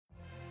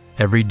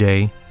Every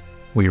day,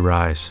 we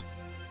rise,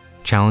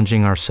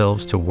 challenging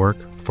ourselves to work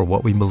for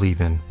what we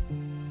believe in.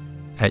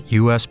 At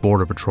U.S.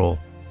 Border Patrol,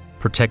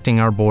 protecting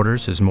our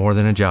borders is more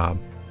than a job.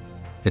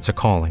 It's a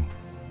calling.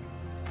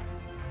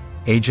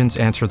 Agents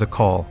answer the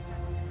call,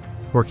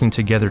 working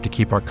together to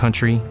keep our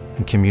country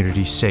and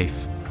communities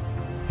safe.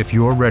 If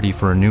you're ready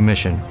for a new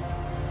mission,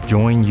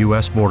 join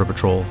U.S. Border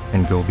Patrol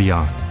and go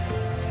beyond.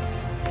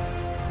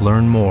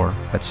 Learn more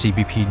at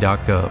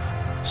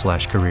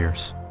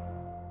cbp.gov/careers.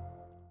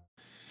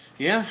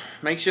 Yeah,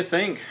 makes you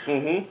think.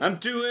 Mm-hmm. I'm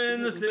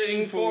doing the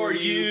thing for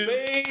you,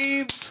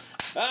 babe.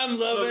 I'm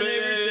loving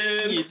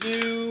everything you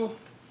do.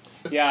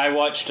 Yeah, I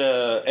watched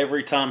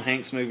every Tom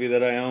Hanks movie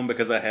that I own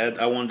because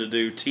I wanted to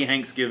do T.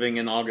 Hanksgiving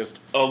in August.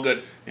 Oh,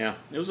 good. Yeah,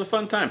 it was a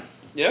fun time.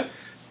 Yeah?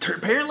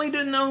 Apparently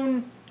didn't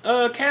own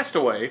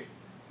Castaway.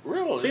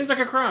 Really? Seems like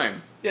a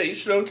crime. Yeah, you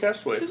should own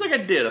Castaway. Seems like I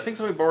did. I think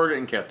somebody borrowed it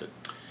and kept it.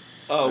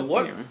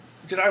 What anyway.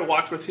 did I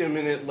watch with him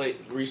in it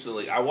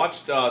recently? I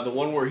watched the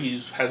one where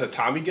he has a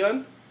Tommy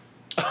gun.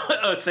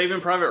 Saving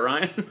Private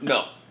Ryan?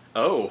 No.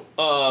 Oh.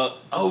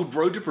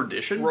 Road to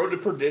Perdition? Road to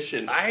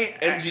Perdition.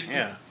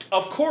 Yeah.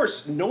 Of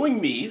course,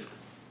 knowing me,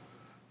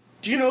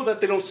 do you know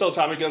that they don't sell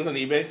Tommy guns on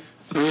eBay?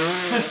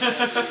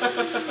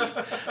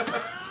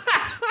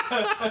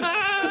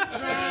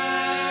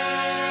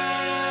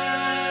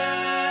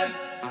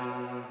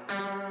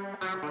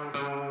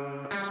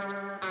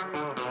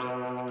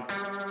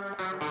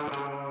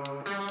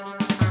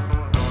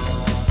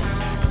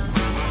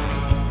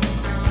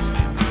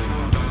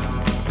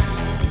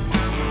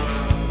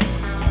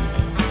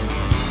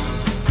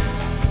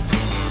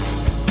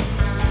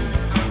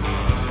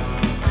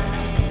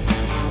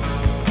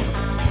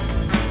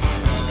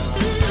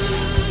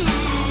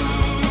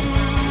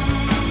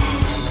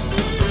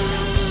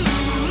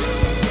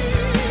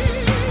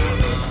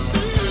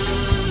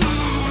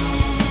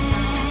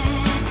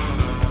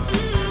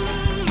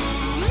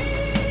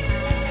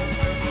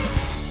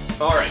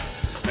 All right.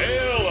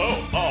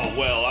 Hello. Oh,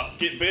 well,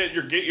 get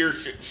your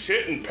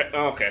shit and...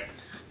 Okay.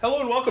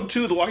 Hello and welcome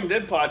to the Walking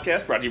Dead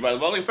podcast, brought to you by The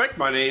Welding Effect.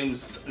 My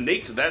name's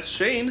Nate, that's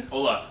Shane.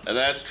 Hola. And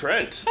that's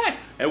Trent. Hey.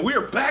 And we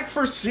are back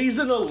for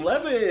season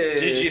 11.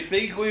 Did you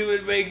think we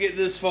would make it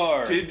this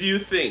far? Did you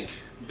think?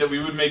 That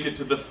we would make it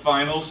to the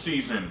final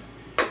season.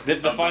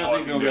 That the of final The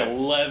season will be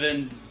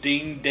Walking Dead.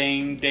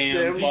 11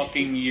 damn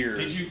fucking years.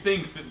 Did you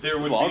think that there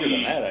would longer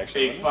be than that,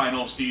 actually, a wasn't it?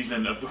 final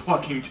season of The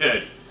Walking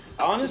Dead?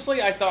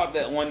 Honestly, I thought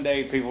that one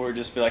day people would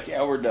just be like,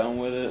 "Yeah, we're done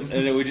with it," and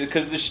it would just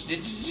because it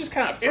just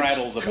kind of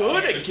prattles It's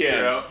about good it.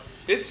 again.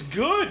 It's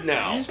good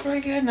now. It's pretty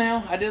good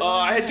now. I did.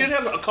 I did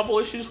have a couple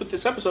issues with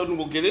this episode, and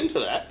we'll get into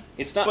that.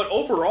 It's not. But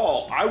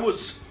overall, I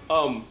was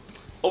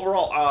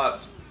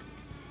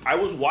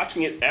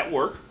watching it at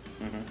work,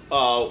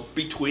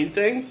 between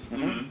things.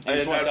 Mm-hmm. I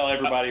just want to tell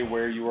everybody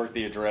where you work,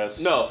 the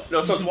address. No. So I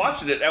was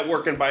watching it at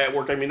work, and by at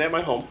work I mean at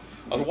my home.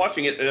 I was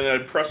watching it, and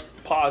then I'd press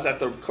pause at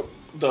the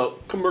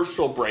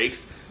commercial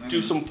breaks,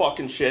 do some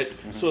fucking shit,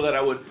 so that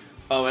I would,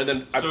 and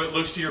then. So it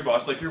looks to your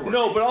boss like you're working.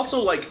 No, but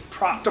also like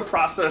to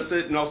process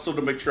it, and also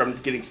to make sure I'm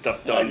getting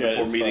stuff done Okay,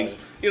 before it's meetings.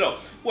 fine. You know,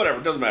 whatever,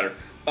 doesn't matter.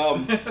 I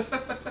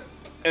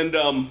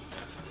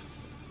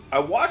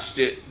watched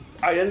it.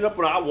 I ended up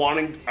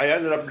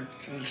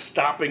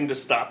stopping to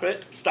stop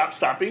it.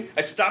 Stopping.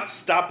 I stopped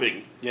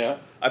stopping. Yeah.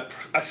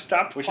 I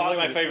stopped. Which pausing. is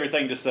like my favorite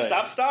thing to say.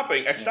 Stop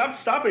stopping. I stopped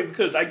stopping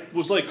because I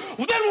was like,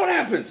 well, then what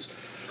happens?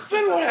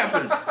 Then what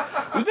happens?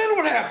 Then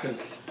what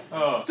happens?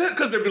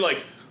 Because they'd be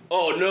like,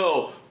 oh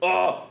no,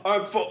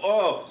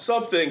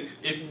 something.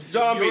 If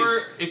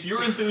zombies. if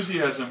your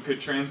enthusiasm could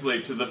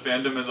translate to the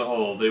fandom as a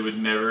whole, they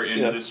would never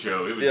end this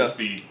show. It would just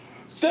be then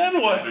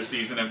season what? after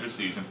season after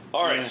season.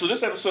 All right, so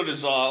this episode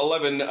is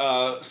 11,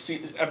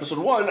 episode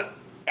 1.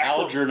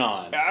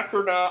 Algernon.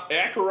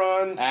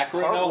 Acheron,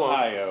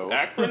 Ohio.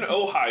 Akron,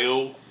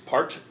 Ohio,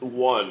 part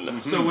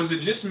 1. So was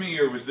it just me,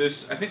 or was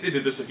this... I think they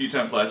did this a few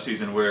times last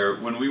season, where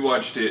when we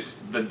watched it,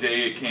 the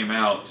day it came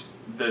out,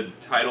 the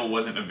title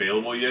wasn't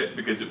available yet,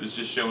 because it was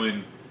just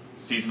showing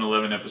season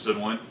 11, episode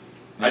 1.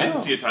 I didn't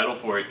see a title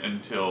for it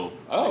until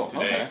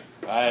today.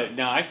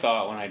 Okay. I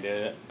saw it when I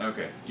did it.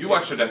 Okay. You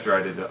watched it after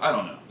I did, though. I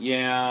don't know.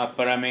 Yeah,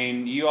 but I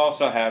mean, you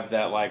also have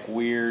that like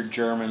weird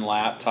German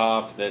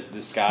laptop that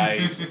this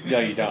guy's... No,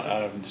 you don't.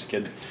 I'm just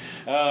kidding.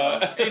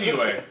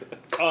 Anyway,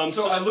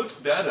 so I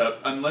looked that up.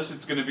 Unless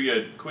it's going to be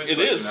a quiz It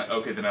question. is.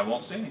 Okay, then I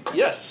won't say anything.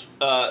 Yes,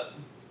 but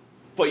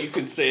you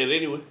can say it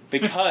anyway.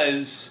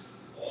 Because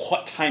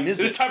what time is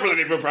It's it? time for the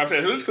neighborhood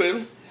proposition. It's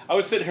good. I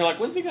was sitting here like,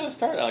 when's he going to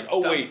start? Like,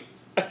 oh, wait.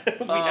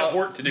 We have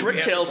work to do.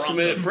 Bricktail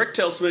submitted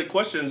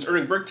questions,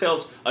 earning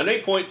Bricktails a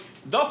Nate point,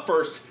 the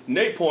first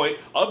Nate point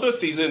of the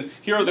season.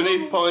 Here are the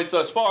Nate points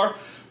thus far.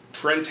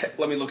 Trent,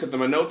 let me look at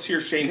my notes here.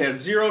 Shane has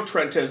 0,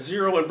 Trent has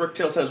 0, and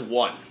Bricktails has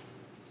 1.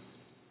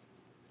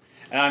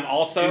 And I'm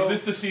also... Is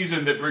this the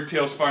season that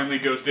Bricktails finally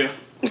goes down?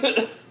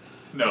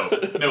 No,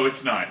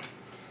 it's not.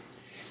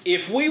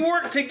 If we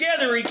work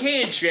together, he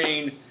can,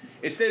 Shane.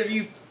 Instead of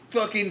you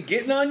fucking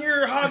getting on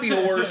your hobby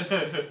horse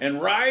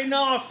and riding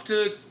off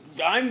to...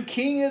 I'm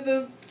king of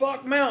the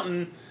fuck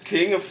mountain.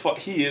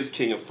 He is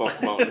king of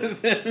Fuck Mountain.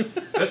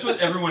 That's what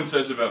everyone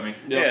says about me.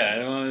 Yeah,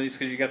 well, it's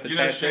because you got the You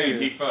know tattoo. Shane,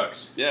 he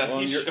fucks. Yeah,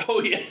 Well,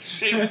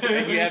 Shane.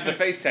 And you have the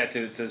face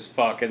tattoo that says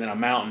 "fuck" and then a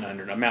mountain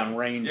under it, a mountain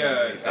range. Yeah,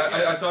 underneath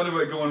it. I thought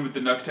about going with the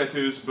knuck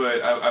tattoos,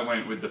 but I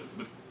went with the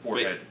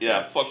forehead.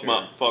 Yeah, Fuck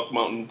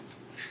Mountain.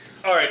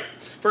 All right,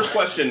 first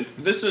question.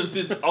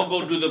 I'll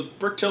go do the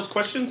Bricktails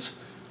questions.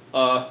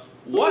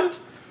 What?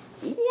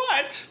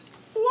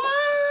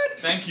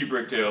 Thank you,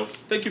 Bricktails.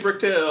 Thank you,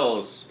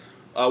 Bricktails.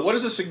 What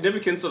is the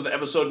significance of the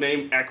episode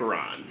name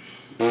Acheron?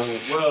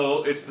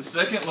 Well, it's the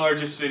second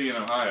largest city in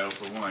Ohio,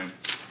 for one.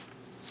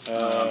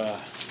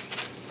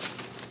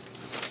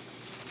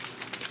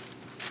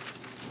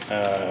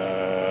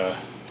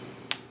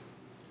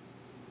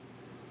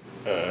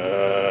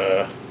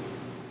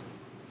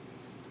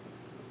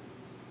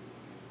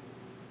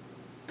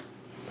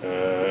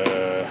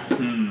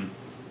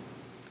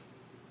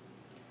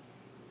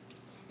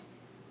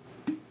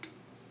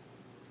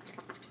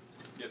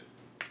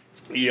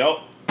 Yep.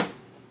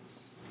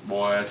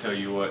 Boy, I tell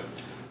you what.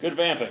 Good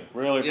vamping.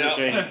 Really Yeah.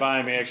 appreciate you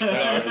buying me extra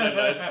powers on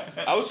this.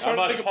 I was I trying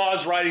to must think.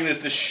 pause writing this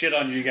to shit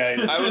on you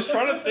guys. I was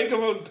trying to think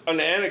of an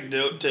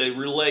anecdote to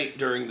relate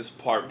during this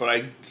part, but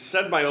I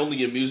said my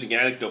only amusing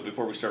anecdote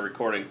before we start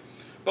recording.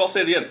 But I'll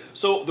say it again.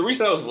 So the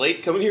reason I was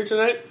late coming here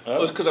tonight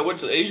was because I went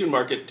to the Asian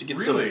market to get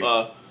Really?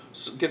 some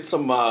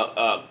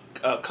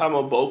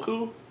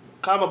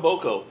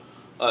kamaboko,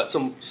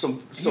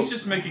 He's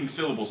just making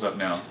syllables up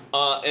now.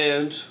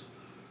 and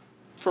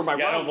for my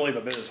Yeah, I don't round, believe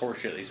a bit of this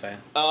horseshit he's saying.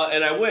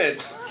 and I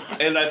went,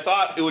 and I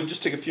thought it would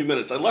just take a few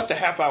minutes. I left a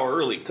half hour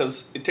early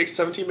because it takes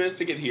 17 minutes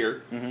to get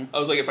here. Mm-hmm. I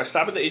was like, if I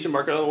stop at the Asian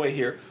market on the way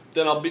here,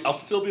 then I'll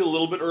still be a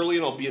little bit early,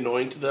 and I'll be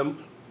annoying to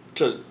them,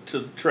 to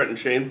Trent and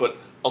Shane. But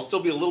I'll still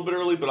be a little bit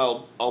early.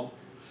 But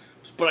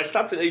but I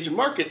stopped at the Asian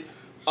market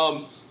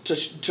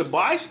to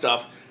buy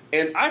stuff,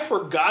 and I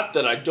forgot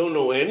that I don't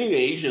know any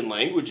Asian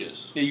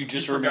languages. Yeah, you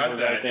just You forgot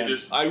remembered right that. then. You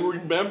just I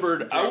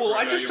remembered. I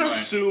right out just your mind.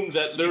 assumed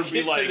that there would be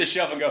Get like to the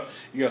shelf and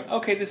you go,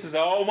 okay, this is,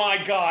 oh my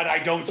god, I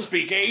don't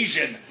speak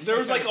Asian. there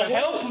was like a whole.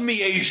 Help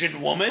me,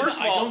 Asian woman. First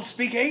of I all, don't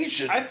speak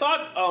Asian. I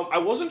thought I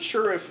wasn't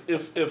sure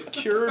if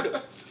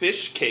cured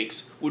fish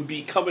cakes would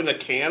be come in a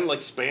can like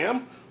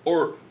Spam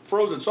or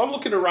frozen. So I'm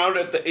looking around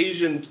at the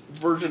Asian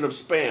version of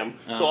Spam.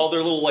 So all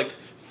their little like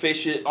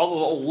fish, all the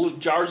little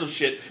jars of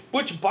shit.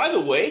 Which, by the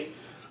way,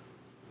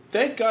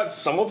 thank God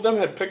some of them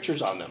had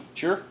pictures on them.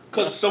 Sure.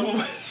 Because some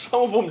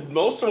of them,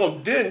 most of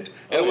them didn't,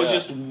 and Oh, it was yeah.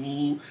 just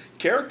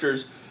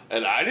characters,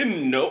 and I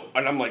didn't know.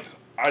 And I'm like,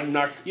 I'm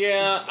not.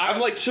 Yeah, I'm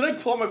like, should I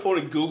pull out my phone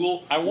and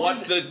Google I what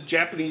want- the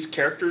Japanese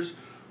characters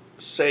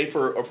say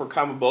for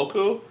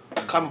kamaboko?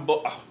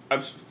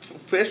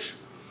 Fish.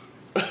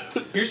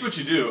 Here's what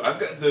you do. I've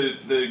got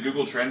the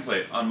Google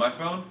Translate on my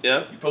phone.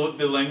 Yeah. You pull up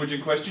the language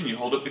in question, you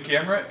hold up the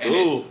camera, and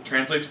Ooh. it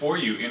translates for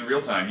you in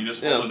real time. You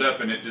just hold it up,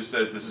 and it just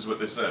says, this is what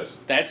this says.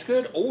 That's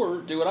good. Or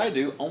do what I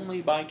do,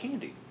 only buy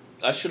candy.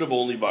 I should have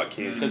only bought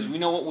candy. Because we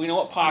know what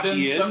But Pocky then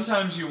is.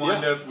 sometimes you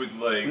wind up with, We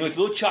know like, what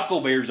little choco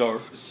bears are.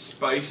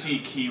 spicy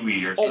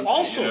kiwi or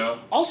Oh, something, you know?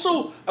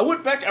 also, I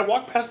went back. I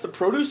walked past the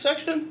produce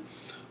section.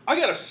 I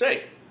gotta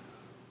say,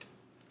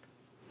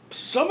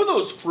 some of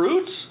those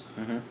fruits,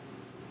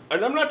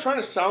 and I'm not trying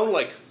to sound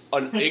like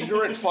an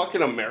ignorant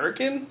fucking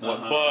American,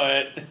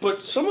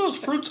 but some of those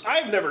fruits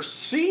I've never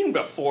seen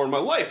before in my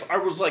life. I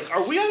was like,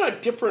 are we on a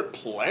different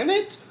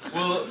planet?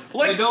 Well,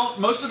 Like-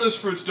 most of those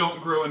fruits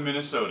don't grow in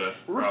Minnesota,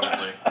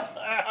 probably.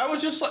 I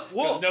was just like,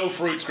 well, There's no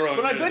fruits growing.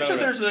 but I in bet you Minnesota.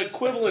 there's an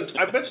equivalent.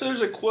 I bet you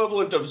there's an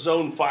equivalent of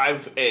Zone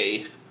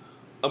 5A,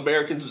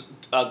 Americans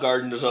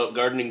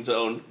gardening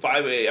zone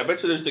 5A. I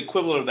bet you there's the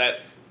equivalent of that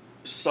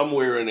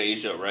somewhere in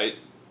Asia, right?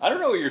 I don't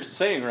know what you're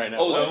saying right now.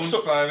 Oh, so, Zone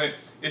so- 5A.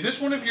 Is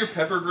this one of your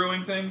pepper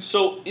growing things?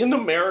 So in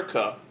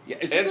America yeah,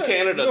 is and this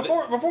Canada,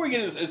 Before we get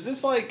into this, is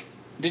this like?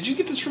 Did you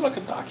get this from like a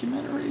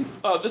documentary?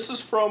 this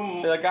is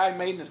from The guy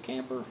made in his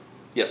camper.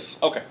 yes.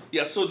 Okay.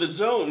 Yeah, so the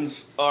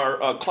zones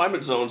are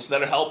climate zones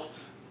that help.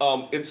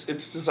 It's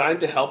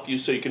designed to help you,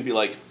 so you can be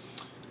like,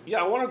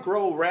 yeah, I want to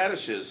grow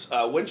radishes.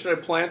 When should I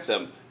plant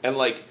them? And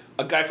like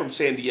a guy from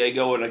San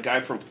Diego, and a guy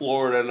from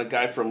Florida, and a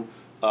guy from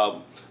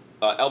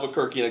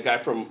Albuquerque, and a guy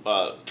from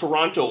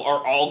Toronto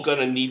are all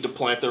gonna need to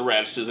plant their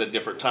radishes at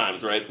different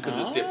times, right? Because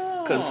it's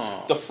because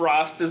the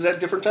frost is at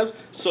different times.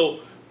 So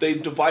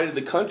they've divided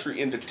the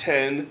country into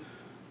 10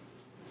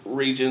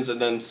 regions and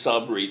then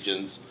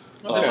sub-regions.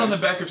 That's on the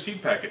back of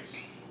seed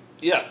packets.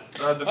 Yeah,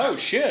 Oh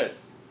shit!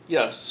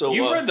 yeah. So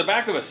You read the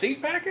back of a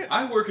seed packet?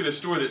 I work at a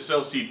store that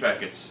sells seed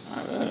packets.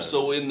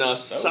 So in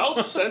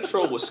south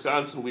central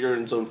Wisconsin, we are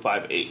in Zone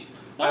 5A.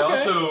 I Okay.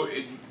 also,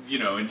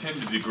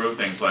 intended to grow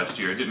things last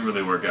year. It didn't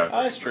really work out.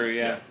 Oh, that's true.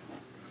 Yeah.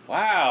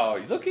 Wow.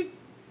 Look at.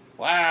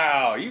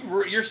 Wow.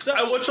 You're so.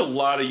 I watch a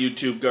lot of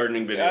YouTube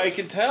gardening videos. I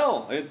can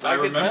tell. I can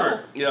remember. tell.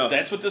 Yeah.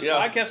 That's what this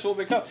Yeah. podcast will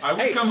become. I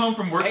would Hey, come home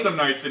from work hey, some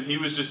nights and he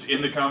was just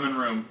in the common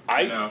room.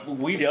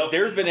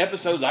 There's been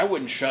episodes I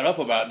wouldn't shut up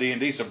about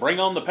D&D. So bring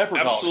on the pepper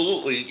talk.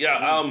 Absolutely,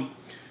 yeah.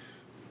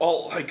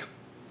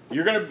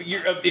 You're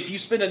if you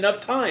spend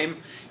enough time,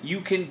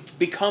 you can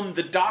become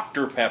the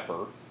Dr.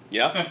 Pepper.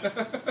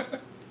 Yeah?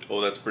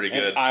 Oh, that's pretty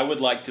good. And I would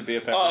like to be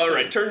a pepper. All too.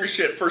 right, turn your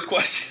shit. First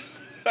question.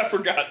 I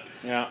forgot.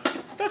 Yeah,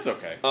 that's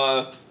okay.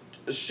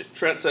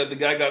 Trent said the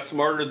guy got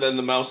smarter than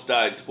the mouse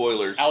died.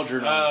 Spoilers.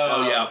 Algernon.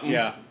 Oh,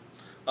 yeah.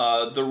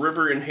 Yeah. The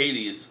river in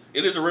Hades.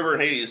 It is a river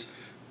in Hades.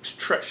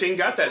 Shane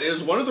got that. It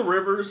is one of the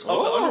rivers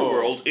of the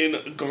underworld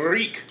in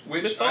Greek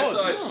Which mythology.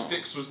 I thought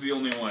Styx was the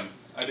only one.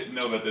 I didn't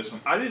know about this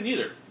one. I didn't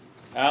either.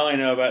 I only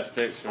know about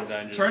Styx from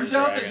Dungeons Turns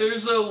and out that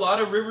Dragons. there's a lot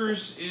of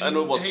rivers in I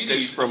know about Hades,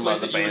 Styx from, a place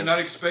the that you would band. not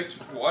expect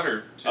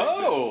water to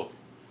exist.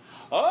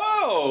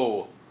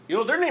 Oh! You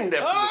know, they're named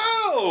after...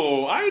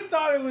 Oh! I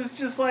thought it was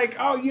just like,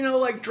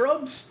 like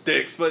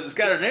drumsticks, but it's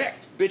got an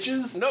X,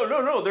 bitches. No.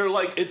 They're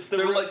like...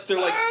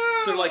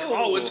 They're like,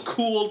 oh,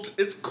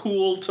 it's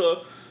cool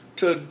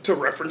to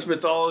reference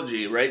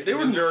mythology, right? They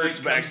were And they're nerds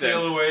like, back come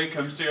sail then. away,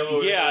 come sail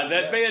away. Yeah,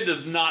 that band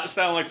does not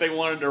sound like they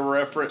wanted to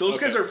reference. Those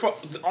guys are...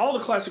 All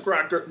the classic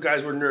rock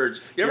guys were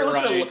nerds. You ever You're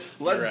listen right.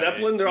 to Led You're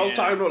Zeppelin? right. They're all Yeah.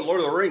 talking about Lord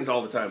of the Rings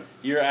all the time.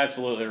 You're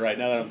absolutely right.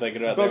 Now that I'm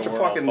thinking about Bunch it, of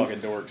we're all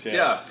fucking dorks.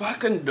 Yeah,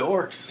 fucking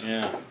dorks.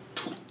 Yeah.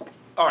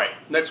 All right,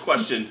 next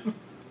question.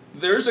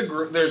 there's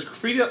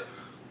graffiti. You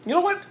know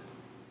what?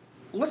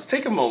 Let's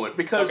take a moment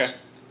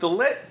because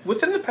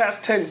within the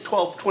past 10,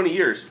 12, 20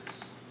 years,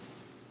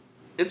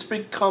 it's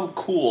become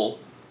cool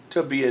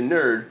to be a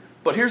nerd.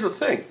 But here's the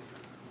thing.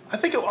 I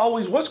think it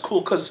always was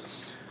cool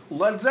because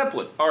Led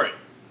Zeppelin. All right,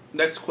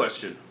 next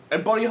question.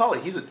 And Buddy Holly,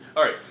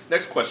 all right,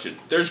 next question.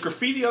 There's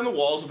graffiti on the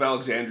walls of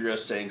Alexandria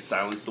saying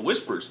 "Silence the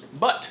Whispers,"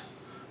 but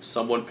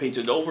someone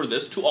painted over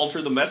this to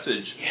alter the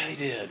message. Yeah, they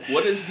did.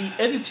 What does the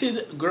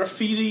edited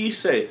graffiti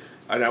say?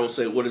 And I will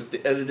say, what does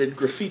the edited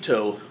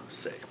graffito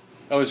say?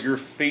 Oh, is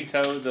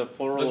graffito the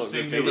plural The of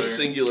singular. The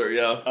singular,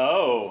 yeah.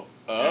 Oh.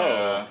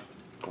 Yeah.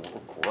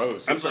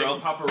 Gross. I'm It's sorry.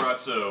 like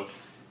paparazzo.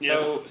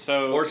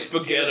 So Or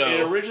spaghetto.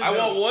 It originally I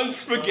want one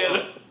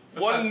spaghetto.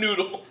 One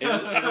noodle. It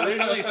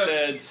originally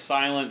said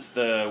 "silence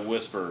the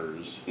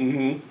whisperers."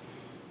 Mm-hmm.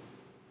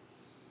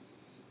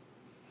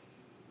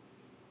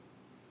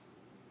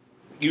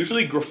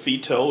 Usually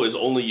graffito is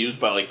only used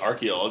by like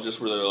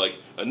archaeologists where they're like,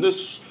 and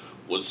this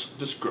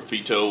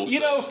graffito. You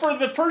know, for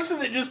the person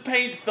that just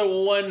paints the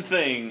one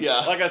thing, Yeah.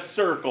 like a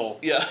circle.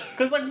 Yeah.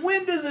 Because, like,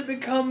 when does it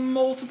become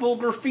multiple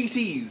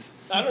graffitis?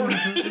 I don't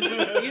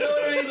You know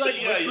what I mean?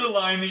 Like, Yeah, What's the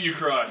line that you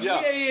cross?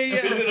 Yeah.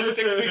 yeah. Is it a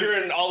stick figure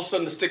and all of a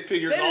sudden the stick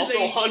figure is That is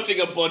also a-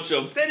 hunting a bunch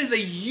of... That is a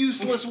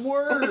useless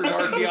word,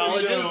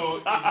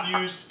 Archaeologists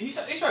archaeologists. is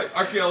used. He's right.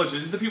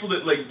 Archaeologists is the people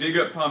that like dig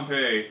up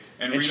Pompeii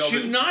and read all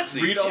shoot the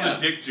Nazis, read all yeah. the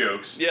dick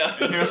jokes. Yeah.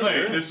 And you're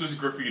like, this was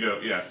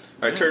graffito. Yeah.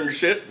 All right, turn your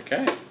shit.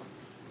 Okay.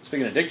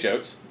 Speaking of dick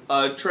jokes.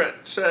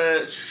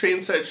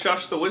 Shane said,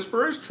 shush the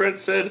whisperers. Trent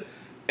said,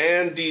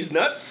 and D's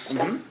nuts.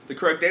 Mm-hmm. The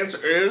correct answer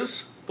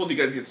is, both of you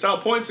guys get style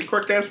points. The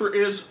correct answer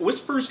is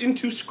whispers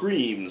into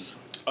screams.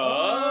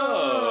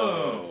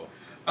 Oh.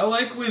 I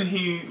like when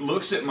he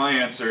looks at my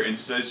answer and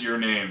says your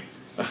name.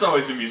 That's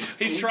always amusing.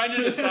 He's trying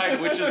to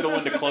decide which is the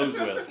one to close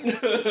with.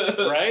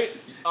 Right?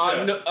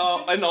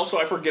 And also,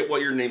 I forget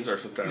what your names are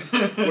sometimes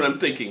when I'm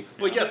thinking.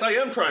 But yes, I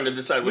am trying to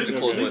decide what to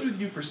close lived with.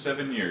 with you for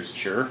 7 years.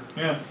 Sure.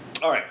 Yeah.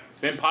 All right.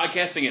 Been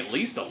podcasting at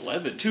least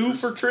 11. 2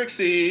 for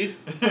Trixie.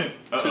 2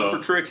 for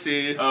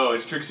Trixie. Oh,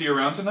 is Trixie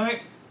around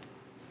tonight?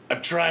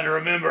 I'm trying to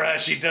remember how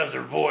she does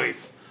her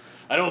voice.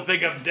 I don't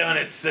think I've done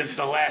it since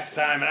the last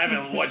time, and I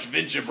haven't watched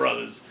Venture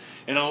Brothers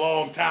in a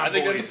long time. I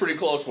think boys. that's a pretty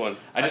close one.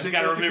 I just think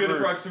gotta that's a good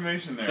remember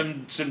approximation there.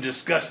 some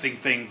disgusting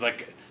things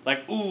like,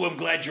 ooh, I'm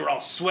glad you're all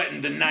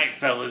sweating tonight,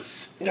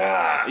 fellas.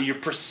 Ah. You're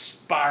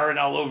perspiring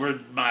all over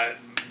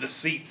the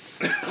seats.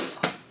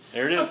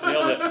 There it is,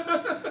 nailed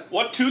it.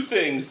 What 2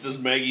 things does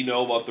Maggie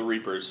know about the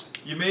Reapers?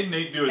 You made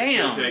Nate do a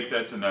Damn. spit take.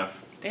 That's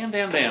enough.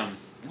 Damn.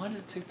 What are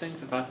the 2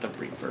 things about the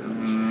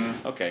Reapers?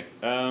 Okay.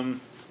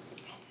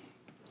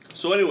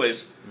 So,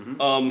 anyways,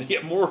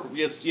 Yeah, more.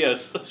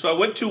 Yes. so I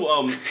went to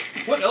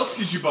What else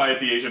did you buy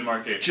at the Asian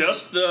market?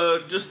 just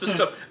the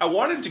stuff. I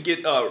wanted to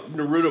get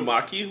Naruto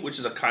Maki, which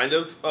is a kind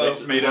of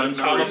It's made out of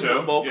comic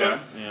Naruto. book Yeah.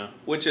 Yeah.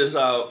 which is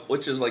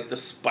like the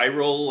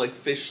spiral like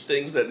fish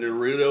things that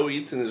Naruto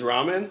eats in his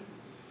ramen.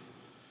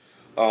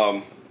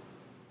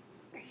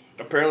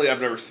 Apparently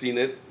I've never seen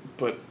it,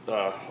 but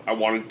I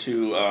wanted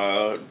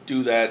to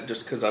do that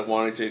just because I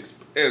wanted to.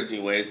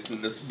 Anyways,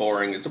 this is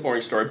boring. It's a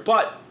boring story,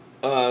 but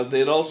they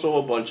had also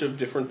a bunch of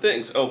different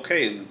things.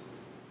 Okay.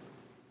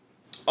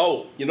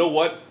 Oh, you know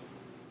what?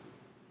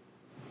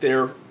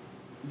 The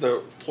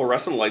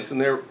fluorescent lights in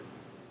there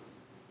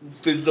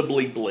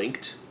visibly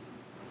blinked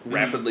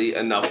rapidly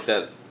enough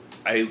that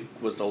I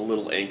was a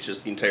little anxious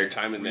the entire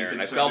time in Were you there,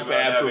 and I concerned felt about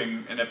bad for.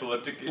 having an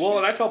epileptic issue? Well,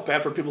 and I felt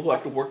bad for people who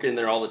have to work in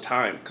there all the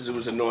time because it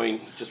was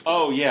annoying. Just for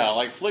Oh, yeah,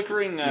 like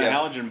flickering Yeah.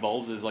 halogen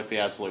bulbs is like the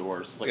absolute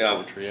worst. It's like Yeah.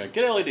 poetry. Yeah.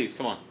 Get LEDs,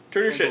 come on.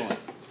 Turn your Come shit.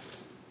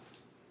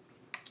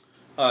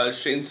 on.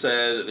 Shane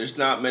said there's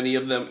not many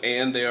of them,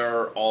 and they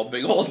are all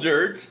big old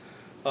nerds.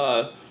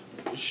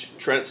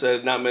 Trent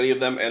said not many of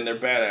them, and they're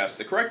badass.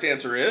 The correct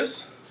answer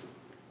is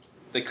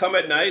they come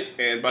at night,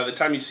 and by the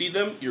time you see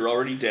them, you're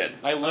already dead.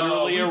 I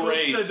literally we both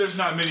erased. said there's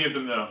not many of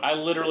them though. I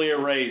literally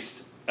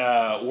erased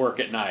work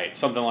at night,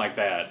 something like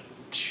that.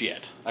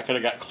 Shit, I could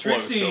have got close to a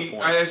Trixie,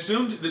 point. I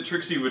assumed that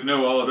Trixie would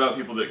know all about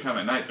people that come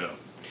at night, though.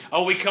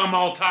 Oh, we come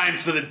all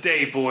times of the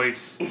day,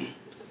 boys.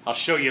 I'll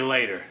show you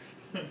later.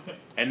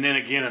 And then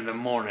again in the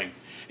morning.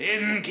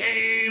 In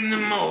came the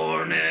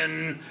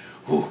morning.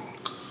 Whew.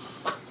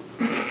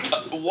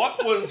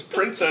 What was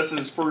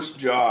Princess's first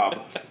job?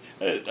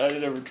 I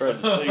never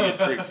tried to sing it,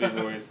 Trixie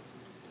voice.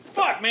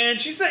 Fuck, man.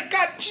 She said,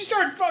 God, she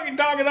started fucking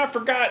talking. I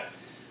forgot.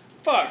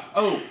 Fuck.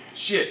 Oh,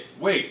 shit.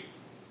 Wait.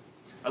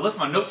 I left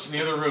my notes in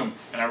the other room,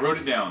 and I wrote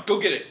it down. Go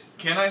get it.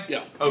 Can I?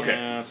 Yeah. Okay.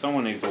 Yeah,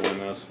 someone needs to win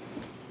this.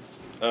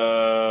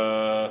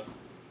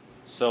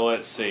 So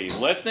let's see.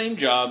 Let's name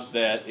jobs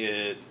that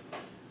it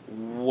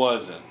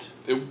wasn't.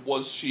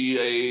 Was she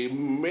a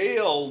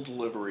male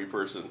delivery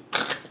person?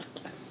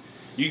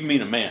 You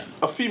mean a man.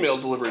 A female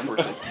delivery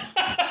person?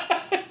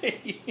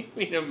 You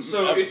mean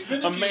So it's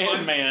been a a few man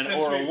months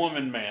since or a we've-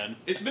 woman man.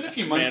 It's been a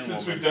few months Man,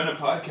 since woman. we've done a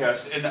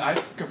podcast, and I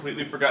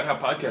completely forgot how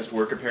podcasts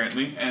work,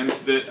 apparently, and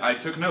that I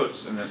took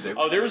notes, and that they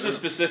Oh, there was a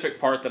specific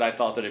part that I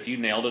thought that if you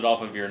nailed it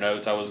off of your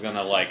notes, I was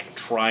gonna like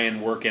try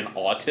and work in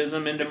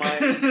autism into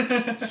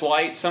my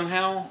slight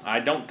somehow.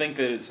 I don't think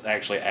that it's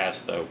actually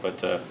asked though,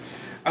 but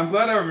I'm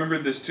glad I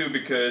remembered this, too,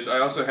 because I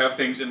also have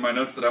things in my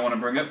notes that I want to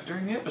bring up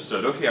during the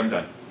episode. Okay, I'm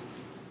done.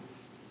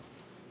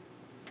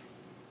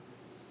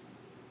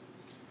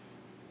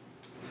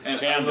 And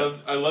Okay, I'm done.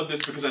 I love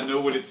this because I know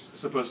what it's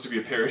supposed to be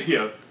a parody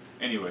of.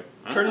 Anyway.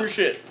 Turn your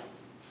shit.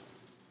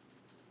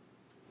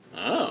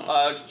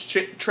 oh,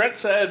 Trent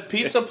said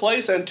pizza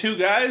place and two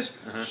guys.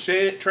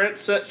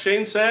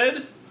 Shane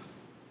said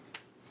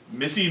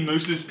Missy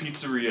Moose's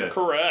Pizzeria.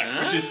 correct.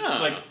 Which is, Ah.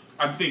 like,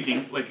 I'm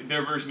thinking, like,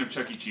 their version of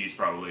Chuck E. Cheese,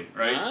 probably,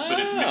 right? But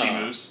it's Missy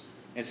Ah. Moose.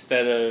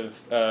 instead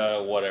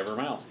of whatever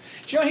mouse.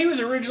 You know, he was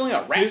originally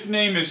a rat. His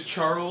name is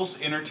Charles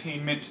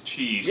Entertainment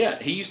Cheese. Yeah,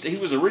 he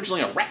was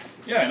originally a rat.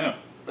 Yeah, I know.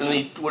 And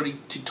he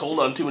told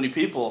on too many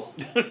people.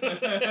 And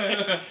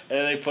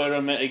they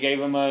they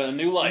gave him a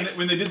new life.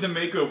 When they did the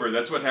makeover,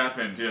 that's what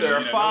happened. There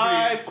are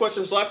 5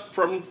 questions left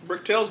from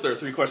Brick Tales. There are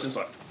 3 questions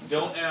left.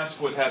 Don't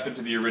ask what happened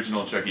to the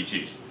original Chuck E.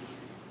 Cheese.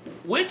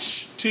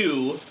 Which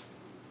 2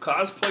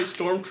 cosplay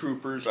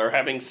stormtroopers are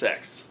having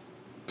sex?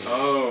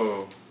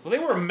 Oh. Well, they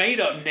were made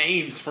up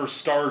names for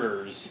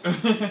starters.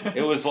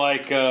 It was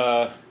like,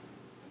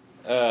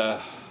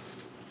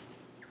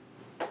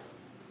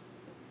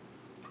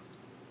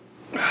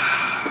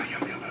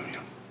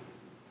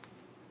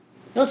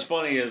 what's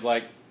funny is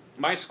like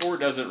my score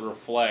doesn't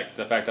reflect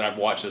the fact that I've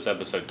watched this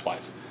episode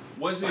twice.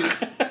 Was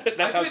it?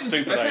 That's how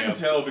stupid I I am. couldn't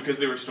tell because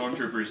they were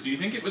stormtroopers. Do you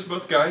think it was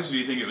both guys, or do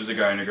you think it was a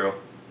guy and a girl?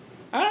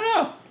 I don't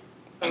know.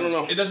 I don't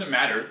know. It doesn't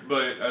matter,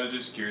 but I was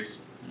just curious.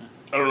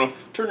 I don't know.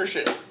 Turn your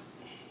shit.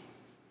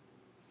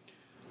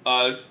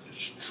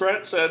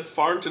 Trent said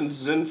Farnt and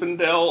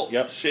Zinfandel.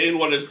 Yep. Shane,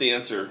 what is the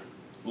answer?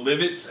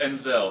 Livitz and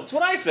Zell. That's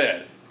what I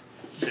said.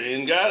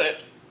 Shane got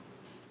it.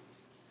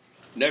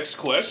 Next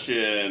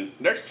question.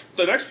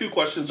 The next few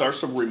questions are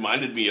some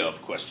reminded me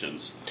of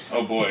questions.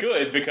 Oh boy.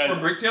 Good, because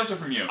From Bricktails or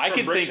from you? I From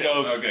can think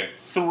Bricktails. of Okay.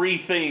 3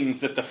 things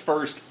that the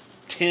first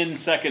 10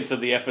 seconds of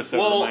the episode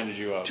reminded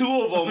you of. 2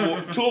 of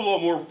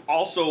them were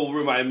also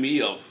remind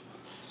me of.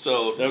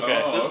 So this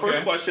Okay. first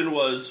Okay. question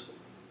was.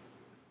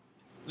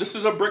 This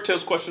is a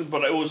Bricktails question,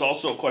 but it was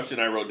also a question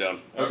I wrote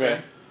down. Okay.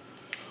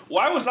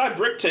 Why was I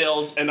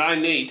Bricktails and I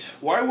Nate?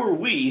 Why were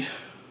we?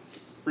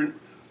 I'm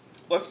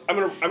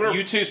gonna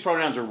You two's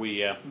pronouns are we,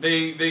 yeah.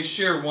 They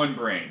share one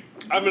brain.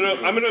 I'm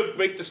gonna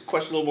make this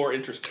question a little more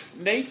interesting.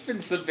 Nate's been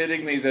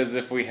submitting these as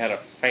if we had a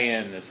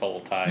fan this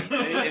whole time.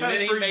 And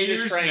then he For made us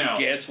years try now. and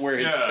guess where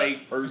his Yeah.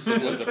 fake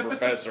person was a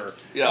professor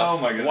Yeah. Oh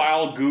my god.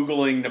 while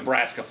Googling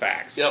Nebraska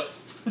facts. Yep.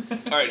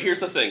 All right. Here's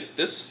the thing.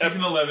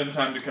 Season 11,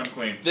 time to come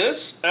clean.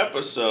 This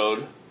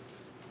episode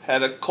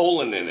had a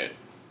colon in it.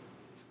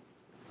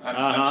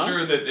 I'm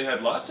sure that they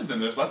had lots of them.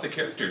 There's lots of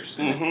characters.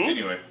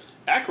 Anyway.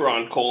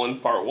 Acheron :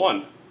 Part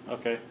 1.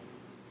 Okay.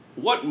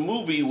 What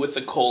movie with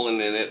a colon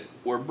in it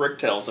were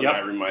Bricktails and Yep. I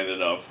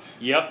reminded of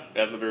Yep.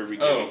 at the very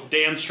beginning? Oh,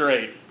 Damn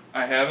straight.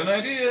 I have an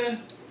idea.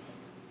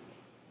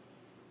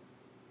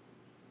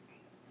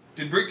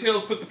 Did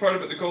Bricktails put the part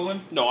up at the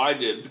colon? No, I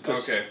did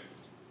because Okay.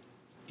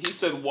 he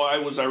said, "Why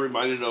was I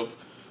reminded of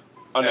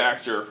an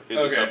X. actor in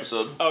this Okay.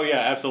 episode?" Oh, yeah,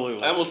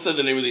 absolutely. I almost said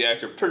the name of the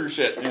actor. Turn your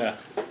shit. Yeah.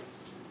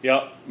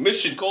 Yep.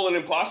 Mission: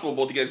 Impossible.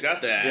 Both you guys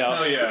got that. Yeah.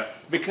 Oh yeah.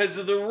 Because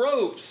of the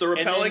ropes. The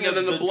repelling and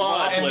then the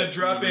blob. And the droplet.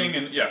 dropping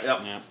and yeah.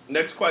 Yep. Yeah.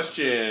 Next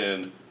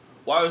question.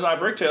 Why was I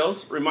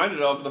Bricktails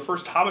reminded of the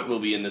first Hobbit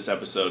movie in this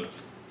episode?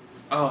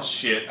 Oh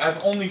shit!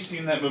 I've only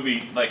seen that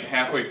movie like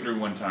halfway through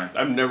one time.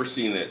 I've never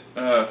seen it.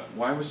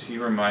 Why was he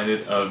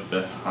reminded of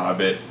the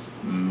Hobbit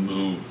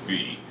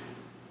movie?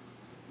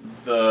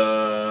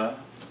 The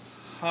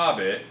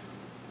Hobbit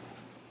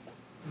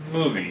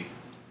movie.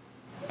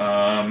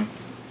 The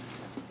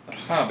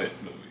Hobbit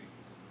movie.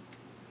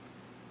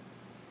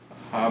 The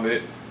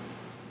Hobbit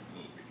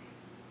movie.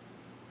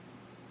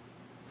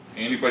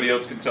 Anybody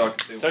else can talk.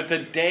 If they So want.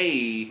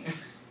 today,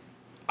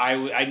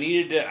 I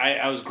needed to.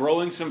 I was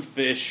growing some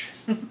fish,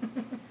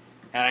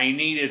 and I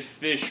needed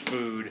fish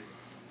food,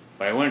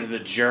 but I went to the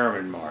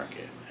German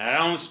market. I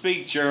don't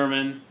speak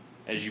German,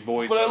 as you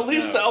boys But both at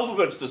least know. the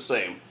alphabet's the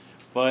same.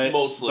 But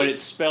mostly. But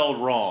it's spelled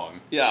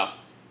wrong. Yeah.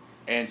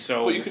 And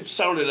so But you could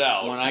sound it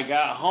out. when I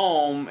got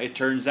home, it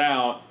turns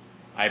out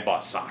I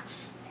bought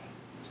socks.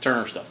 It's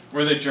Turner stuff.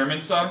 Were they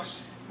German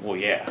socks? Well,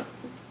 yeah.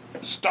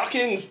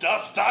 Stockings,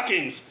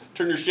 stockings.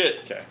 Turn your shit.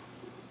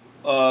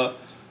 Okay.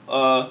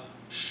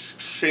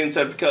 Shane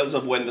said because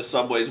of when the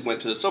subways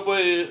went to the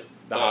subway.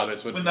 The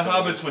Hobbits went When to the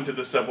Hobbits went to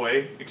the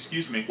subway,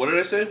 excuse me. What did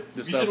I say? The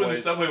You said when the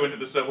subways. subway went to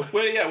the subway.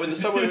 Well, yeah, when the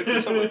subway went to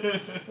the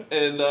subway.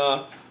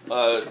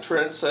 And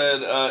Trent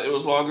said it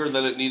was longer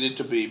than it needed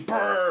to be.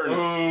 Burn!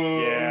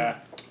 Yeah.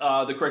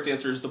 The correct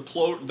answer is the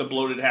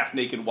bloated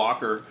half-naked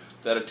walker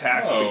that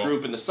attacks the Oh.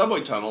 group in the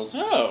subway tunnels.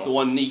 Oh. The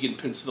one Negan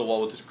pins to the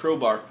wall with his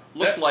crowbar.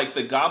 Looked like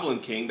the Goblin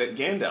King that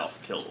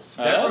Gandalf kills.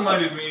 That Oh.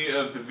 reminded me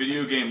of the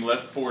video game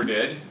Left 4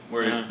 Dead,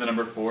 where it's the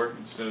number 4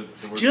 instead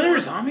of the word Do you know there 4. were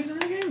zombies in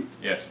that game?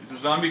 Yes, it's a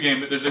zombie game,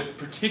 but there's a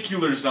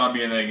particular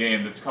zombie in that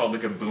game that's called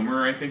like a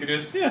boomer, I think it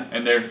is. Yeah.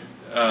 And they're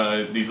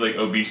these like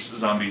obese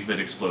zombies that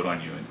explode on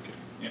you.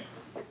 And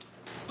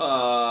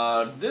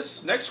yeah.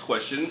 This next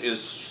question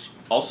is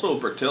also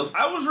Bricktails.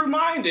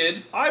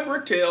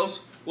 Bricktails,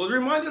 was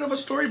reminded of a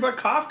story by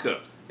Kafka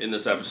in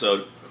this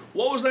episode.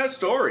 What was that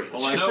story?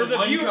 Well, I know For the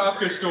one viewer-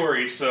 Kafka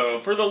story,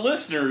 so For the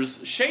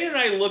listeners, Shane and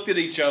I looked at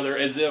each other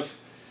as if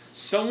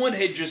someone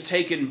had just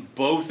taken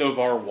both of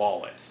our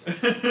wallets.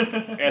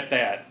 At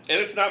that.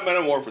 And it's not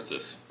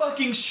Metamorphosis.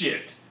 fucking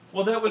shit.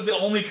 Well, that was the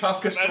only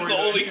Kafka story. That's the that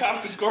I only knew.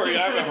 Kafka story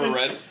I've ever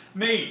read.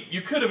 Nate,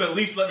 you could have at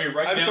least let me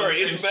write I'm down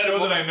sorry, and it's show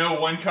Metamor- that I know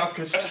one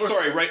Kafka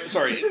story.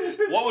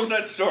 What was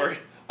that story?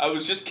 I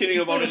was just kidding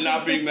about it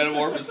not being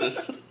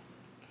Metamorphosis.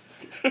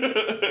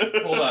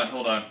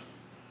 Hold on.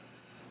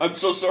 I'm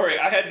so sorry.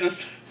 I had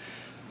to.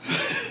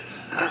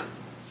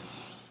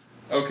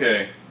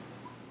 Okay.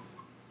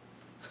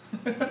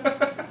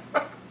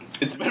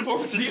 It's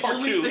Metamorphosis The Part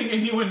only 2. thing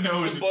anyone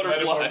knows is Butterfly.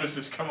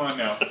 Metamorphosis. Come on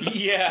now.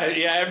 Yeah,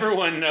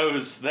 everyone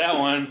knows that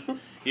one.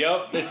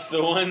 Yep, it's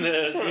the one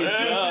that.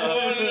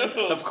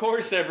 Of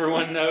course,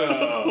 everyone knows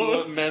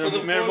what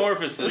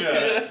Metamorphosis.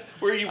 Yeah.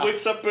 Where he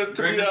wakes up to be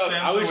Gregor Samsa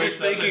I was wakes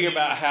just up and thinking he's-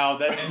 about how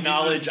that's and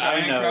knowledge he's a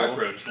I giant know,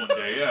 cockroach one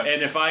day, yeah.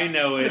 and if I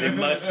know it, it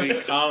must be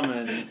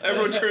common.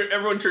 Everyone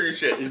turn your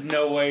shit. There's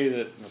no way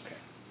that.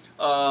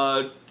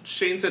 Okay.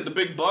 Shane said the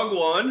big bug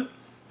one.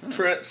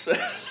 Trent said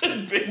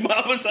Big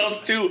Mama's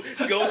House 2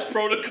 Ghost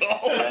Protocol.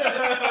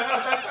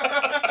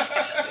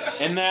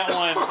 And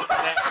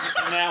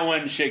that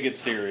one, shit gets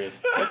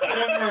serious, That's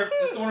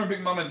the one where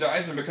Big Mama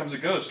dies and becomes a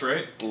ghost,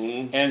 right?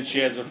 and she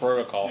has a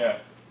protocol. Yeah.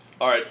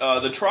 Alright,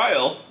 the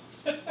trial.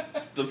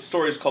 The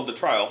story is called The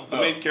Trial. The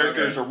main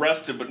character is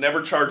arrested but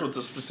never charged with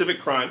a specific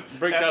crime.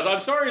 Bricktails, I'm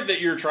sorry that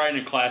you're trying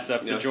to class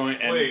up the Yeah.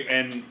 joint. And, Wait.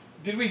 and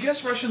Did we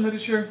guess Russian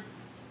literature?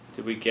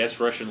 did we guess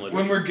Russian literature?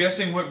 When we're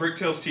guessing what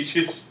Bricktails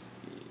teaches?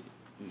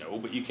 No,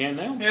 but you can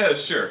now. Yeah,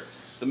 sure.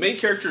 The main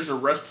character is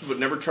arrested but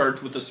never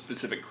charged with a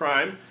specific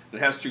crime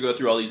and has to go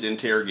through all these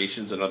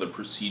interrogations and other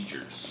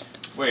procedures.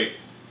 Wait,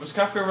 was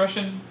Kafka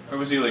Russian? Or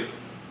was he like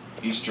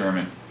East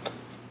German?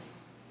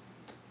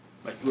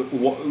 Like,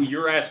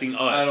 you're asking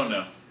us. I don't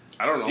know.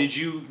 I don't know. Did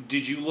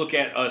you look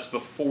at us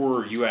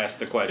before you asked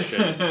the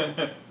question?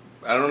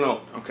 I don't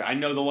know. Okay, I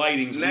know the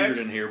lighting's Next.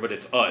 weird in here, but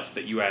it's us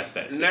that you asked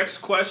that to. Next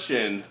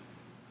question.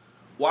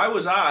 Why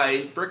was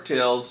I,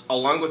 Bricktails,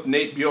 along with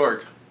Nate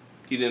Bjork,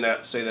 he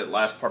didn't say that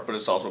last part, but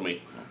it's also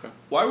me. Okay.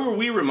 Why were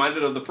we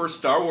reminded of the first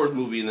Star Wars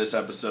movie in this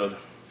episode?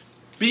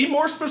 Be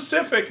more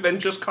specific than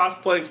just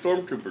cosplaying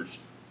stormtroopers.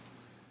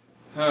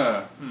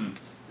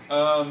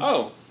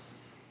 Oh.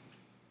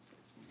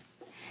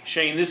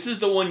 Shane, this is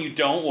the one you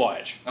don't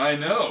watch. I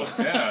know,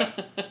 yeah.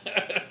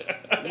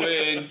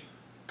 When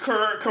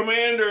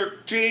Commander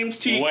James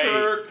T.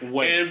 Kirk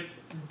and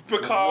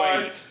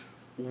Picard,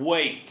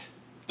 Wait.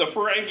 the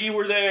Ferengi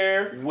were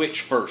there.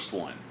 Which first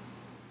one?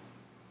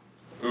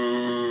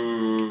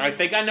 Ooh. I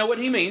think I know what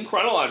he means.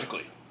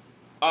 Chronologically.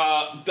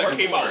 That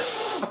came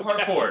out.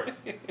 Part 4.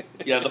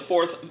 Yeah, the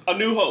fourth, A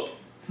New Hope.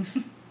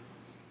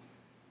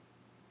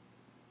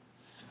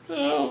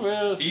 Oh,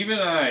 man. Even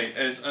I,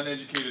 as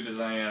uneducated as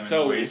I am in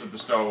So- the ways of the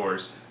Star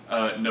Wars,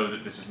 know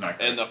that this is not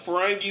correct. And the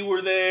Ferengi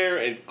were there,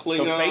 and Klingons.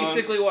 So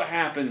basically what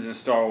happens in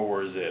Star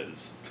Wars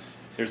is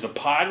there's a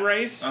pod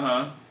race,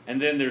 and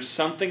then there's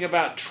something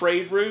about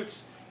trade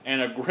routes,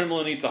 and a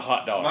gremlin eats a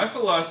hot dog. My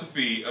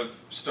philosophy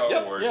of Star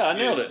Yep, Wars yeah, I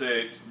nailed is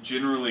that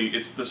generally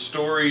it's the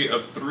story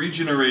of 3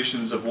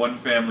 generations of one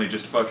family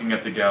just fucking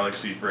up the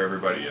galaxy for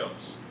everybody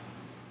else.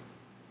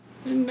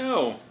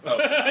 No. Oh.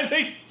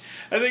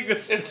 I think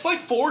this. It's like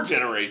 4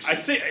 generations. I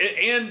see,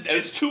 and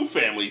it's 2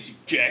 families, you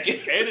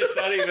jacket. and it's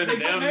not even They got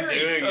them married.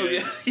 doing Oh,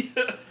 it.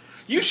 yeah.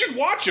 You should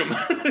watch them.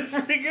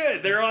 They're pretty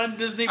good. They're on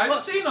Disney I've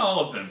Plus. seen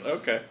all of them.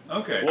 Okay.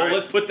 Okay. Well, alright.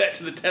 let's put that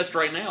to the test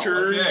right now.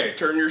 Okay.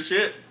 Turn your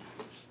shit.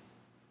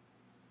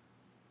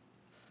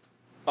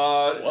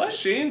 What?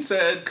 Shane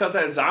said, because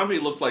that zombie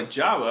looked like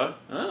Java.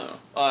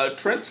 Oh.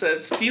 Trent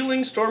said,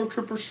 stealing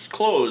stormtroopers'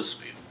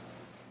 clothes.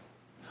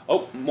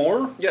 Oh,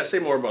 more? Yeah, say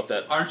more about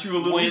that. Aren't you a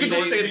little? When You can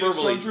just say it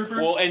verbally.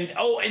 Well,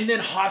 and then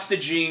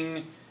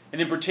hostaging, and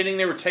then pretending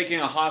they were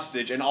taking a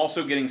hostage, and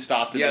also getting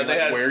stopped. And being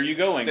like, where are you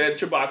going? They had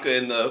Chewbacca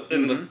in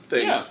the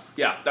things.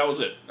 Yeah, that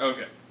was it.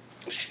 Okay.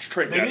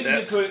 Straight They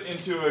didn't get put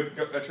into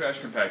a trash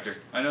compactor.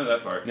 I know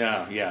that part.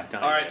 No, yeah.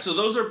 All right, so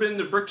those have been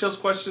the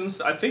Bricktails questions.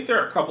 I think there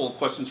are a couple of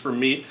questions from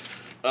me.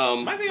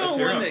 Am I the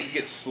only one that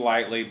gets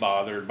slightly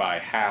bothered by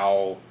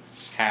how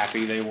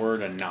happy they were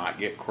to not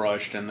get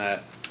crushed in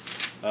that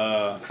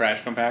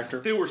trash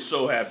compactor? They were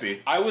so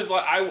happy. I was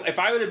like, if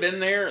I would have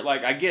been there,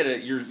 like, I get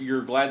it.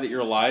 You're glad that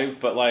you're alive,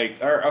 but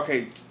like,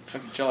 okay,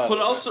 fucking chill out. But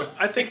also,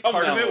 I think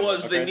part of it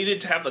was they needed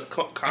to have the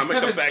comic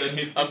haven't effect said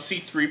anything. of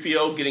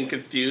C-3PO getting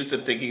confused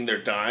and thinking they're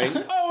dying.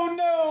 Oh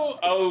no!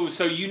 Oh,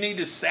 so you need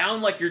to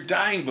sound like you're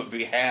dying but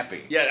be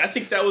happy. Yeah, I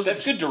think that was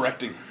That's good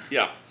directing.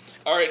 Yeah.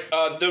 All right.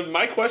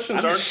 My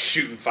questions I'm are just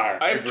shooting fire.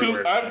 I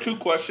have two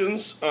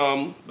questions.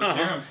 Let's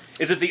hear 'em.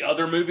 Is it the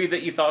other movie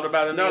that you thought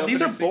about in the No, opening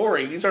these are sequence?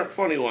 boring. These aren't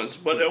funny ones.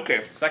 But okay.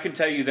 Because I can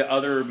tell you the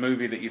other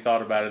movie that you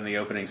thought about in the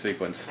opening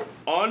sequence.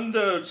 On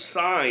the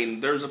sign,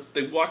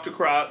 they walked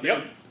across.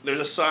 Yep. There's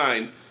a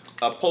sign,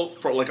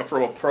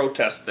 from a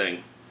protest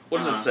thing. What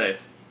does it say?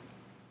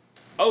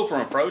 Oh,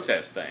 from a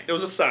protest thing. It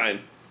was a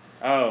sign,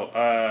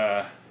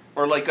 Oh,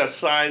 or like a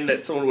sign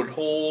that someone would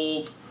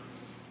hold.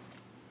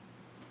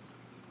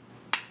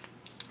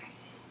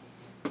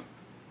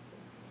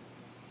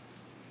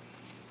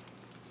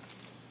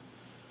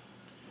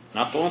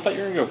 not the one I thought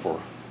you were going to go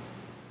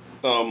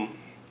for.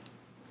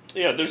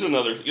 Yeah, there's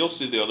another. You'll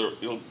see the other.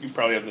 You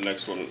probably have the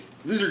next one.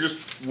 These are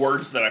just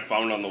words that I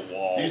found on the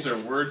wall. These are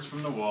words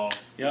from the wall.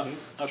 Yep.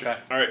 Okay.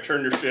 All right,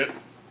 turn your shit.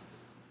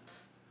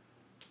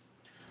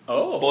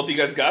 Oh. Both of you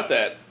guys got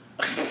that.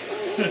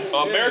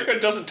 America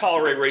doesn't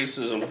tolerate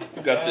racism.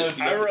 You got this.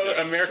 I wrote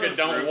America So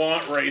don't true.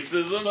 want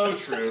racism. So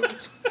true.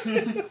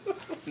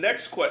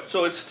 Next question.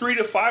 So it's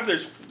 3-5.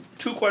 There's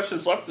 2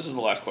 questions left. This is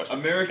the last question.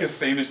 America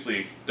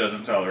famously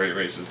doesn't tolerate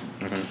racism.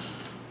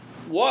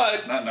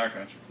 What Not in our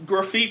country.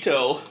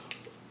 graffito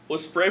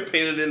was spray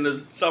painted in the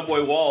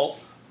subway wall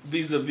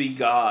vis-a-vis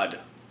God?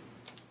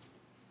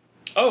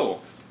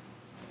 Oh.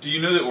 Do you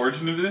know the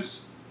origin of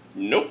this?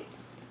 Nope.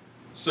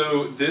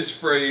 So this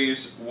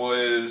phrase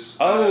was.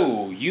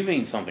 Oh, you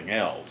mean something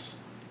else.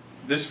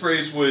 This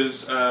phrase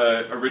was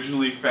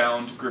originally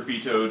found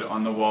graffitoed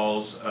on the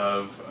walls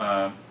of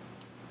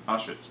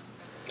Auschwitz.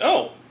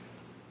 Oh.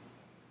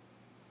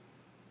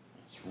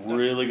 It's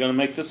really going to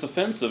make this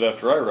offensive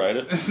after I write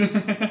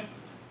it.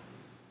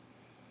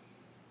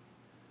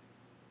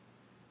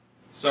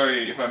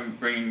 Sorry if I'm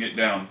bringing it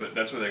down, but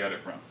that's where they got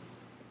it from.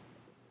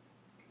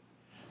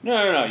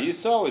 No.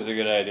 It's always a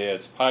good idea.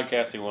 It's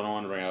podcasting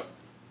 101 to bring up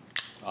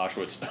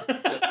Auschwitz.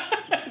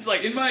 It's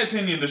like, in my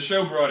opinion, the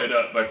show brought it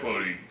up by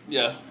quoting.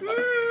 Yeah.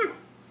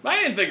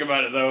 I didn't think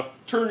about it, though.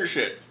 Turn your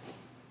shit.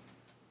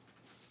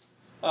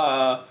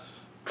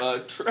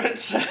 Trent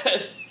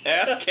said,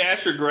 ask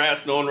cash or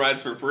grass, no one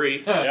rides for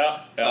free.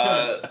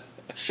 Yeah.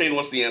 Shane,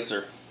 what's the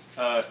answer?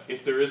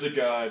 If there is a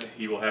God,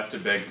 he will have to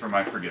beg for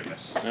my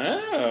forgiveness.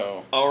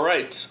 Oh. All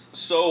right.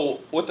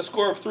 So, with a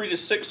score of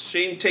 3-6,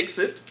 Shane takes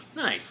it.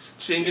 Nice.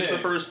 Shane gets the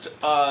first,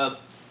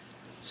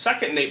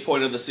 second Nate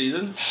point of the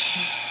season.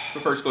 The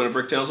first going to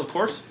Bricktails, of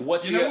course.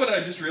 You know what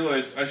I just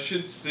realized? I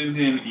should send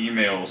in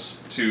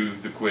emails to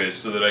the quiz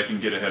so that I can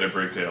get ahead of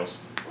Bricktails.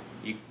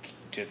 You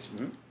just...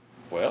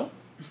 Well...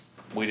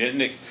 We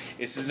didn't...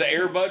 This is the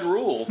Airbud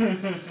rule.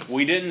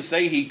 We didn't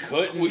say he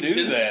couldn't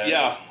do that.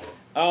 Yeah.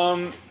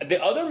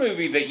 The other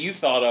movie that you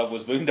thought of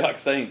was Boondock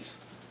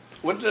Saints.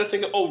 What did I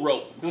think of? Oh,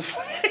 Rope.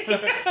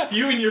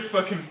 You and your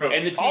fucking rope.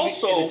 And the TV,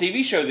 Also- and the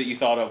TV show that you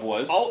thought of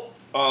was...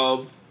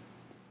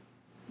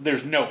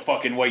 There's no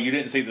fucking way you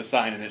didn't see the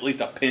sign and at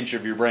least a pinch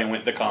of your brain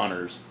went to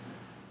Connors.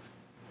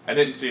 I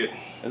didn't see it.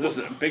 Is this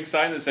a big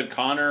sign that said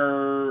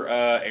Connor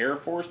Air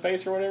Force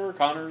Base or whatever?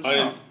 Connors?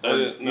 I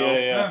didn't know.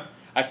 Yeah. Huh.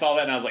 I saw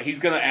that and I was like, he's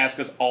going to ask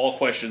us all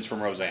questions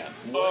from Roseanne.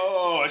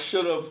 Oh, I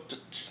should have.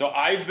 So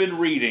I've been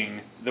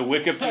reading the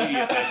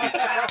Wikipedia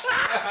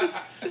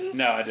page.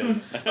 No, I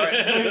didn't.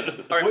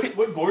 All right.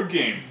 What board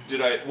game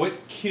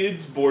what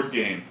kids board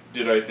game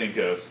did I think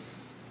of?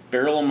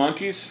 Barrel of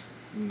Monkeys?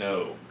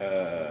 No.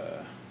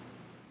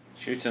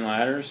 Shoots and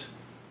Ladders?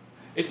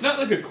 It's not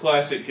like a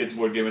classic kids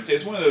board game. I'd say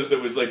it's one of those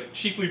that was like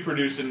cheaply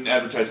produced and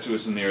advertised to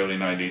us in the early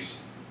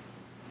 90s.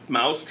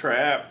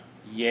 Mousetrap.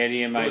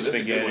 Yeti and My that's a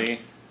good Spaghetti.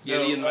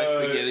 Yeti and My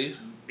Spaghetti.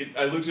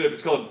 I looked it up.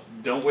 It's called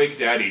Don't Wake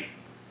Daddy.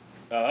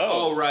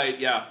 Oh, right,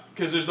 yeah.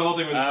 Because there's the whole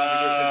thing with the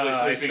zombies are essentially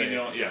I sleeping see. and you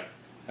don't... Yeah.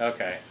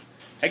 Okay.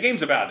 That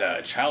game's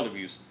about child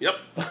abuse. Yep.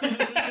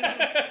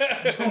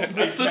 That's the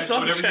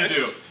Whatever you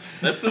do.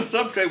 subtext. That's the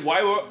subtext.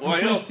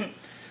 Why else?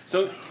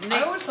 So,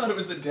 I always thought it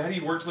was that Daddy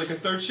worked like a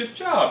third shift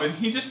job and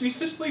he just needs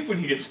to sleep when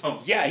he gets home.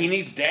 yeah, he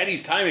needs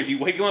daddy's time. If you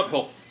wake him up,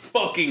 he'll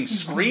fucking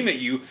scream at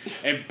you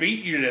and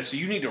beat you to death. So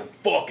you need to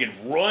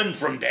fucking run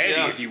from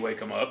daddy if you wake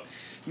him up.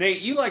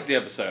 Nate, you liked the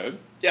episode.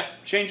 Yeah.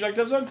 Shane, you liked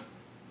the episode?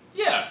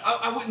 Yeah,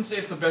 I wouldn't say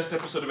it's the best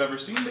episode I've ever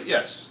seen, but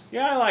yes.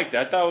 Yeah, I liked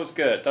that. I thought it was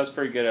good. That was a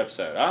pretty good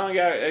episode. I only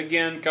got,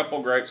 again, a couple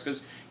of gripes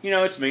because,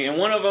 it's me. And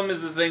one of them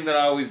is the thing that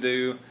I always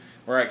do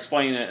where I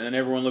explain it and then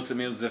everyone looks at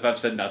me as if I've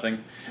said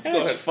nothing. And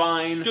it's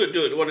fine. Do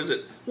it. What is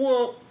it?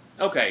 Well,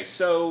 okay,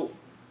 so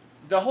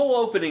the whole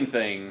opening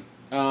thing,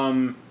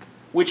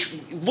 which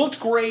looked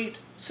great,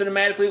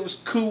 cinematically it was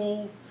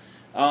cool.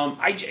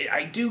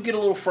 I do get a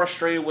little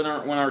frustrated when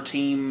our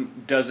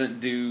team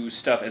doesn't do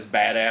stuff as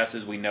badass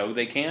as we know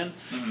they can.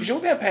 Because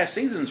we've had past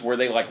seasons where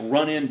they like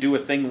run in, do a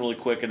thing really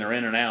quick, and they're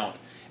in and out,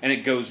 and it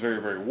goes very,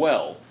 very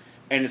well.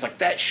 And it's like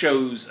that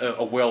shows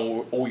a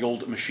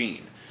well-oiled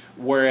machine.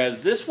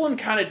 Whereas this one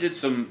kind of did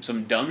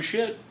some dumb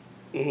shit,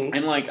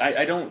 and like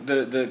I don't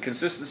the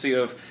consistency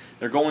of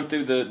they're going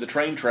through the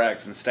train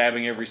tracks and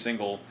stabbing every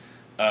single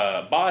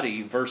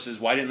body versus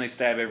why didn't they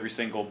stab every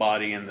single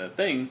body in the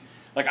thing.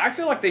 Like, I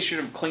feel like they should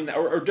have cleaned that,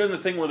 or done the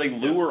thing where they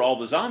lure all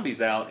the zombies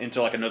out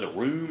into, like, another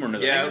room or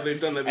another area. They've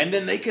done that before. And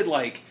then they could,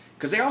 like,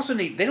 because they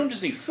don't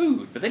just need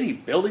food, but they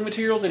need building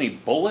materials, they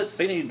need bullets,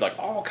 they need, like,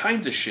 all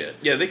kinds of shit.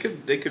 Yeah, they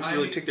could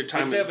really take their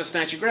time. Instead of a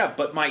snatch and grab.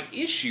 But my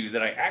issue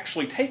that I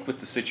actually take with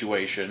the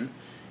situation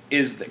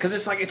is, because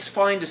it's like, it's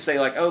fine to say,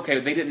 like,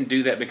 okay, they didn't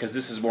do that because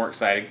this is more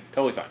exciting.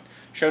 Totally fine.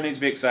 Show needs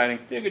to be exciting.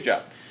 Did a good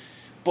job.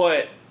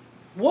 But,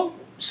 what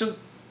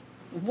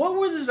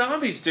were the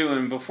zombies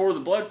doing before the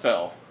blood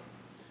fell?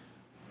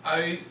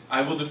 I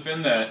will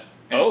defend that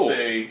and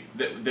say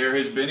that there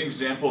has been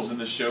examples in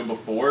the show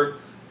before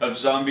of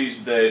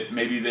zombies that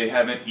maybe they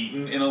haven't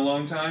eaten in a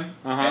long time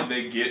and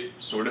they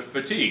get sort of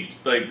fatigued.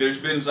 Like, there's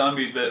been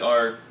zombies that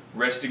are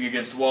resting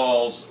against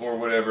walls or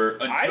whatever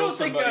until I don't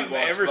think somebody I've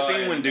walks ever by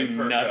seen one and do they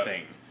perk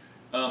nothing.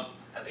 Up.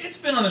 It's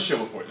been on the show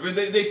before.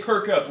 They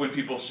perk up when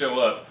people show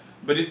up,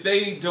 but if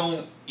they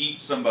don't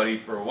eat somebody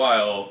for a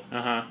while,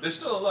 they're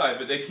still alive,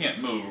 but they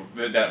can't move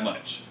that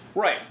much.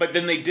 Right, but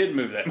then they did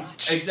move that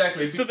much.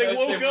 Exactly. So they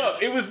woke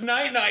up. It was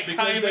night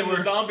time in the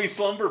zombie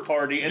slumber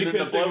party, and then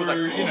the blood was like,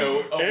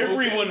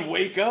 everyone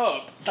wake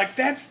up. Like,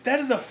 that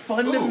is a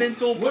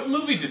fundamental... What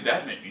movie did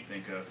that make me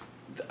think of?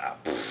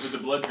 With the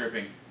blood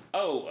dripping.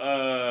 30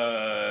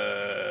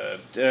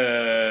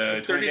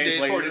 days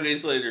later. 40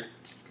 days later.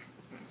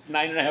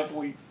 9.5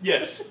 weeks.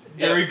 Yes.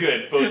 Very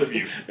good, both of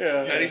you.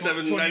 Yeah.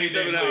 97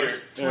 hours.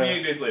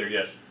 28 days later,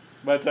 yes.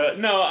 But,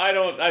 no,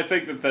 I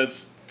think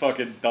that's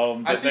fucking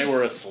dumb that they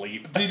were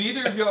asleep. Did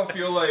either of y'all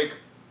feel like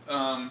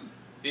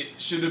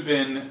it should have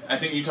been, I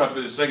think you talked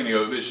about this a second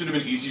ago, but it should have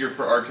been easier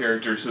for our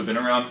characters who have been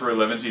around for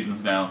 11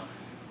 seasons now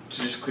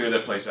to just clear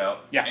that place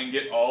out and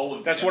get all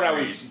of That's the what MREs I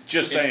was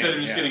just saying. Instead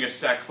of just getting a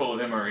sack full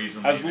of MREs.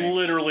 And I was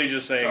literally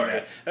just saying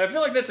that. And I feel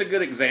like that's a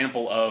good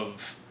example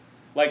of,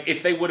 like,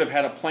 if they would have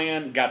had a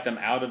plan, got them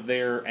out of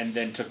there, and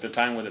then took the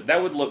time with it,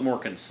 that would look more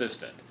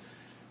consistent.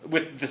 I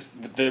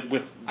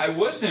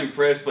was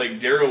impressed.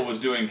 Like, Daryl was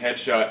doing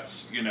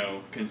headshots,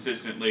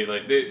 consistently.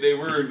 Like they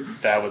were.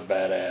 That was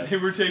badass. They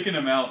were taking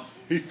him out.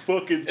 He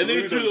fucking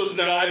threw those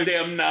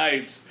goddamn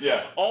knives.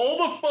 Yeah. All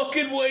the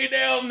fucking way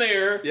down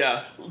there.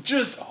 Yeah.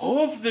 Just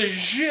hoof the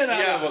shit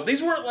out of them.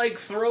 These weren't like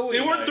throwing. They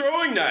weren't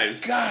throwing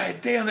knives. God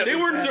damn that. They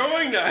weren't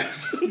throwing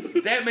knives.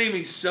 That made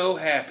me so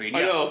happy.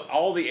 I know.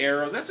 All the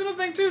arrows. That's another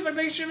thing too. Is like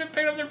they should have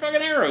paid up their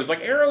fucking arrows.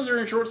 Like arrows are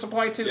in short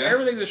supply too. Yeah.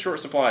 Everything's in short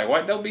supply.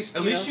 Why they'll be?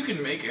 At least you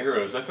can make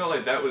arrows. I felt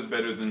like that was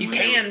better than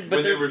when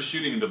they were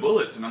shooting the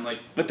bullets, and I'm like.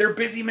 But they're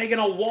busy making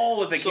a wall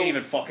that they can't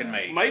even fucking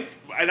make.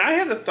 And I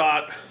had a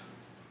thought.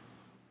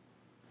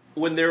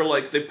 When they're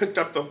like, they picked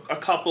up a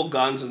couple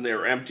guns and they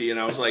were empty, and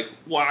I was like,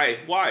 why?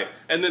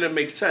 And then it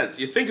makes sense.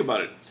 You think about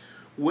it.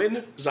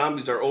 When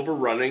zombies are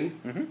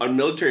overrunning a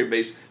military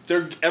base,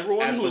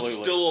 everyone who's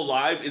still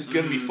alive is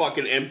going to be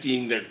fucking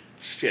emptying their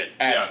shit.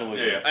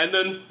 Absolutely. Yeah. And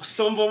then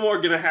some of them are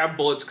going to have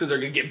bullets because they're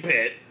going to get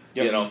bit,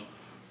 you know.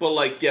 But,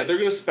 like, they're going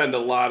to spend a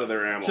lot of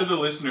their ammo. To the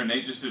listener,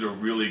 Nate just did a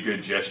really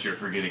good gesture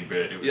for getting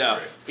bit. It was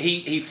great.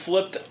 He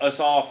flipped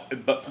us off,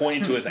 but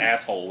pointed to his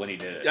asshole when he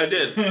did it. I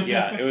did.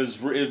 Yeah, it was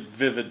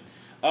vivid.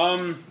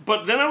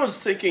 But then I was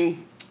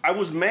thinking, I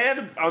was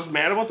mad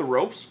about the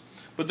ropes,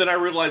 but then I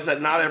realized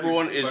that not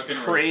everyone is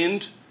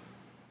trained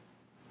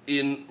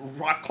in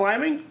rock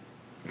climbing.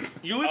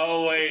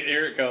 Oh, wait,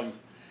 here it comes.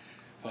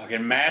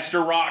 Fucking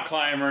master rock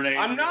climber, Nate.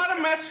 I'm not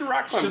a master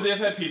rock climber. Should they have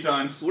had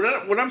pitons?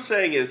 What I'm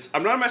saying is,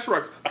 I'm not a master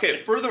rock.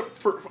 Okay,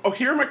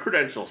 here are my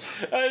credentials.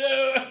 I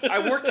know.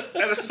 I worked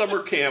at a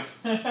summer camp,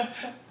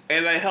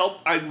 and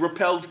I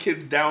repelled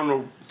kids down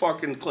a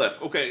fucking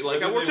cliff. Okay,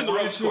 like I worked in the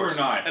ropes course,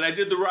 and I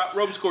did the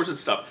ropes course and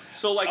stuff.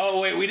 So like,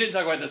 oh wait, we didn't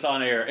talk about this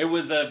on air. It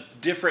was a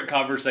different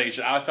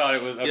conversation. I thought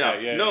it was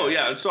okay.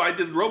 Yeah. So I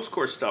did the ropes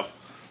course stuff.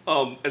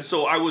 And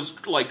so I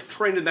was like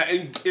trained in that,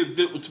 and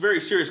it's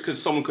very serious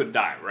because someone could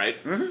die, right?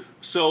 Mm-hmm.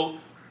 So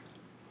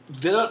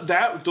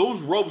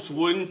those ropes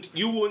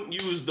you wouldn't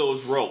use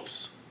those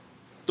ropes.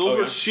 Those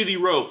are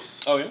shitty ropes.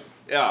 Oh yeah.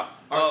 Yeah.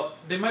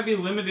 They might be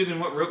limited in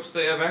what ropes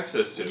they have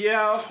access to.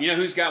 Yeah. You know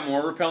who's got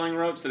more repelling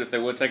ropes that if they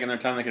would have taken their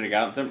time they could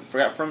have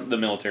got from the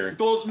military?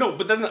 Well, no,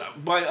 but then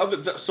by other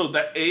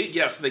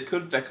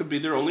that could be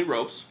their only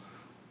ropes.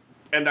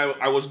 and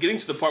I was getting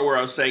to the part where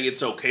I was saying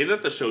it's okay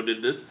that the show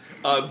did this.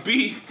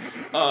 B,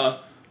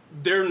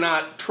 they're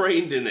not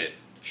trained in it.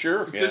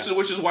 Sure. Yeah.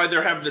 Which is why they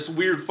have this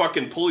weird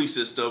fucking pulley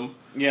system.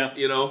 Yeah.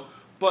 You know?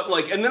 But,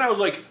 like, and then I was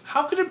like,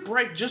 how could it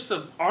break just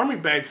an army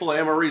bag full of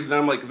MREs? And then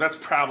I'm like, that's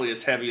probably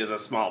as heavy as a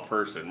small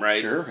person,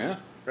 right? Sure, yeah.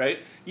 Right?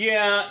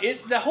 Yeah,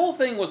 the whole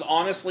thing was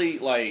honestly,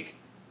 like,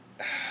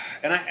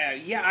 and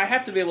I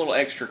have to be a little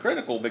extra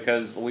critical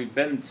because we've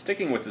been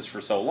sticking with this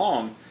for so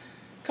long.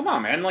 Come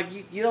on, man! Like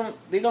you don't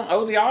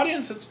owe the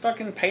audience. It's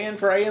fucking paying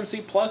for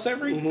AMC Plus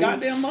every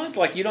goddamn month.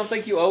 Like you don't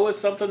think you owe us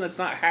something that's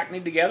not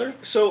hackneyed together?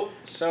 So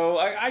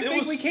I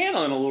think we can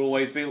in a little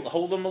ways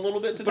hold them a little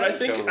bit to. But I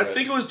think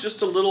it was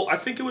just a little. I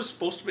think it was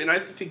supposed to be, and I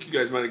think you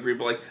guys might agree.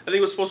 But like I think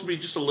it was supposed to be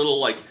just a little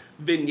like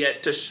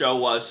vignette to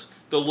show us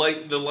the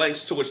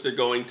lengths to which they're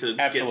going to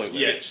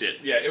get shit.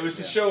 Yeah, it was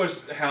to show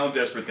us how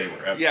desperate they were.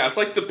 Absolutely. Yeah,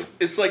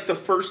 it's like the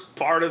first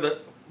part of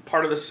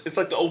this. It's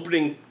like the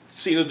opening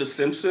scene of The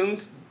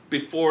Simpsons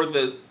before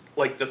the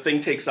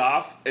thing takes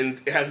off, and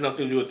it has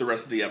nothing to do with the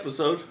rest of the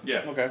episode.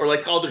 Yeah. Okay. Or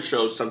like other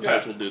shows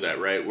sometimes will do that,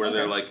 right? Where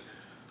they're like,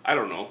 I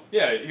don't know.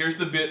 Yeah. Here's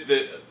the bit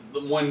that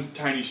the one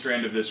tiny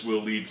strand of this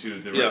will lead to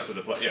the rest of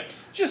the plot. Yeah.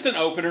 Just an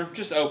opener.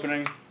 Just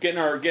opening. Getting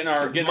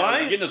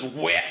us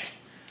wet.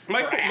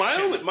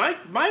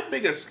 My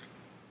biggest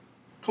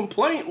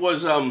complaint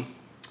was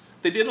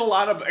they did a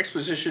lot of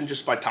exposition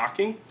just by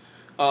talking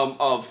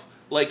of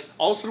like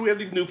all of a sudden we have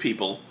these new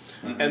people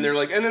and they're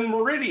like and then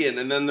Meridian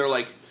and then they're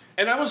like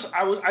and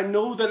I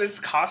know that it's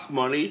cost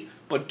money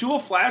but do a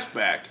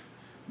flashback.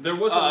 There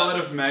was a lot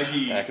of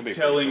Maggie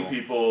telling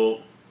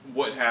people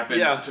what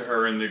happened to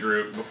her in the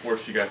group before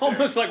she got there.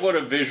 Almost like what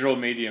a visual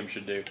medium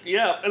should do.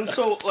 Yeah, and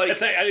so like I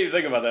didn't even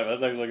think about that. But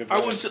that's actually like I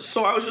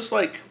was just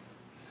like.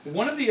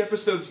 One of the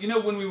episodes,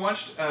 when we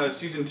watched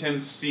season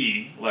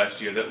 10C last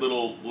year, that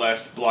little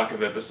last block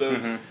of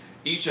episodes,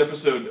 each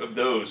episode of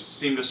those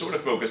seemed to sort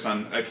of focus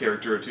on a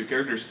character or two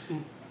characters.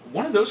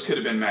 One of those could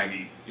have been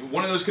Maggie.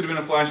 One of those could have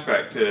been a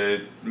flashback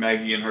to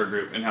Maggie and her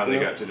group and how they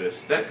got to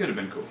this. That could have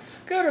been cool.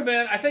 Could have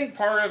been. I think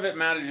part of it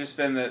might have just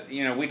been that,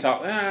 we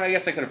talked, I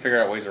guess I could have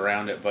figured out ways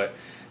around it, but,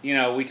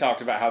 we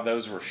talked about how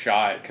those were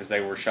shot because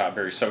they were shot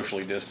very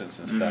socially distanced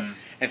and stuff.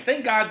 And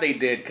thank God they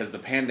did because the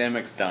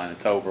pandemic's done.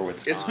 It's over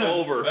with. It's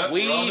over.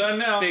 We're all done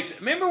now.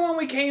 Remember when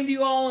we came to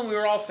you all and we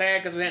were all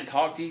sad because we hadn't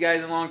talked to you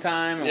guys in a long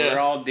time and we were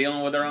all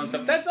dealing with our own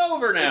stuff? That's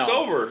over now. It's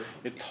over.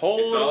 It's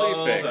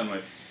totally fixed. Done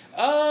with.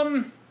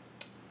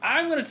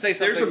 I'm going to say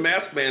something. There's a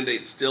mask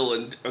mandate still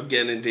in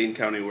Dane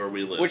County where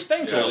we live. Which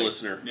thankfully.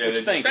 Listener. Yeah,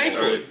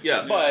 thankfully.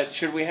 Yeah. But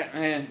should we have,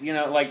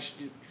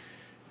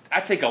 I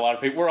think a lot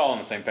of people, we're all on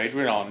the same page.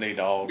 We don't need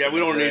to all. Yeah, we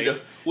don't need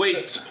to.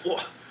 Wait,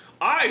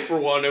 I, for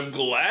one, am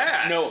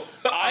glad. No,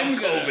 I'm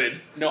COVID.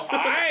 No,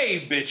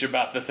 I bitch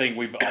about the thing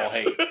we all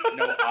hate.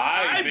 No,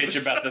 I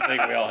bitch about the thing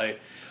we all hate.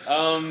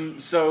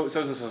 So,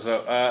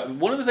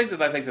 one of the things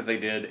that I think that they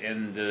did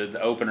in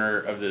the opener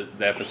of the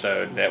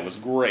episode that was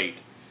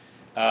great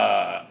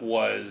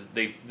was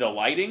the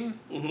lighting.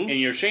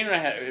 And Shane and I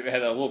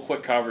had a little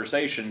quick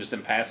conversation just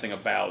in passing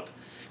about.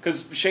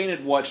 Because Shane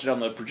had watched it on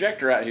the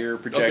projector out here,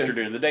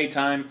 during the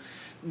daytime,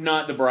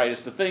 not the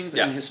brightest of things,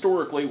 and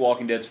historically,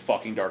 Walking Dead's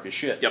fucking dark as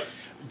shit. Yep.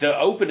 The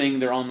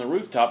opening, they're on the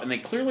rooftop, and they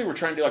clearly were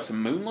trying to do like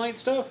some moonlight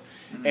stuff,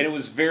 and it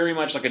was very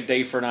much like a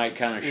day for night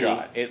kind of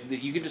shot.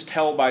 You could just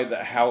tell by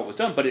how it was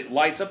done, but it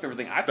lights up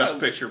everything. Best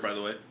picture, by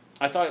the way.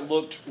 I thought it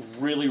looked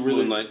really,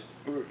 really... Moonlight.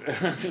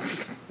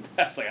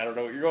 I was like, I don't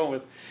know what you're going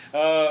with.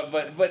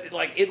 But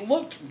like, it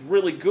looked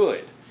really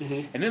good.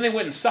 And then they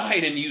went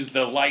inside and used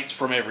the lights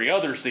from every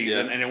other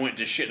season, and it went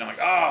to shit. And I'm like,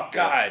 oh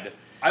god.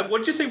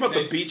 What'd you think about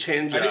the beach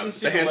hand job?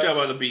 The hand job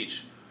on the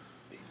beach.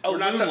 Oh,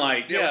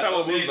 Moonlight. We're talking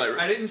about Moonlight.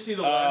 I didn't see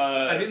the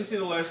last. I didn't see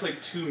the last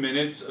 2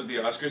 minutes of the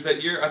Oscars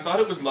that year. I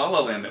thought it was La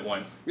La Land that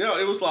won. No,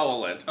 it was La La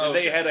Land. Oh,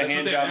 they had a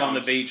hand job on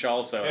the beach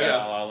also. Yeah.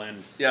 La La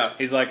Land. Yeah.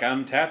 He's like,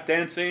 I'm tap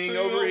dancing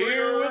over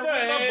here with a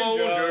hand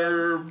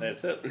job.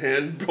 That's it.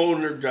 Hand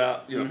boner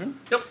job. Yep.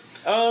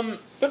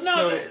 But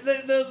no, So-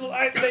 that's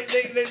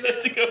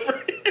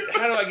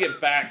how do I get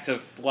back to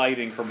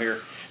lighting from here?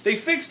 They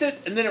fixed it,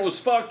 and then it was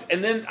fucked,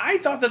 and then I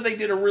thought that they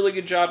did a really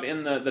good job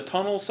in the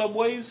tunnel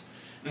subways.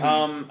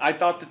 I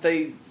thought that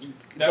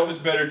That was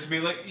better to be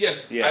like,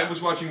 yes, Yeah. I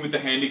was watching with the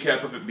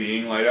handicap of it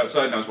being light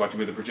outside, and I was watching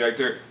with the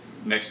projector.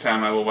 Next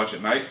time I will watch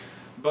at night.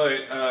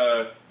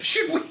 But,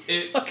 should we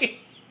it's... fucking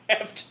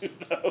have to,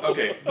 though?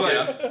 Okay, but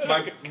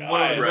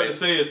what I was about to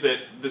say is that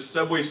the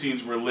subway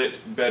scenes were lit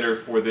better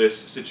for this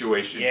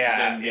situation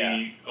than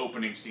the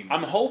opening scene was.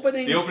 I'm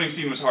hoping... The opening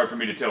scene was hard for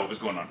me to tell what was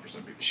going on for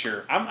some people.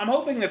 Sure. I'm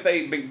hoping that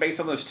they, based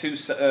on those two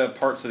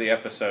parts of the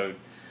episode,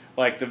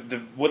 like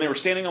the when they were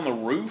standing on the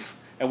roof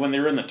and when they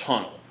were in the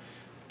tunnel,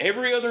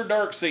 every other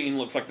dark scene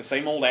looks like the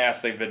same old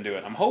ass they've been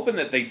doing. I'm hoping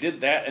that they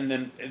did that, and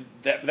then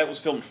that was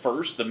filmed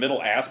first, the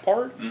middle ass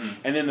part,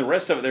 and then the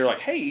rest of it, they're like,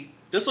 hey...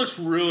 This looks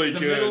really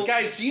good.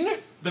 Guys, do you know...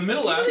 The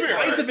middle ass these part...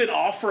 lights have been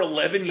off for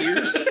 11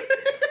 years?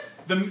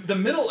 The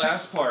middle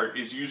ass part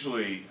is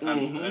usually... Why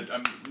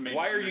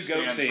are you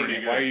goat seeing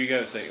it? Why are you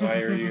goat seeing? Why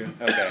are you...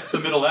 Okay. It's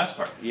the middle ass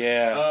part.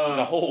 Yeah.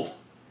 The whole...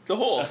 The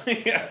whole.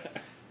 Yeah.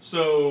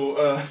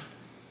 So,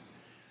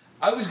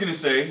 I was going to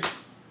say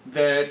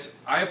that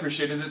I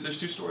appreciated that there's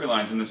 2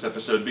 storylines in this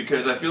episode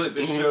because I feel like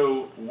this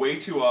show way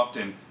too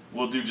often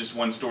will do just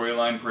one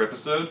storyline per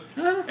episode,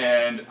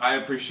 and I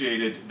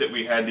appreciated that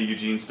we had the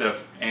Eugene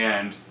stuff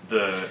and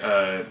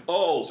the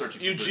searching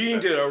for Eugene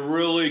stuff. did a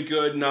really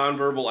good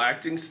nonverbal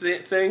acting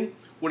thing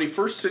when he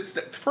first sits.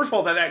 First of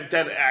all, that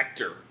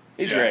actor,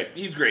 He's Yeah. great.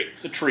 he's great.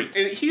 It's a treat.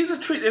 And he's a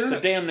treat. It's a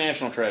damn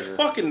national treasure.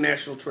 Fucking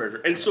national treasure.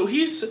 And so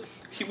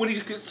when he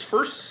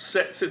gets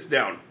sits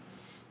down,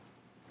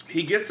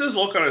 he gets this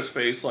look on his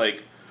face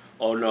like,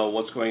 oh no,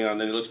 what's going on?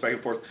 Then he looks back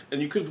and forth,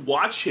 and you could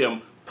watch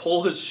him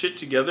pull his shit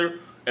together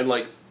and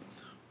like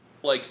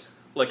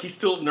he's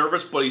still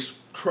nervous, but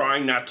he's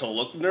trying not to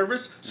look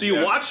nervous. So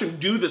you watch him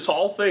do this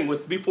whole thing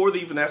before they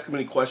even ask him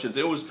any questions.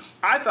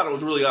 I thought it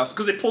was really awesome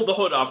because they pulled the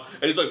hood off,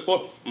 and he's like,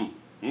 whoa.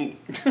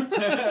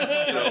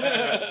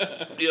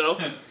 You know.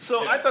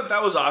 So I thought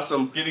that was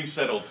awesome. Getting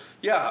settled.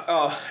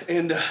 Yeah,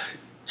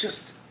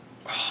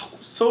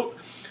 so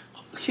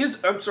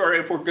I'm sorry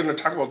if we're going to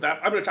talk about that.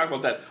 I'm going to talk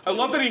about that. I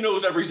love that he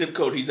knows every zip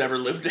code he's ever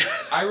lived in.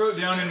 I wrote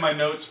down in my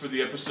notes for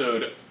the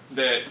episode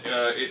that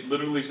it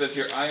literally says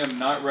here, I am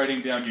not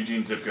writing down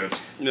Eugene's zip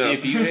codes. No.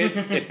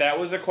 If that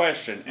was a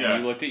question and Yeah.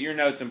 you looked at your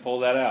notes and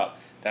pulled that out,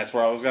 that's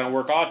where I was going to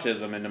work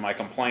autism into my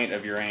complaint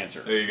of your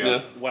answer. There you go.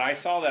 Yeah. When I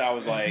saw that, I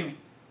was like,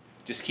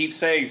 just keep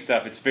saying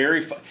stuff. It's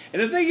very fun.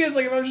 And the thing is,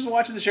 like, if I'm just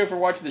watching the show for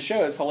watching the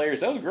show, it's hilarious.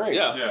 That was great.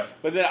 Yeah. Yeah.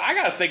 But then I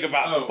got to think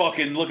about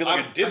fucking looking like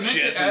a I meant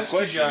dipshit to for ask you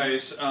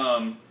questions.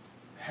 guys,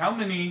 how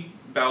many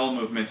bowel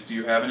movements do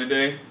you have in a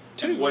day?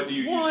 And what do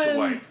you use to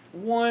wipe?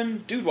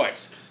 One dude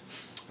wipes.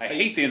 I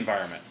hate the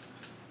environment.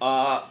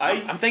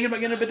 I I'm thinking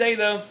about getting a bidet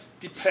though.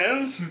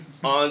 depends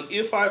on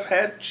if I've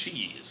had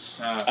cheese.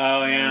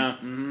 Oh yeah.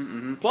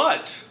 Mm-hmm.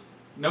 But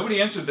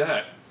Nobody answered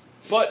that.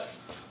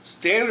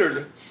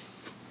 the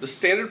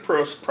standard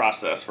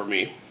process for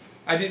me.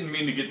 I didn't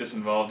mean to get this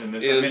involved in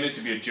this. I Is- meant it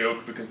to be a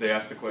joke because they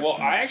asked the question. Well,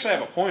 I actually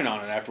have a point on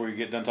it after we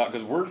get done talking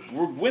because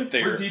we went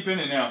there. We're deep in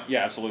it now.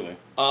 Yeah, absolutely.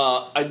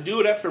 I do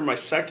it after my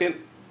second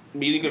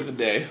meeting of the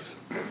day.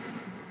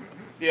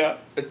 Yeah.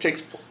 It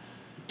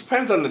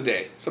depends on the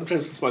day.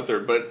 Sometimes it's my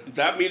third, but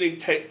that meeting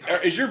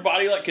Is your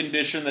body like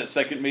conditioned that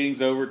second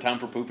meeting's over, time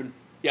for pooping?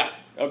 yeah.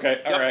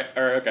 Okay. All right.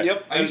 Okay.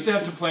 Yep. I used to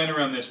have to plan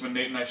around this when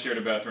Nate and I shared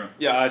a bathroom.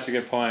 Yeah. That's a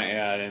good point.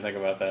 Yeah, I didn't think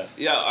about that.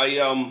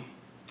 Yeah,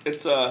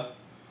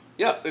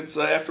 it's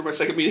after my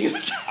second meeting of the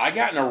day. I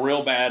got in a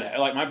real bad,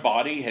 like my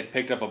body had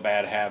picked up a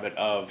bad habit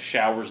of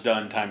showers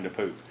done, time to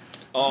poop.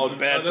 Oh,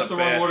 That's the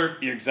wrong order.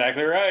 You're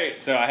exactly right.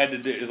 So I had to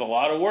do. It was a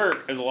lot of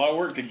work. It was a lot of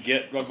work to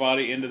get my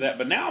body into that.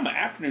 But now I'm an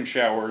afternoon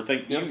shower.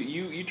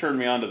 You turned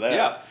me on to that.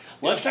 Yeah.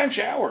 Lunchtime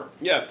shower.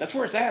 Yeah. That's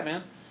where it's at,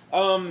 man.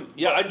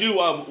 Yeah, I do.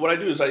 What I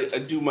do is I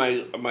do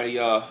my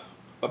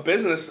a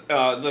business. Then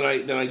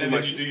I do And my then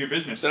you do your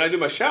business. then I do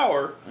my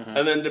shower, Mm-hmm.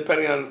 and then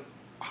depending on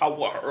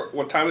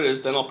what time it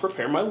is, then I'll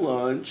prepare my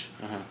lunch.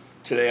 Mm-hmm.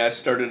 Today I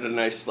started a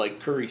nice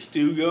curry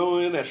stew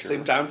going at the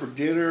same time for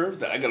dinner.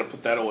 I gotta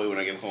put that away when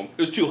I get home.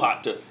 It was too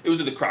hot to. It was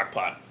in the crock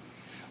pot.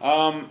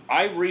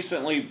 I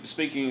recently,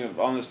 speaking of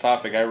on this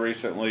topic, I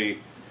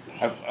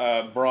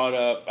brought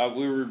up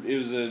it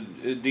was a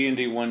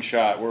D&D one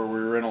shot where we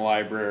were in a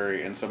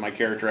library, and so my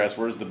character asked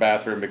where's the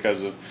bathroom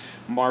because of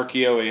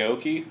Markio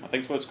Aoki, I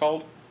think is what it's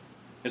called.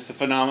 It's the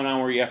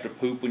phenomenon where you have to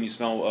poop when you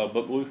smell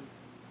book glue.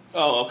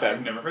 Oh, okay.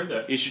 I've never heard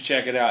that. You should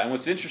check it out. And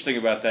what's interesting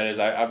about that is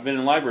I've been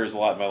in libraries a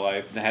lot in my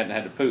life and I hadn't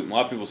had to poop. And a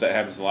lot of people say it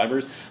happens in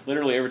libraries.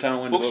 Literally every time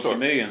I went to Books Bookstore. a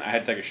Million, I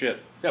had to take a shit.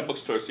 Yeah,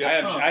 bookstores. I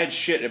Yeah. had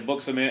shit at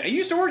Books a Million. I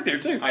used to work there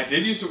too. I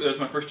did used to. That was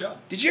my first job.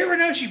 Did you ever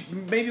know she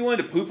maybe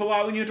wanted to poop a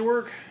lot when you went to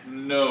work?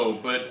 No,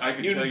 but I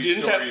could You tell you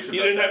didn't have. stories You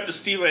about didn't that. have to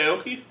Steve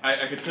Aoki.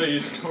 I could tell you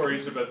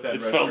stories about that.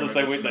 It's spelled the restroom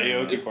same at way the Books a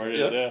Million. Aoki part is,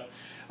 Yeah. yeah.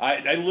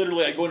 I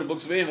literally go into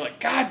Books a Million and I'm like,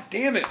 God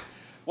damn it.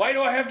 Why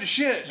do I have to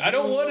shit? I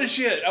don't want to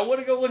shit. I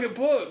want to go look at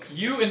books.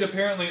 You and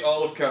apparently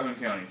all of Calhoun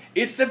County.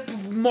 It's the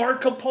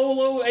Marco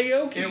Polo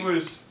Aoki. It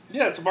was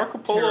Yeah, it's a Marco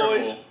Polo.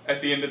 terrible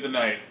at the end of the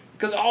night.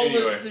 Because all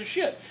Anyway. the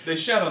shit. They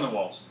shat on the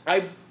walls.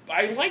 I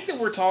like that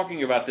we're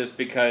talking about this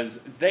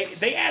because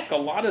they ask a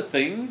lot of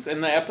things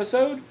in the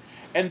episode,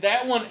 and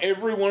that one,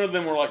 every one of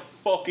them were like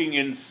fucking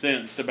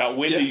incensed about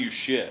when Yeah. do you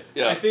shit.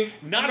 Yeah. I think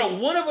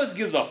One of us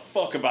gives a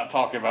fuck about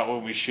talking about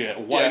when we shit.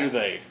 Why Yeah. do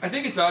they? I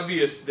think it's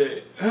obvious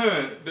that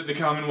that the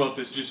Commonwealth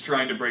is just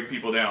trying to break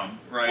people down,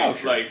 right? Oh,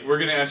 sure. Like we're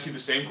gonna ask you the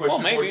same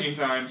question maybe. 14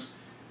 times,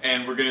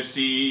 and we're gonna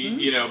see,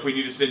 if we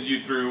need to send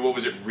you through what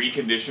was it,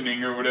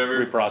 reconditioning or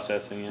whatever.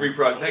 Reprocessing.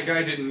 Yeah. That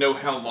guy didn't know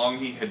how long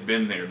he had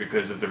been there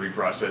because of the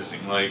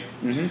reprocessing. Like,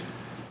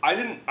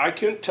 I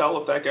couldn't tell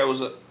if that guy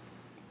was a.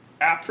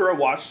 After I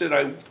watched it,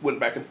 I went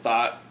back and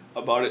thought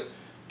about it.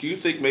 Do you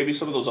think maybe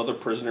some of those other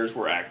prisoners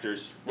were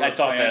actors? I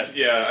thought that.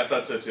 Yeah, I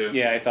thought so too.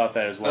 Yeah, I thought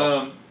that as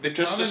well. The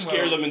Just to scare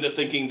Commonwealth- them into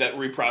thinking that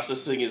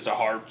reprocessing is a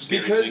hard,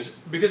 scary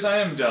because I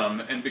am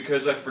dumb and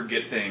because I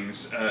forget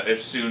things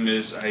as soon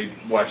as I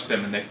watch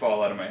them and they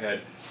fall out of my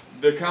head.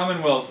 The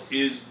Commonwealth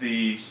is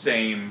the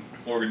same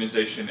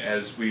organization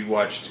as we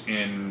watched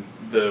in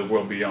the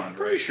World Beyond,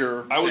 right? Pretty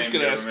sure. I was Same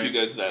going to ask you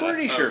government. guys that.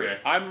 Pretty sure. Okay.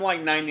 I'm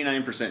like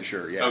 99%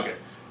 sure. Yeah. Okay.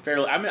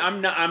 Fairly. I mean,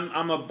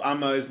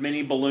 I'm as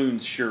many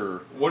balloons sure.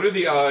 What are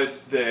the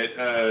odds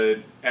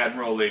that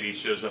Admiral Lady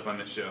shows up on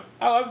this show?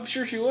 Oh, I'm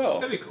sure she will.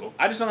 That'd be cool.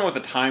 I just don't know what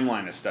the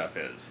timeline of stuff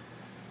is.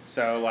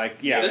 So, like,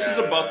 yeah. This is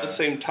about the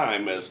same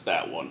time as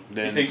that one.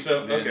 Then, You think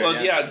so? then- Okay.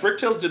 Well, yeah,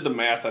 Bricktails did the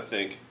math, I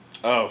think.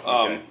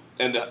 Oh, okay.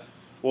 And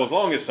well, as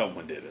long as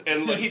someone did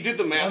it. he did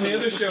the math. On the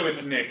other show,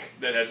 it's Nick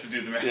that has to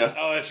do the math. Yeah.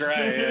 Oh, that's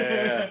right.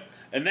 Yeah.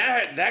 And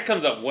that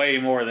comes up way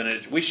more than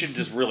it. We should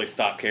just really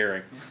stop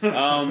caring.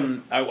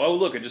 Oh,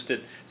 look, it just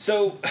did.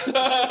 So,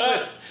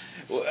 what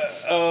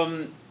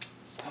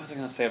was I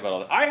going to say about all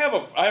that? I have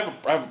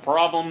a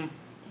problem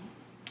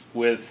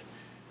with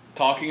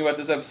talking about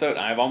this episode.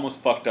 I've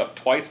almost fucked up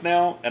twice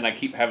now, and I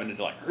keep having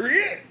to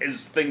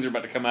as things are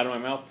about to come out of my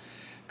mouth,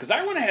 because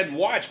I went ahead and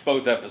watched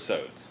both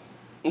episodes.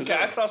 Okay,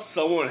 I saw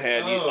someone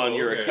had you on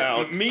your okay.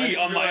 account. Me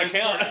on my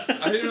account.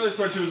 I didn't realize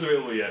part 2 was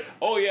available yet.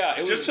 Oh yeah,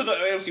 it Just was. to the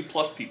AFC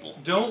Plus people.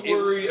 Don't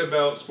worry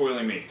about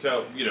spoiling me.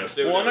 So,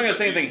 say Well, I'm not whatever, going to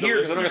say but anything the here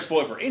because I'm not going to listener-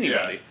 spoil it for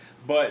anybody. Yeah.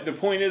 But the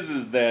point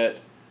is that,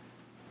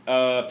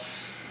 how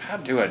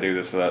do I do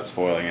this without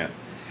spoiling it?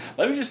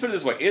 Let me just put it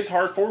this way: it's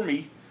hard for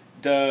me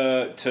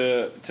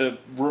to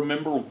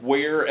remember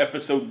where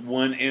episode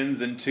 1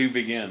 ends and 2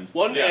 begins.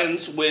 One Yeah.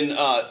 ends when.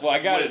 Well, I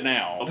got when- it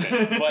now.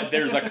 Okay. But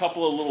there's a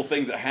couple of little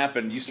things that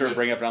happened. You started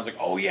bringing up, and I was like,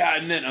 oh yeah,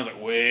 and then I was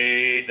like,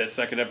 wait, that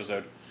second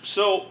episode.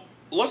 So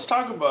let's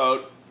talk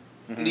about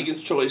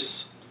Negan's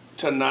choice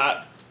to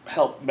not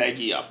help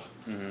Maggie up.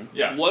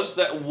 Yeah. Was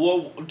that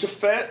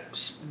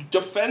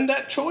defend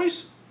that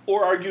choice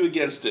or argue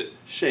against it,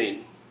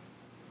 Shane?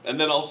 And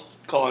then I'll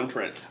call on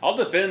Trent. I'll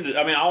defend it.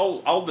 I mean,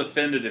 I'll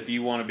defend it if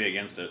you want to be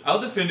against it. I'll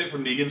defend it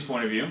from Negan's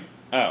point of view.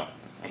 Oh.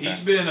 Okay. He's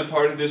been a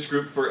part of this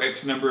group for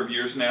X number of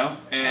years now,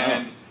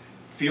 and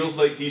feels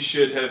like he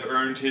should have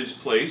earned his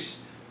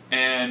place,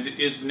 and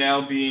is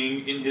now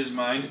being, in his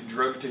mind,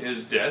 drugged to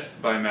his death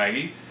by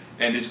Maggie,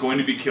 and is going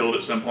to be killed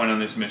at some point on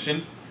this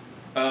mission.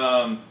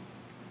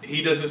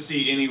 He doesn't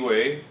see any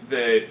way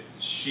that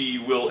she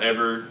will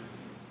ever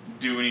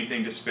do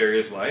anything to spare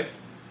his life,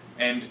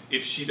 and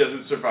if she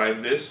doesn't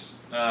survive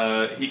this,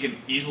 he can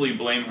easily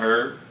blame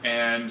her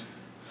and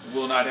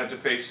will not have to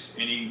face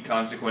any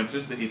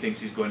consequences that he thinks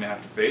he's going to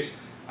have to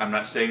face. I'm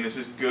not saying this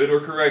is good or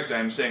correct.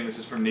 I'm saying this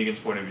is from Negan's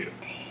point of view.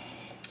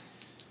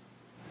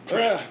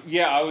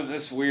 Yeah, I was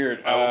this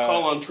weird. I will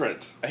call on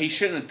Trent. He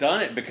shouldn't have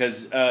done it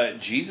because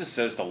Jesus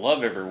says to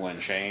love everyone,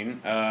 Shane,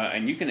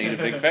 and you can eat a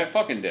big fat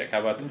fucking dick.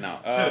 How about that? No,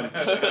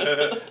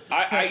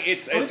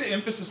 What's the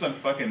emphasis on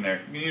fucking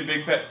there? You need a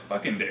big fat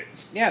fucking dick.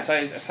 Yeah, it's how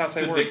I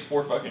say So words. dick's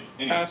for fucking.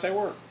 It's how I say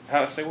word.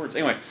 How I say words.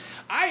 Anyway,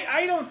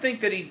 I don't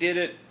think that he did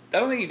it. I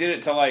don't think he did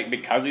it to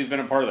because he's been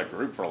a part of the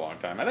group for a long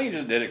time. I think he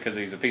just did it because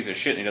he's a piece of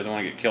shit and he doesn't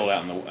want to get killed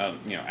out in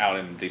the out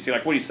in DC,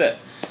 like what he said.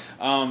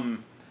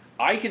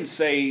 I can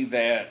say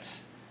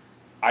that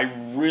I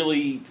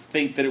really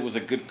think that it was a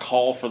good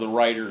call for the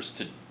writers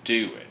to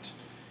do it.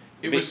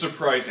 It was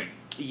surprising.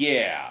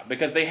 Yeah,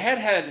 because they have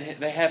had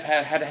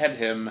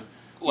him,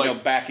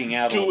 backing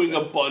out, Doing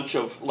a bunch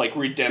of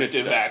redemptive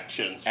stuff.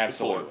 actions.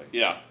 Absolutely. Before.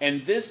 Yeah.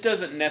 And this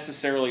doesn't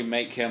necessarily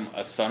make him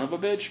a son of a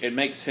bitch. It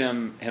makes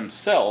him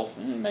himself.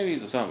 Maybe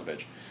he's a son of a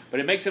bitch, but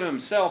it makes him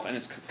himself, and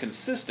it's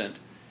consistent.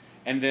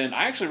 And then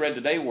I actually read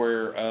today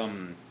where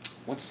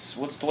what's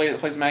the lady that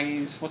plays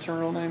Maggie's? What's her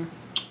real name?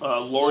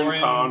 Lauren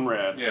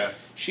Conrad. Yeah.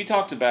 She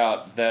talked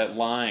about that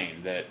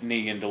line that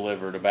Negan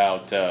delivered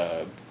about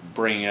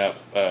bringing up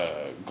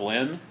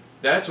Glenn.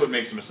 That's what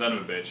makes him a son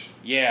of a bitch.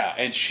 Yeah,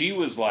 and she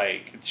was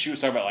talking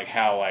about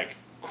how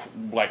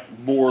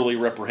morally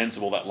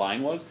reprehensible that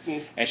line was,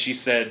 and she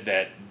said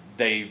that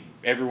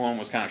everyone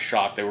was kind of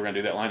shocked they were going to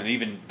do that line, and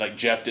even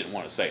Jeff didn't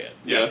want to say it.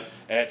 Yeah.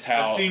 That's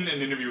how. I've seen an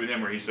interview with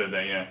him where he said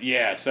that. Yeah.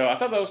 Yeah, so I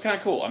thought that was kind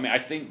of cool. I mean, I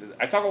think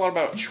I talk a lot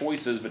about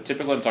choices, but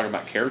typically I'm talking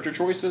about character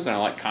choices, and I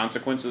like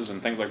consequences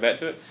and things like that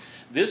to it.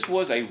 This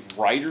was a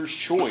writer's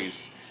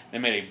choice. They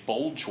made a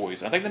bold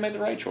choice. I think they made the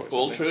right choice.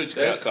 Bold choice,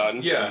 That's,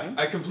 Cotton. yeah,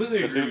 I completely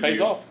Because agree it with pays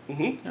you. off.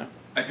 Mm-hmm. Yeah.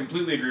 I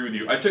completely agree with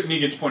you. I took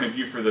Negan's point of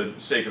view for the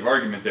sake of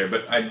argument there,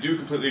 but I do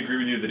completely agree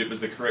with you that it was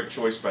the correct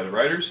choice by the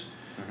writers.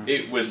 Mm-hmm.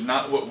 It was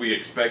not what we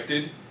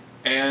expected,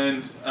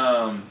 and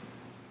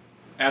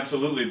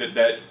absolutely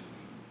that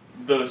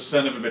the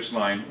son of a bitch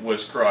line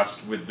was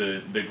crossed with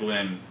the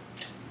Glenn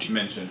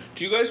mention.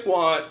 Do you guys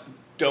want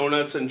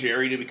Donuts and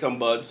Jerry to become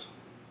buds?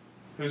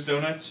 Who's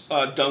Donuts?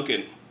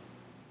 Duncan.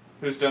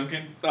 Who's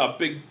Duncan?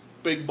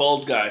 Big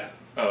bald guy.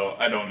 Oh,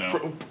 I don't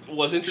know.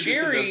 Was introduced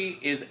in Jerry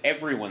is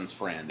everyone's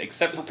friend,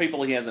 except for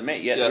people he hasn't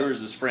met yet. Yeah. Who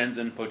is his friends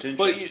in potential.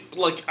 But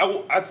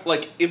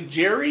if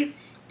Jerry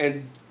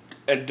and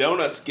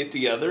Donuts get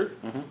together,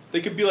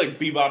 they could be like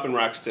Bebop and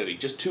Rocksteady,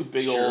 just two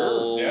big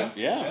old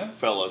Yeah.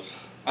 fellas.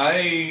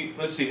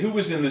 Let's see, who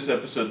was in this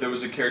episode? There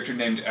was a character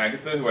named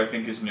Agatha, who I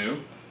think is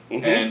new,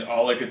 and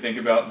all I could think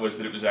about was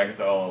that it was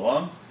Agatha all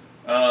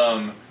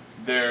along.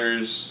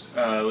 There's,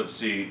 let's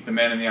see, the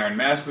Man in the Iron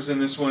Mask was in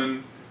this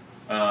one.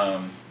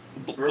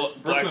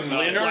 Brooklyn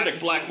Leonardo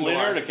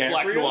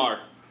DiCaprio? Noir.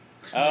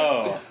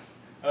 Oh.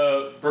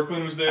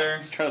 Brooklyn was there. I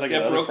was trying to think Yeah,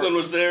 of the other Brooklyn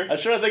was there. I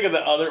was trying to think of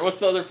the other. What's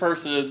the other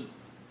person?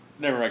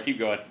 Never mind. Keep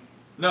going.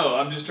 No,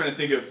 I'm just trying to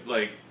think of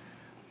like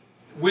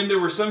when there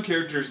were some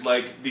characters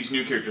like these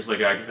new characters like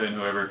Agatha and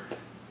whoever.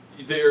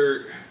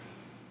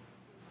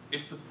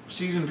 It's the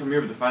season premiere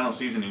of the final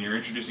season, and you're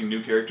introducing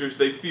new characters.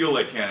 They feel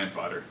like cannon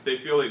fodder. They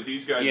feel like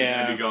these guys are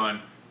going to be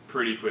gone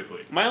pretty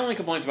quickly. My only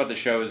complaints about the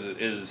show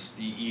is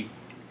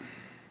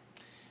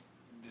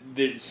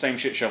the same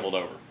shit shoveled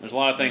over. There's a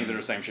lot of things that are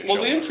the same shit. Well,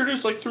 shoveled they over.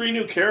 introduced like 3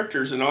 new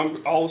characters, and all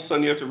of a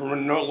sudden you have to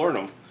learn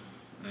them,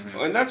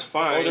 and that's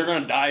fine. Oh, they're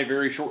going to die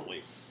very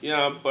shortly.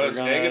 Yeah, but it's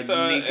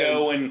Agatha,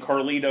 Nico, and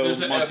Carlito.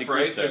 There's an Monte F, right?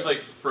 Cristo. There's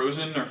like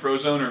Frozen or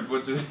Frozone or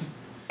what's his?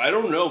 I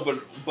don't know,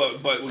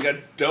 but we got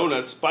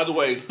Donuts. By the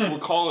way, we're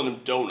calling him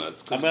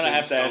Donuts. I'm going to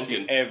have to ask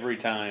you every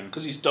time.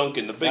 Because he's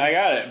Duncan, the big... I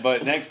got it,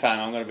 but next time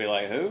I'm going to be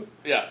like, who?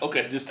 Yeah,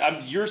 okay.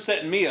 You're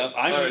setting me up.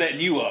 I'm setting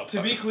you up.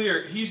 To be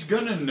clear, he's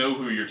gonna know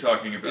who you're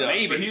talking about. Yeah.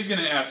 Maybe. But he's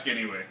gonna ask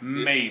anyway.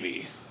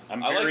 Maybe.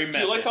 I'm very do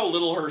you like how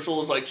little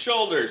Herschel is like,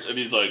 shoulders? And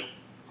he's like,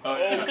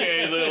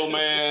 okay, little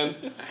man.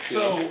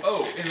 So,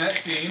 in that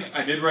scene,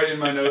 I did write in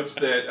my notes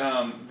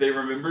that they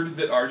remembered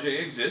that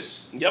RJ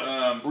exists.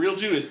 Yep, real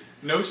Judas.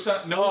 No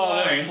that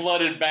lines.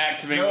 flooded back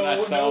to me when I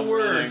saw no him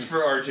words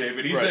running. for RJ,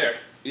 but he's Right. there.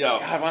 Yeah.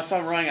 God, when I saw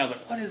him running, I was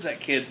like, what is that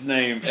kid's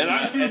name?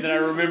 And then I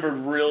remembered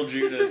Real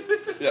Judah.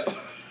 Yeah.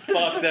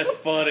 Fuck, that's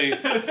funny.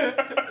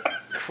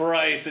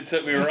 Christ, it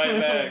took me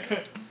right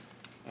back.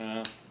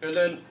 And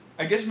then...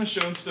 I guess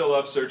Michonne's still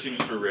off searching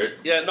for Rick.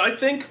 Yeah, and I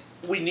think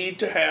we need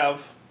to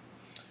have...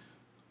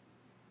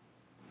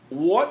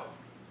 What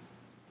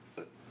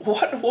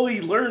will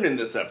he learn in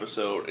this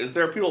episode? Is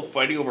there people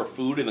fighting over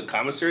food in the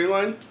commissary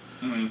line?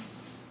 Mm-hmm.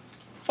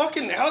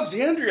 Fucking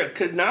Alexandria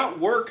could not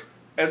work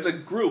as a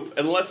group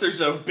unless there's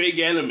a big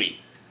enemy.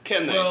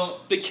 Can they?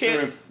 Well, they can't.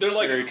 true. They're It's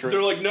like very true.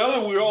 they're like now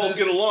that we all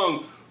get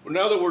along,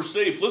 now that we're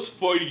safe, let's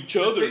fight each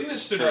The other. thing that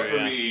stood True, out for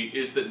yeah. me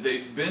is that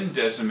they've been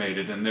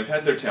decimated and they've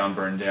had their town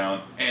burned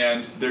down,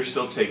 and they're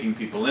still taking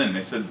people in.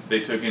 They said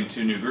they took in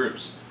 2 new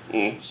groups.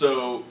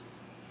 So,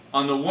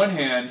 on the one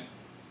hand,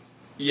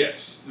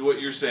 yes, what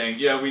you're saying,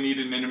 yeah, we need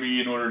an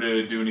enemy in order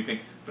to do anything.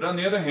 But on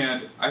the other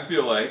hand, I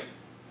feel like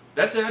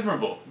that's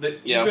admirable. That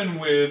even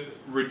with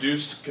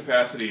reduced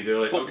capacity, they're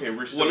like, okay,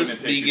 we're still What going to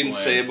does take people Negan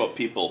say in. about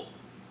people?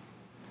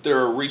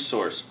 They're a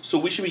resource, so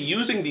we should be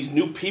using these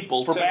new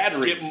people For to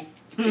batteries.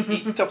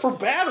 for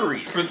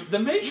batteries. For the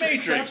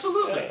Matrix,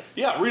 absolutely.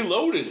 Yeah,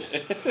 reloaded.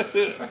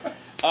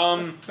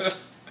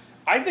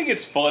 I think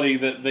it's funny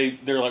that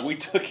they're like, we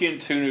took in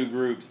 2 new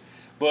groups,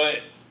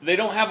 but they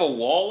don't have a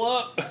wall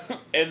up,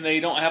 and they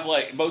don't have,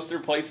 like, most of their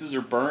places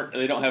are burnt,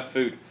 and they don't have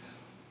food.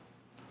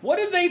 What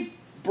did they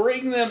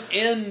bring them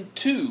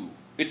into?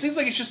 It seems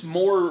like it's just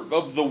more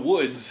of the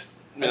woods.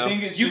 Yeah. I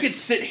think it's You just, could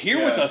sit here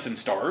with us and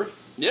starve.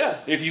 Yeah.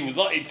 If you would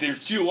like.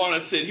 There's Do you want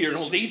to sit here and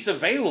hold... seats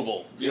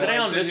available. You Sit wanna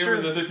down, sit mister. here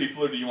with other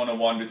people, or do you want to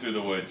wander through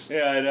the woods?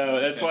 Yeah, I know.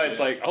 That's why it's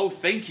like, oh,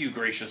 thank you,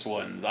 gracious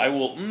ones. I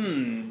will,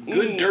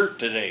 good dirt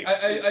today.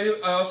 I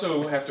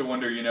also have to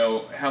wonder,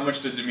 how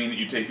much does it mean that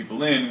you take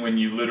people in when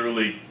you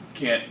literally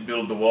can't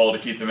build the wall to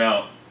keep them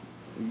out?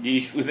 There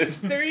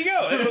you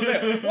go. That's what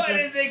I'm saying. Why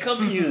did they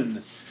come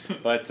in?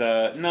 But,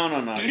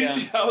 no. Did you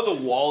see how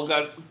the wall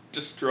got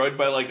destroyed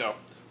by like a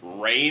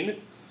rain?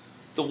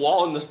 The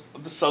wall in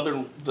the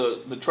southern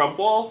the Trump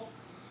wall.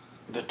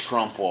 The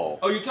Trump wall.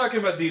 Oh, you're talking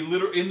about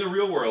in the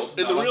real world.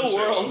 In not the on real show.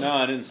 world. No,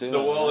 I didn't see that.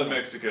 The wall in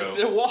Mexico.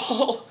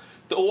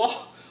 The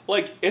wall.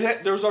 Like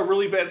there was a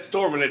really bad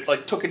storm and it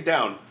like took it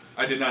down.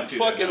 I did not see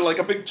that. Fucking no. like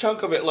a big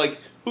chunk of it. Like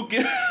who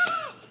gives?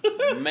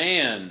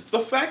 Man. The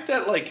fact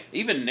that like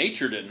Even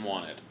nature didn't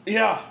want it.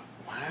 yeah.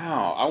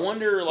 Wow. I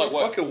wonder, What like, a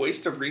what fucking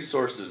waste of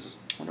resources.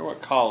 wonder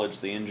what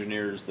college the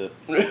engineers that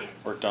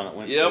worked on it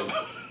went Yep.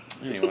 to.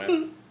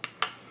 Anyway.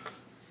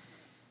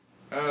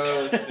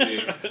 Let's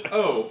see.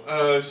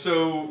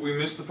 So we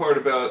missed the part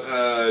about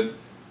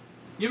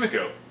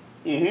Yumiko.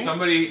 Mm-hmm.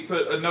 Somebody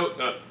put a note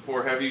up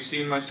for, have you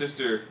seen my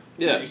sister?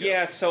 Yeah. Yumiko?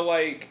 Yeah, so,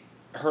 like,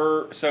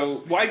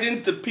 Why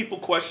didn't the people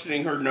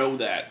questioning her know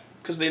that?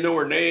 Because they know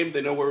her name,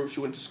 they know where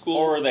she went to school.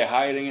 or are they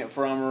hiding it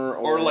from her?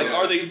 Or like, Yeah.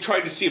 are they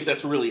trying to see if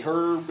that's really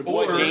her?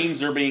 what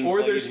games are being Or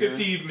played there's here?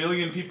 50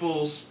 million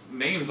people's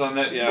names on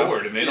that Yeah.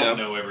 board, and they Yeah. don't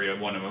know every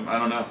one of them. I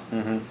don't know.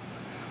 Mm-hmm.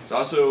 It's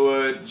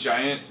also a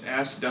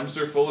giant-ass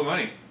dumpster full of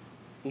money.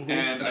 Mm-hmm.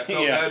 And I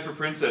felt Yeah. bad for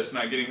Princess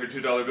not getting her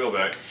 $2 bill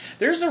back.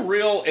 There's a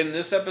real, in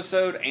this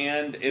episode,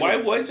 and...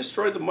 Why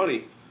destroy the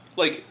money?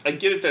 Like, I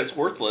get it that it's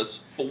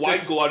worthless, but why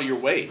To go out of your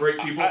way? Break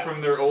people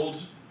from their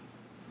old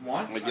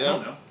wants? Like, I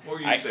don't know. What were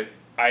you going to say?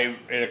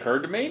 It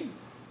occurred to me.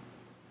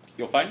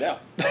 You'll find out.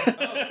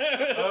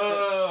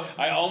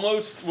 I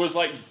almost was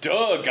like,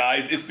 duh,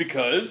 guys, it's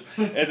because,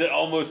 and then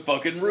almost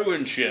fucking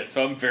ruined shit,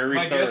 so I'm very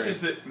My sorry. guess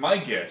is that,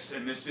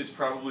 and this is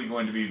probably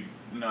going to be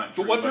not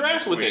true. But wipe your by ass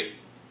next with week.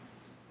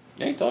 it.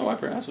 Yeah, you can totally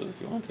wipe your ass with it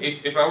if you want to.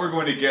 If I were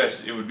going to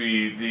guess, it would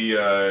be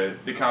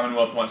the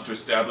Commonwealth wants to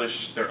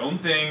establish their own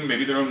thing,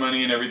 maybe their own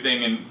money and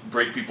everything, and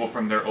break people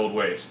from their old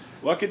ways.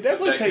 Well, I could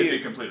definitely tell That you could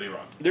be completely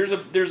wrong.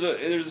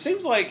 It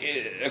seems like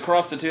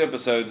across the 2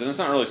 episodes, and it's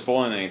not really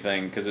spoiling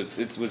anything because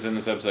it was in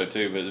this episode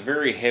too, but it's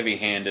very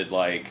heavy-handed.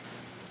 Like,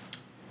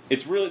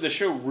 it's really the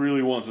show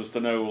really wants us to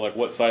know like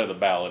what side of the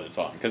ballot it's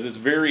on because it's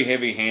very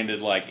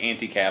heavy-handed like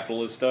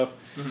anti-capitalist stuff,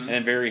 and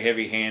then very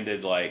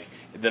heavy-handed like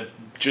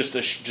just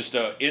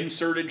a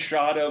inserted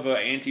shot of an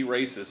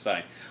anti-racist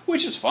sign,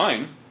 which is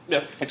fine.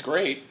 Yeah, it's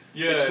great.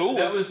 Yeah, it's cool.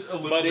 That was a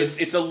little but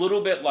bit... it's a little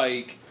bit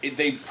like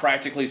they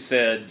practically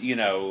said, you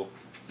know,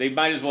 they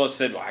might as well have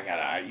said, well, I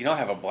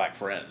have a black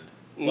friend.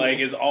 Like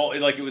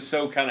it was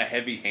so kind of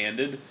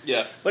heavy-handed.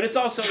 Yeah. But it's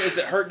also, is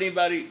it hurt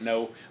anybody?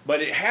 No.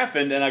 But it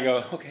happened, and I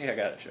go, okay, I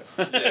got it, show.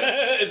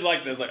 It's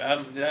like this. Like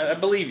I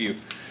believe you.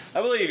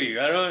 I believe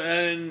you. I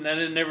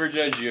didn't never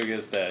judge you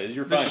against that.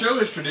 You're fine. The show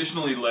is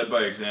traditionally led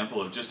by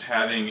example of just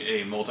having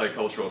a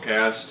multicultural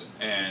cast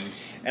and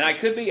I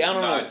could be. I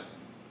don't know.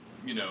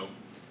 You know.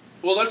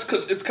 Well, that's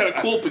because it's kind of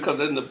cool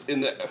because in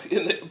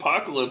the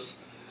apocalypse,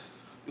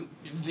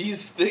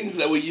 these things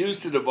that we use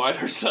to divide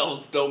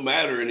ourselves don't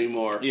matter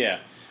anymore. Yeah.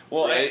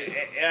 Well, right?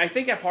 I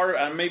think a part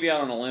of maybe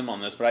out on a limb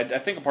on this, but I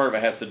think a part of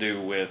it has to do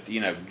with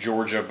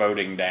Georgia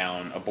voting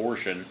down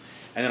abortion,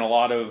 and then a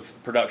lot of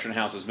production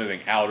houses moving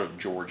out of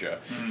Georgia.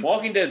 Mm-hmm.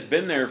 Walking Dead's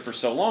been there for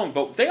so long,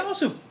 but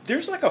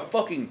there's like a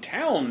fucking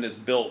town that's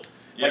built.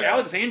 Yeah. Like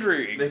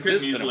Alexandria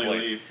exists in a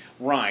place. Leave.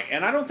 Right,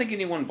 and I don't think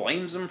anyone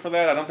blames them for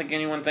that. I don't think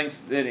anyone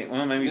thinks that.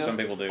 Well, maybe some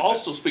people do.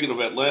 Also, speaking of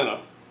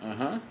Atlanta,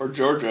 or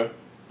Georgia,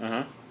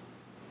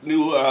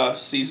 new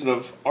season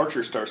of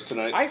Archer starts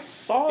tonight. I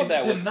saw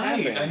that was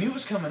happening. I knew it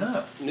was coming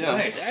up. Yeah,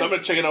 nice. So I'm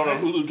gonna check it out on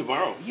Hulu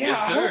tomorrow. Yeah,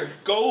 yes, sir.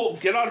 Go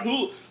get on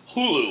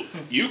Hulu.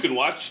 You can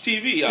watch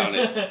TV on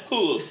it.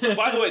 Hulu.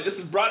 By the way, this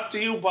is brought to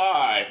you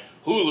by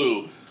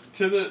Hulu.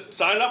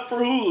 Sign up for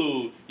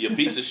Hulu, you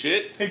piece of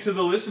shit. Hey, to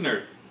the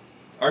listener.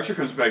 Archer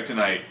comes back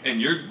tonight, and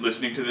you're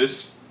listening to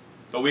this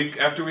a week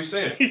after we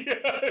say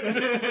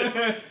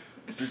it.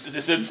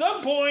 At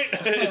some point,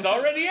 it's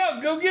already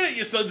out. Go get it,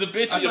 you sons of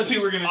bitches. I thought you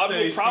were going to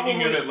say,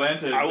 speaking of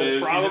Atlanta, I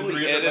will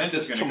probably edit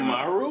this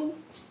tomorrow.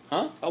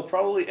 Huh? I'll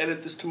probably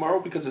edit this tomorrow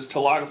because it's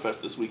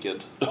Talagafest this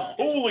weekend.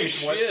 Holy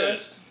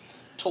shit.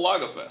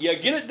 Talagafest. Yeah,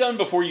 get it done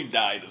before you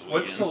die this weekend.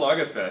 What's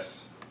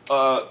Talagafest?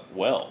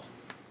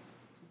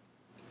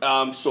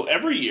 So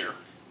every year,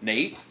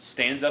 Nate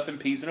stands up and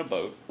pees in a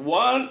boat.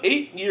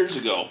 8 years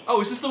ago. Oh,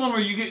 is this the one where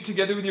you get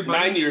together with your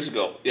buddies? 9 years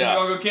ago, yeah. And you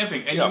all go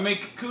camping, and you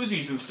make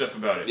koozies and stuff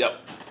about it. Yep.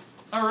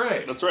 All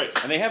right. That's right.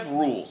 And they have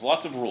rules,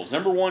 lots of rules.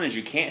 Number 1 is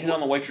you can't hit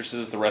on the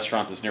waitresses at the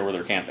restaurant that's near where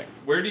they're camping.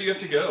 Where do you have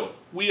to go?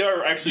 We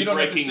are actually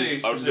breaking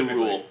a new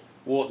rule.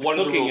 Well,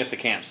 cooking at the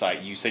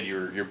campsite, you said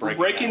you're breaking. We're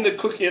breaking the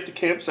cooking at the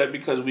campsite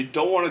because we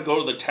don't want to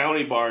go to the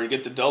townie bar and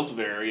get the Delta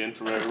variant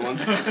from everyone.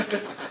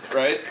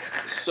 Right?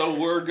 So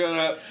we're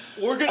gonna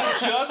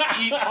just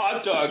eat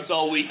hot dogs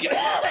all weekend.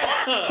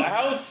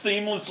 How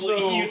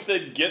seamlessly you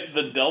said get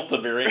the Delta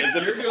variant as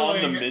if it's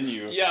on the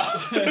menu. Yeah.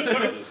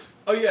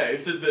 Oh yeah,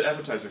 it's the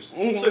appetizers.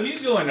 Mm-hmm. So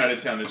he's going out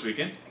of town this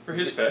weekend for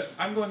his fest.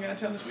 I'm going out of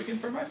town this weekend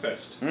for my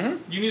fest.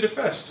 Mm-hmm. You need a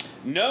fest.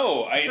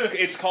 No,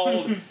 it's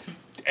called...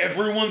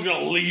 Everyone's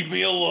gonna leave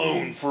me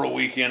alone for a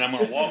weekend. I'm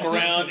gonna walk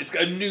around. It's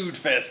a nude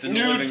fest.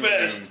 Nude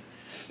fest.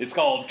 It's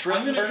called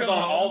Trent turns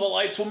on all the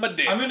lights with my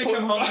dick. I'm gonna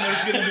come home and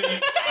there's gonna be.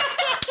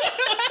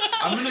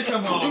 I'm gonna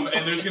come home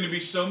and there's gonna be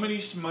so many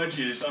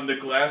smudges on the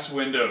glass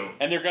window,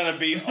 and they're gonna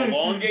be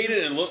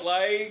elongated and look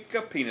like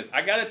a penis.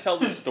 I gotta tell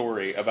this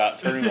story about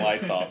turning the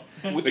lights off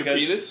with your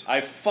penis.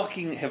 I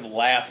fucking have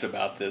laughed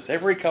about this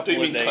every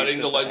couple of days. Cutting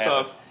the lights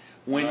off?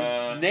 When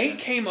Nate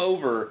came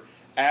over.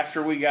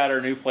 After we got our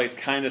new place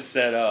kind of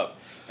set up,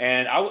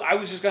 and I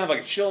was just kind of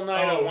like a chill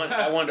night.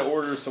 I wanted to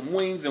order some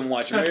wings and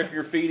watch American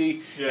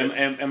Graffiti, yes.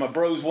 and my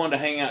bros wanted to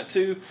hang out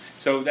too.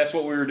 So that's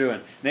what we were doing.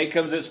 Nate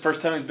comes in, it's the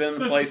first time he's been in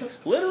the place.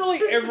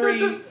 Literally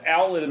every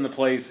outlet in the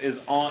place is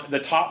on, the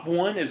top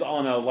one is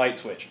on a light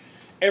switch.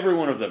 Every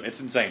one of them. It's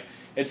insane.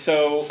 And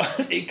so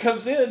he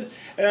comes in,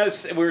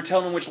 and we were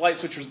telling him which light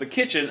switch was the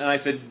kitchen, and I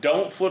said,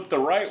 don't flip the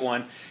right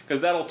one,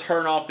 because that'll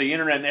turn off the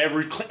internet, and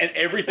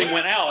everything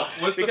went out.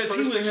 What's the first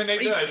thing that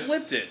Nate does? He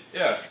flipped it.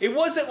 Yeah. It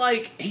wasn't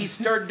like he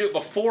started to do it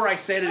before I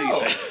said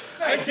anything.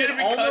 I did it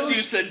because you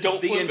said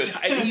don't flip it.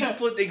 And he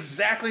flipped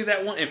exactly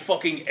that one, and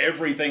fucking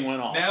everything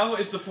went off. Now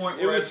is the point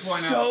where it was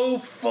so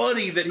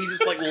funny that he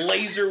just like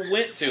laser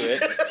went to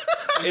it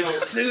as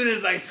soon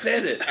as I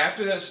said it.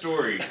 After that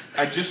story,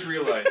 I just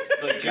realized,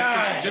 like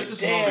just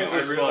this moment,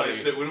 I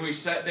realized that when we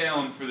sat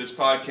down for this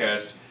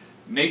podcast,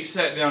 Nate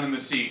sat down in the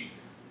seat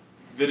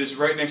that is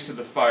right next to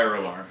the fire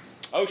alarm.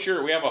 Oh,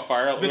 sure, we have a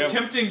fire alarm. The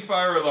tempting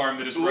fire alarm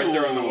that is right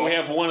there on the wall. We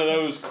have one of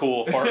those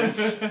cool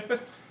apartments.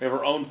 We have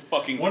our own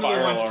fucking One fire of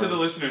the ones alarm. to the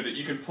listener that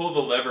you can pull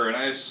the lever, and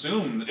I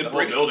assume that It the whole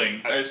breaks-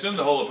 building, I assume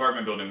the whole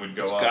apartment building would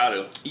go It's off. got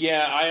to.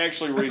 Yeah, I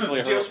actually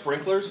recently Do you have heard.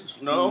 sprinklers?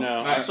 No.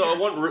 No. So it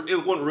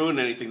wouldn't ruin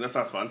anything. That's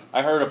not fun.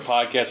 I heard a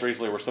podcast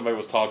recently where somebody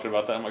was talking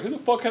about that. I'm like, who the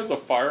fuck has a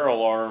fire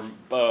alarm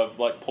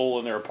like pole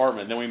in their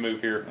apartment? And then we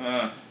move here.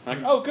 I'm like,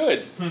 oh,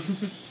 good.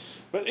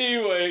 But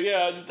anyway,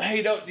 yeah,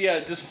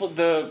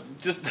 the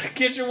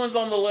kitchen one's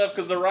on the left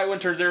because the right one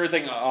turns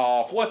everything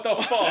off. What the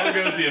There fuck?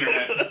 goes the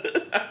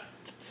internet.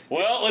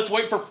 Well, let's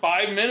wait for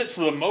 5 minutes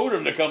for the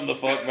modem to come the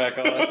fuck back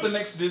What's on. the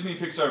next Disney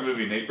Pixar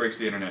movie? Nate breaks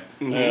the internet.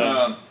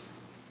 Yeah.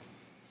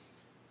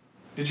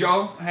 Did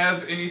y'all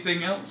have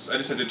anything else? I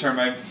just had to turn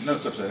my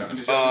notes upside down.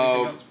 Did y'all have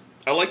anything else?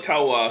 I liked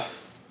how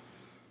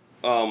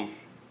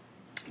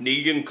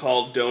Negan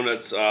called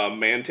donuts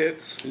man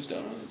tits. Who's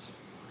done this?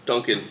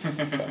 Duncan.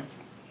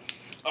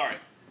 All right.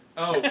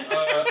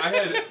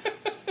 I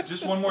had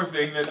just one more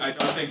thing that I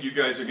don't think you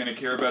guys are going to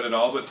care about at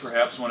all, but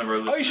perhaps one of our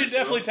listeners Oh, you should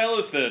definitely will. tell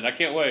us then. I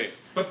can't wait.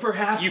 But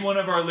perhaps one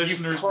of our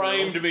listeners You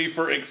primed will. me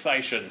for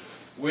excitation.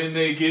 When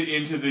they get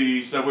into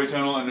the subway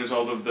tunnel and there's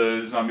all of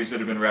the zombies that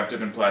have been wrapped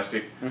up in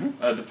plastic,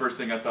 the first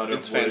thing I thought of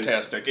It's was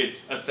fantastic.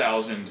 It's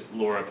 1,000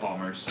 Laura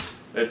Palmers.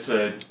 It's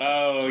a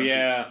Oh, Twin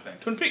yeah. Peaks thing.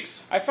 Twin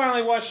Peaks. I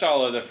finally watched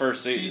all of the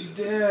first season. She's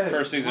dead.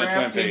 First season of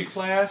wrapped Twin in Peaks.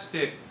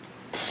 plastic.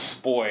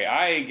 Boy,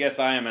 I guess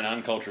I am an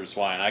uncultured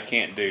swine. I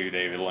can't do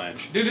David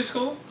Lynch. Dude, it's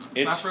cool.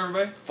 It's Not for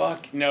everybody.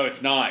 Fuck no,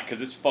 it's not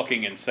because it's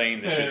fucking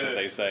insane the shit that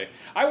they say.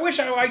 I wish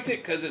I liked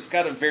it because it's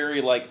got a very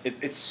like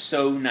it's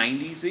so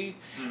 90s-y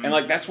and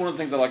like that's one of the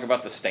things I like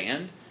about The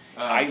Stand.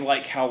 I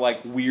like how like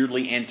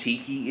weirdly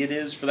antique-y it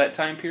is for that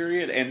time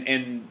period,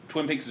 and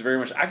Twin Peaks is very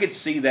much. I could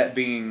see that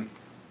being.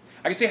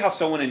 I can see how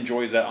someone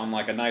enjoys that on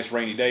like a nice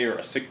rainy day or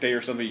a sick day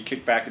or something. You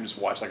kick back and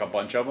just watch like a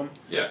bunch of them.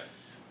 Yeah.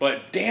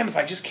 But damn, if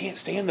I just can't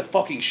stand the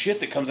fucking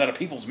shit that comes out of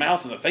people's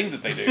mouths and the things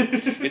that they do,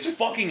 it's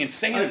fucking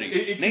insanity.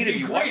 It can Nate, be have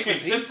you great, watched Twin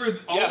except Peaks?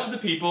 for all of the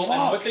people and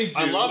Fuck. what they do.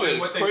 I love it. And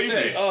what It's they crazy.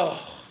 say. Oh,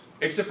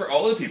 Except for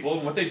all of the people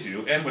and what they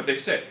do and what they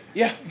say.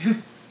 yeah.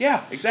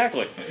 Yeah,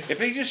 exactly. If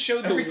they just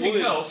showed the Everything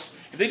woods,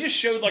 else. if they just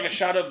showed like a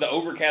shot of the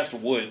overcast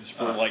woods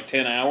for like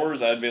 10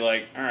 hours, I'd be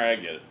like, all right, I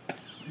get it.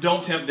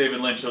 Don't tempt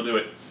David Lynch. He'll do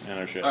it. Yeah,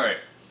 no shit. All right.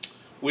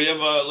 We have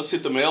let's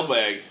hit the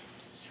mailbag.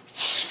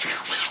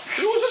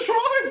 It was a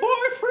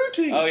drive-by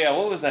fruity. Oh yeah,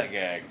 what was that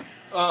gag?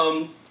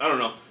 I don't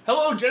know.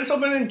 Hello,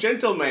 gentlemen and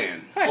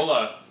gentlemen.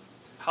 Hola.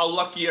 How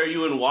lucky are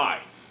you and why?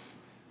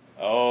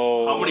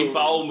 Oh. How many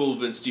bowel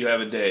movements do you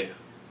have a day?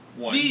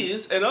 One.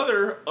 These and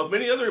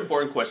many other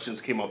important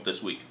questions came up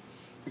this week.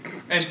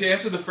 And to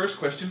answer the first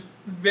question,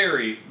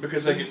 very,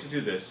 because I get to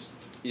do this.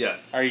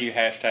 Yes. Are you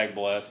hashtag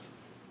blessed?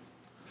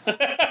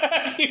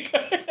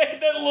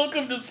 That look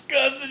of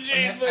disgust in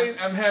James'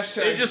 face. I'm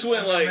hashtag. It just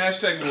went I'm like-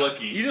 hashtag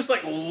lucky. You just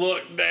like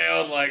look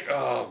down like,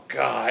 oh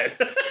god.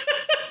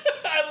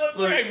 I look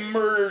like I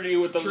murdered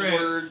you with those Trent,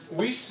 words.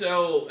 we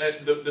sell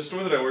at the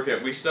store that I work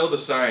at. We sell the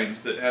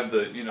signs that have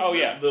the Oh,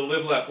 yeah. the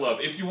live laugh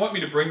love. If you want me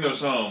to bring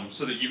those home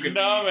so that you can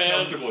No, be man.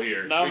 comfortable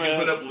here, No, we man. can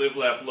put up live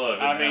laugh love.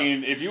 in I the house.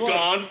 mean, if you want,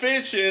 Gone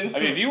fishing.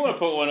 if you want to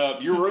put one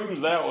up, your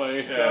room's that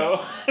way. Yeah.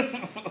 So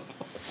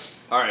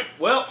All right.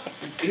 Well,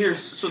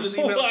 so this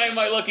email. why am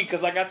I lucky?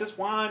 Because I got this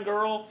wine,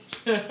 girl.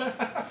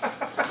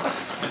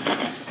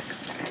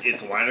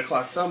 It's wine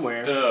o'clock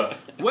somewhere. Ugh.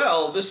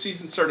 Well, this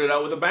season started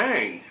out with a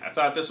bang. I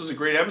thought this was a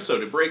great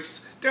episode. It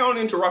breaks down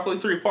into roughly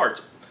 3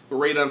 parts: the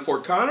raid on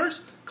Fort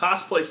Connors,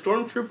 cosplay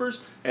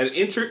stormtroopers, and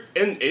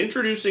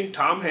introducing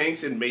Tom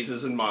Hanks in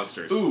Mazes and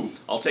Monsters. Ooh.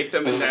 I'll take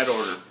them in that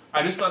order.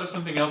 I just thought of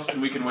something else,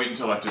 and we can wait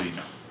until after the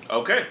email.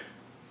 Okay.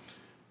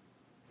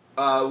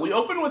 We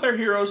open with our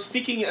heroes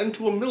sneaking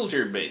into a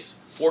military base,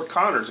 Fort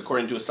Connors,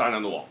 according to a sign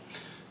on the wall.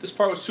 This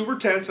part was super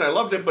tense, and I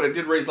loved it, but it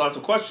did raise lots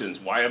of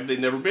questions. Why have they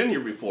never been here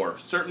before?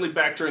 Certainly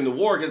back during the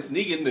war against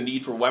Negan, the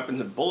need for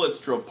weapons and bullets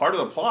drove part of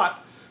the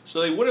plot,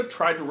 so they would have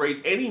tried to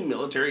raid any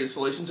military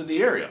installations in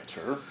the area.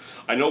 Sure.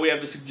 I know we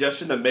have the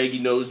suggestion that Maggie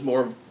knows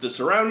more of the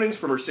surroundings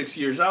from her 6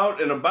 years out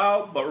and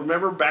about, but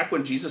remember back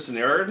when Jesus and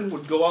Aaron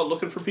would go out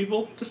looking for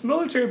people? This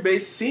military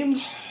base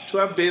seems to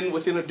have been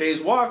within a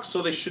day's walk,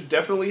 so they should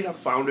definitely have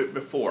found it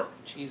before.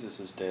 Jesus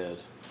is dead.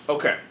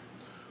 Okay.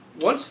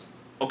 Once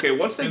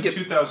they In get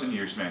 2,000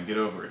 years, man, get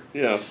over it.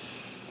 yeah,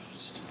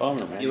 Just a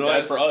bummer, man. You You know,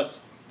 died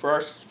that's- for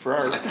us. for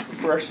ours.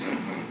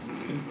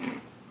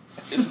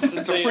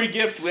 It's a free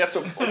gift. We have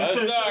to.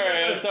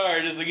 I'm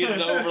sorry. Just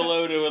getting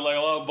overloaded with like a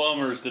lot of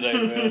bummers today,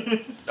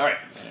 man. All right.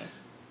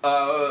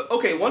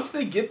 Okay, once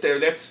they get there,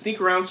 they have to sneak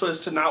around so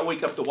as to not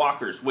wake up the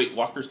walkers. Wait,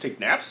 walkers take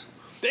naps?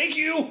 Thank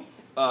you.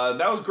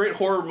 That was great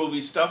horror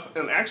movie stuff,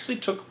 and actually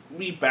took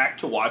me back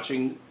to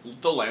watching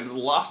The Land of the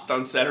Lost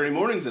on Saturday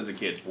mornings as a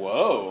kid.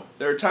 Whoa.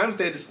 There are times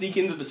they had to sneak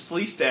into the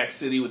Sleestack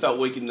city without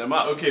waking them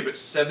up. Okay, but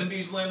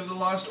 70s Land of the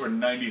Lost or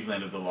 90s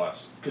Land of the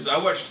Lost? Because I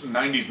watched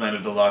 90s Land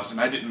of the Lost, and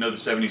I didn't know the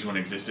 70s one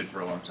existed for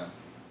a long time.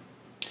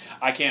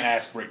 I can't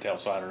ask Bricktail,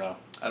 so I don't know.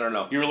 I don't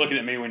know. You were looking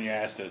at me when you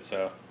asked it,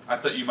 so. I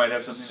thought you might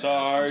have something. to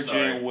add. I'm sorry.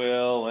 Sergeant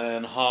Will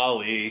and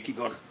Holly. Keep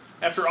going.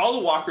 After all the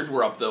walkers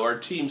were up, though, our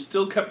team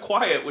still kept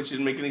quiet, which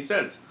didn't make any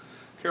sense.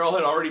 Carol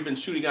had already been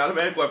shooting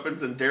automatic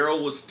weapons, and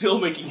Daryl was still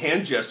making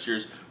hand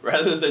gestures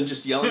rather than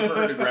just yelling for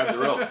her to grab the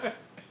rope.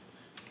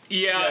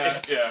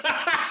 Yeah.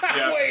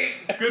 Wait.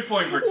 Good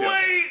point, Bricktail.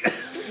 Wait.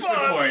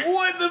 Fuck. point.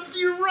 What the?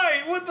 You're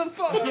right. What the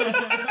fuck?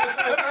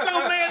 I'm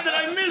so mad that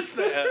I missed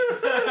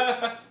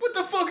that. What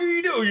the fuck are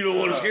you doing? You don't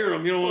want to scare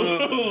them. You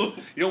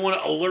don't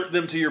want to alert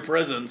them to your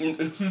presence.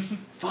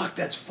 Fuck.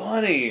 That's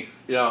funny.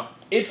 Yeah.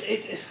 It's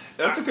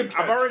That's a good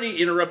catch. I've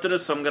already interrupted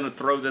us, so I'm going to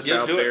throw this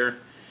out do there.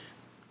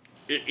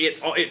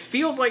 It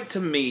feels like to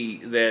me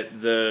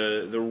that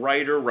the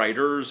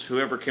writers,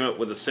 whoever came up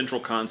with the central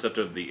concept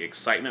of the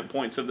excitement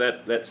points of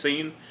that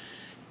scene,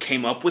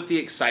 came up with the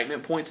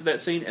excitement points of that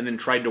scene and then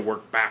tried to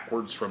work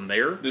backwards from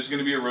there. There's going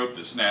to be a rope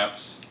that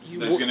snaps.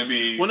 There's going to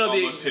be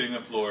almost hitting the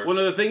floor. One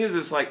of the thing is,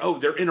 it's like, oh,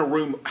 they're in a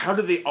room. How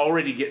did they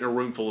already get in a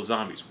room full of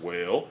zombies?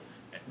 Well,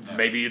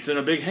 maybe it's in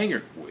a big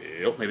hangar.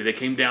 Well, maybe they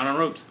came down on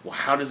ropes. Well,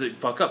 how does it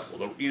fuck up?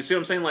 Well, you see what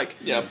I'm saying? Like,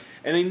 yeah.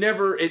 And they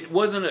never. It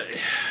wasn't a.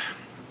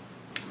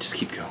 Just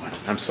keep going.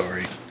 I'm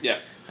sorry. Yeah.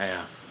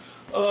 Yeah.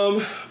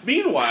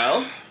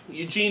 Meanwhile,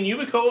 Eugene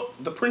Yumiko,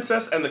 the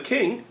princess, and the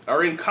king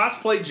are in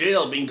cosplay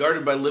jail being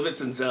guarded by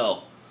Livitz and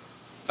Zell.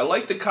 I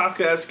like the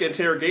Kafkaesque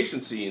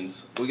interrogation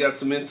scenes. We got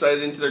some insight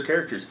into their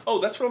characters. Oh,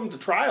 that's from The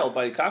Trial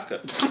by Kafka.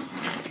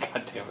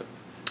 God damn it.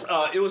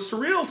 It was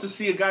surreal to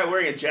see a guy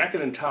wearing a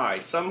jacket and tie.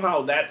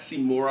 Somehow that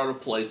seemed more out of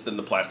place than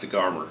the plastic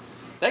armor.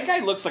 That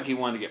guy looks like he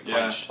wanted to get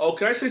punched. Oh,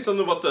 can I say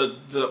something about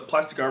the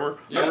plastic armor?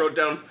 Yeah. I wrote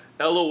down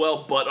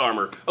LOL butt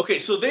armor. Okay,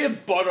 so they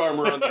had butt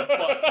armor on their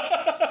butts.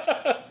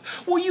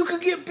 Well, you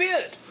could get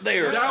bit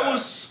there. That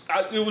was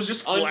it was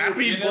just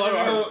flappy butt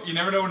armor. You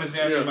never know when a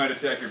zombie might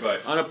attack your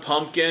butt. On a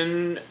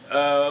pumpkin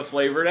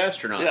flavored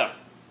astronaut. Yeah.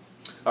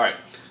 All right.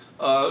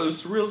 It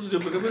was real.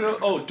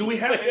 Oh, do we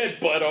have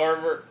butt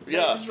armor.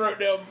 Yeah. I just wrote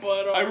down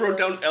butt armor. I wrote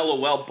down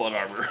LOL butt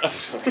armor.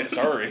 Okay,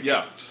 sorry.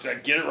 Yeah. Just,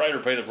 get it right or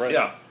pay the price.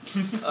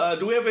 Yeah.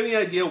 Do we have any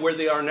idea where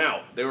they are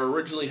now? They were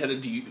originally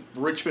headed to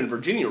Richmond,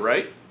 Virginia,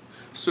 right?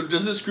 So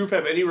does this group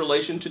have any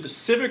relation to the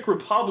Civic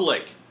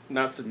Republic?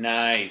 Not the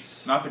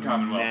Nice. Not the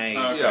Commonwealth.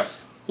 Nice. yeah.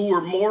 Who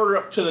were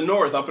more to the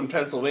north, up in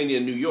Pennsylvania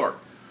and New York.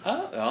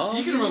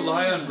 You can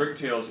rely on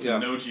Bricktails to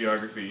know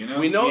geography, you know?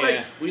 We know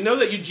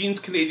that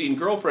Eugene's Canadian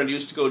girlfriend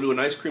used to go to an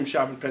ice cream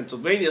shop in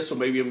Pennsylvania, so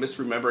maybe I'm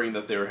misremembering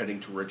that they were heading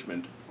to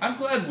Richmond. I'm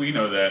glad we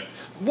know that.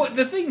 What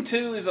the thing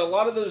too is, a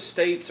lot of those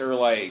states are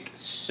like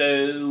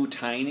so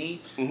tiny.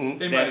 Mm-hmm.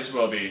 They might as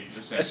well be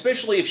the same.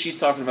 Especially if she's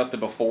talking about the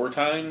before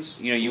times.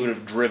 You know, you would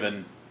have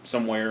driven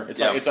somewhere. It's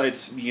like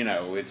it's you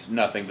know, it's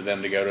nothing to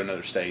them to go to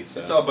another state.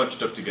 So. It's all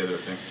bunched up together, I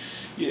think.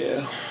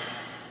 Yeah.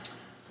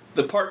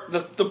 The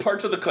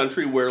parts of the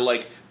country where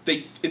like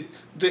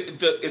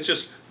it's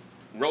just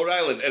Rhode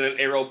Island and an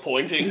arrow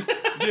pointing.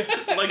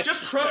 Like,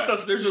 just trust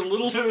us. There's a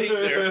little state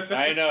there.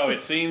 I know it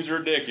seems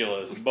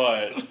ridiculous,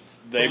 but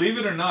believe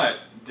it or not,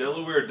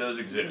 Delaware does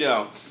exist.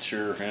 Yeah,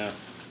 sure. Yeah.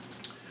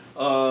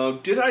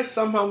 Did I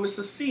somehow miss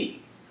a scene?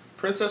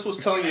 Princess was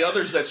telling the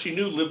others that she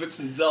knew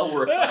Livitz and Zell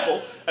were a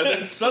couple, and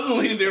then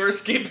suddenly they were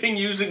escaping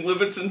using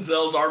Livitz and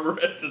Zell's armor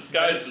as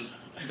disguises.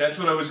 That's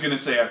what I was going to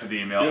say after the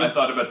email. Yeah. I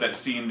thought about that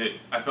scene that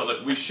I felt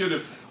like we should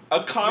have.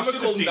 A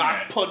comical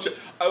knock punch.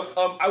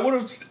 I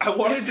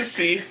wanted to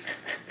see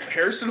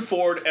Harrison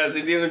Ford as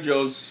Indiana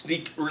Jones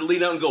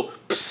lean out and go,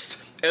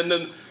 psst, and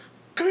then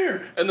come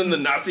here, and then the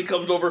Nazi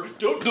comes over,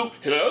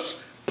 hit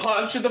us,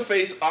 punch in the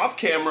face off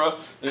camera,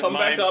 come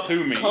back up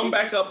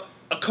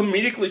a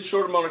comedically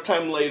short amount of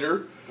time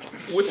later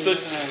with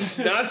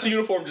the Nazi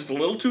uniform just a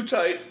little too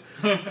tight.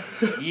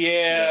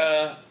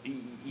 Yeah.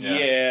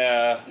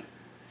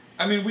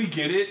 I mean, we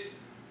get it,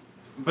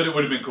 but it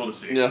would have been cool to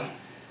see. Yeah.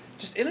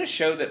 Just in a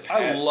show that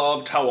I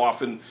loved how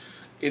often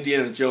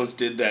Indiana Jones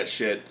did that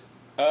shit.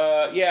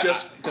 Yeah.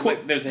 Just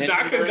there's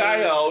knock a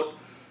guy out.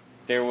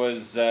 There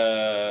was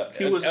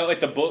was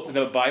like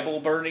the Bible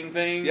burning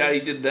thing. Yeah,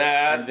 he did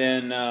that.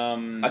 And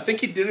then I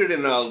think he did it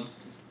in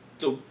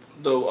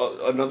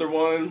another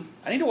one.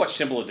 I need to watch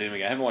Temple of Doom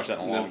again. I haven't watched that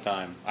in a long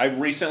time. I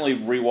recently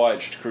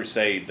rewatched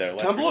Crusade though.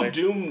 Temple of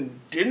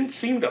Doom didn't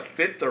seem to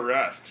fit the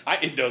rest.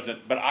 It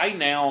doesn't, but I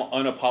now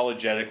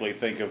unapologetically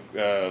think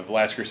of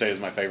Last Crusade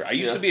as my favorite. I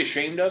used to be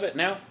ashamed of it.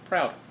 Now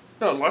proud.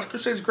 No, Last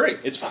Crusade's great.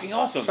 It's fucking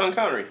awesome. Sean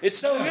Connery. It's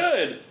so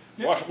good.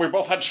 Yeah. We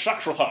both had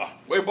sex with her.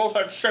 We both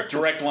had sex.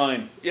 Direct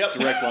line. Yep.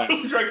 Direct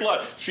line. Direct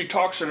line. She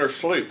talks in her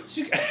sleep. That's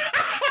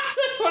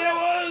what it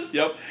was.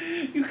 Yep.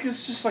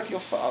 It's just like your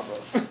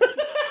father.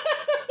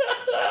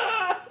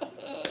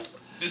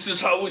 This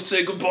is how we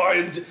say goodbye,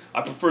 and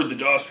I prefer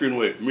the Austrian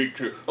way. Me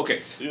too.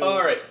 Okay. Yeah.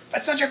 All right.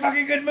 That's such a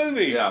fucking good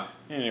movie. Yeah.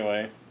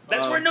 Anyway,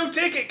 that's where No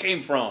Ticket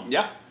came from.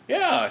 Yeah.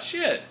 Yeah.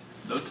 Shit.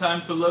 No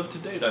Time for Love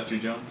today, Dr.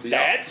 Jones.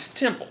 That's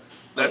Temple.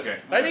 That's okay.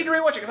 I need to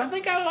rewatch it because I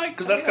think I like.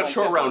 Because that's got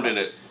Short Round in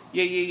it.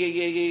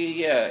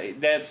 Yeah.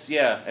 That's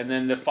and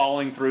then the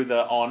falling through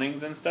the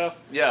awnings and stuff.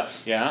 Yeah.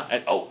 Yeah.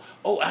 And,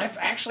 I've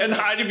actually And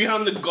hiding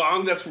behind the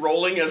gong that's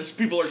rolling as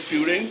people are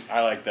shooting.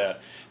 I like that.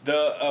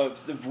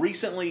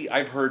 Recently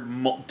I've heard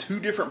 2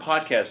 different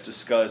podcasts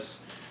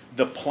discuss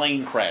the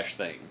plane crash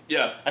thing.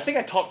 Yeah. I think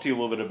I talked to you a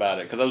little bit about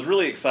it because I was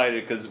really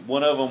excited because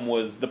one of them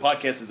was the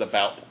podcast is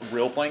about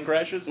real plane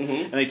crashes,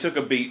 and they took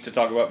a beat to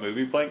talk about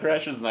movie plane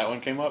crashes, and that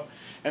one came up.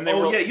 And they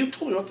were, you've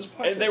told me about this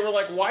podcast. And they were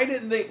like, why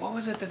didn't they? What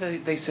was it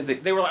that they said?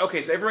 They were like,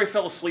 okay, so everybody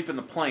fell asleep in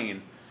the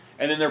plane,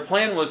 and then their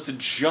plan was to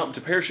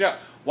parachute out.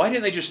 Why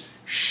didn't they just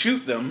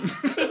shoot them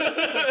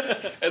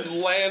and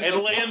land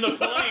the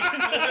plane?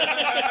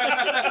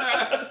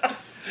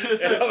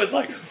 And I was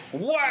like,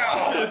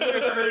 wow, I've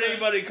never heard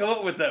anybody come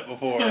up with that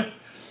before.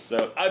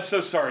 So I'm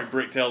so sorry,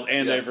 Bricktails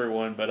and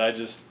everyone, but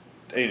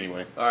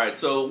anyway. All right,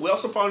 so we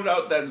also found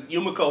out that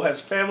Yumiko has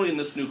family in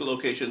this new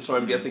location, so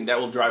I'm guessing that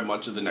will drive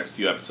much of the next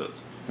few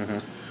episodes.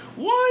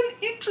 One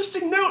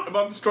interesting note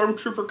about the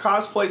Stormtrooper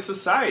Cosplay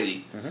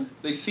Society.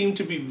 They seem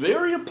to be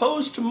very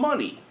opposed to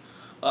money.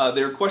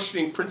 They're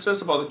questioning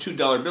Princess about the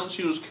 $2 bill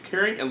she was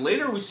carrying, and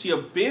later we see a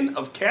bin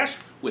of cash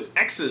with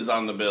X's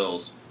on the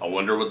bills. I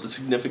wonder what the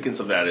significance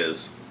of that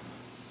is.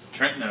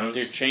 Trent knows.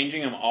 They're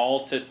changing them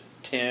all to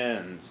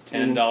tens,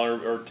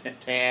 $10 or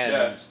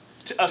tens.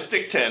 A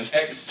stick 10.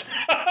 X.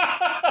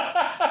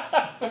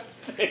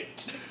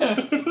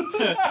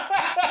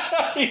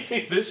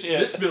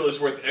 This bill is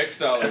worth X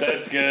dollars.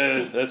 That's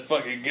good. That's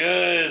fucking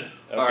good.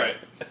 Okay. All right.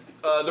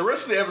 The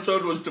rest of the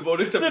episode was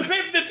devoted to... The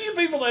few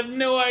people have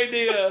no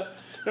idea.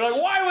 They're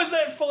like, why was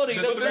that funny?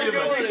 There's going to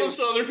be some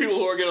other people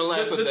who are going to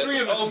laugh at that. The three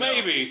of us. Oh,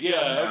 maybe.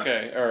 Yeah,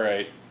 okay. All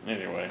right.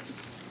 Anyway.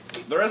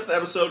 The rest of the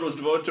episode was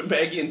devoted to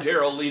Maggie and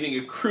Daryl leading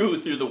a crew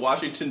through the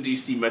Washington,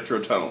 D.C. metro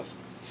tunnels.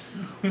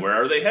 Where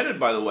are they headed,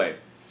 by the way?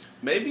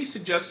 Maggie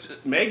suggested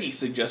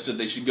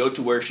they should go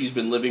to where she's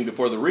been living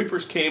before the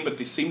Reapers came, but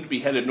they seem to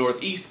be headed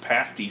northeast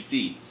past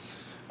D.C.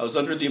 I was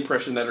under the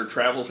impression that her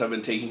travels have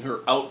been taking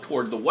her out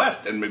toward the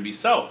west and maybe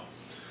south.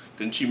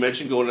 Didn't she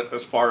mention going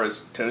as far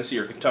as Tennessee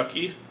or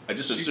Kentucky? I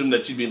just assumed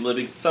that she'd be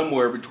living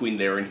somewhere between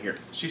there and here.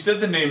 She said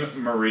the name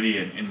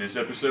Meridian in this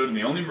episode, and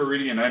the only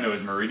Meridian I know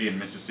is Meridian,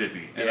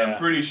 Mississippi. And I'm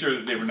pretty sure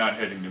that they were not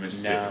heading to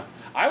Mississippi. No.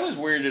 I was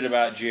weirded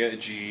about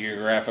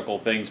geographical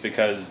things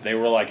because they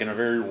were like in a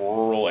very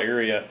rural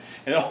area,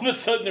 and all of a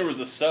sudden there was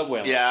a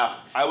subway. Yeah,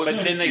 I was.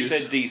 But then they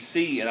said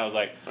D.C., and I was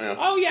like,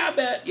 oh yeah, I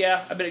bet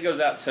it goes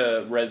out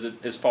to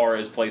as far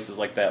as places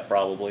like that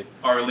probably.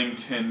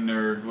 Arlington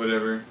or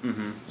whatever.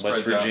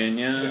 West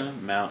Virginia,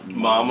 Mountain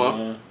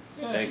Mama.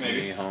 Take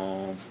me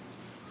home.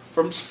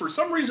 For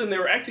some reason, they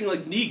were acting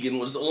like Negan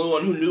was the only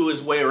one who knew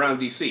his way around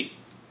D.C.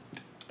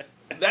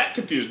 That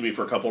confused me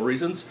for a couple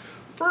reasons.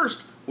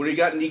 First, when we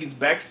got Negan's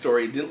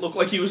backstory, it didn't look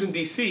like he was in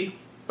D.C.,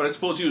 but I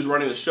suppose he was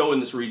running the show in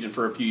this region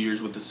for a few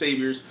years with the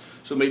Saviors,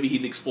 so maybe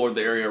he'd explored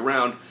the area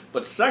around.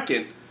 But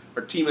second,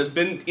 our team has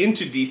been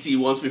into D.C.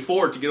 once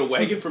before to get a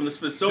wagon from the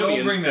Smithsonian.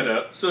 Don't bring that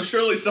up. So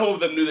surely some of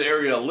them knew the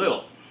area a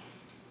little.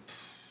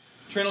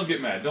 Trent will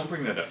get mad. Don't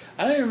bring that up.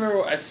 I don't even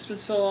remember. It's been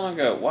so long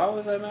ago. Why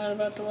was I mad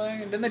about the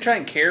wagon? Didn't they try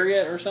and carry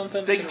it or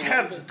something?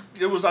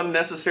 It was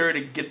unnecessary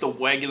to get the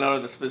wagon out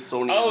of the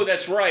Smithsonian. Oh,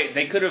 that's right.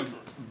 They could have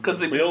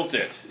built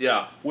it.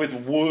 Yeah. With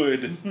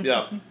wood.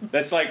 Yeah.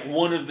 That's like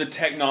one of the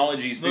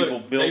technologies people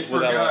built they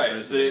without forgot.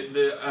 electricity.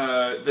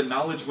 The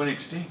knowledge went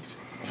extinct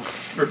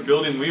for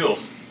building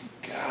wheels.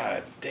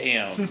 God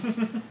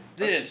damn.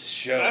 This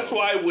show. That's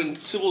why when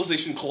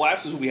civilization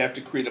collapses, we have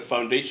to create a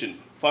foundation.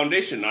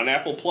 Foundation on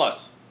Apple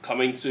Plus.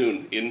 Coming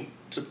soon in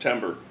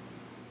September.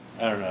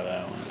 I don't know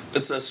that one.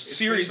 It's a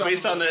series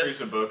based on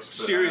series of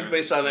books.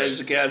 Based on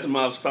Isaac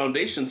Asimov's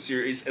Foundation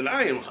series, and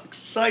I am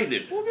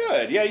excited. Well,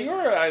 good. Yeah,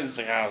 you're an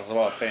Isaac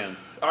Asimov fan.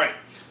 All right.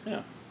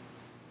 Yeah.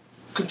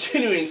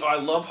 Continuing, I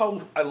love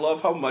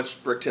how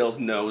much Bricktails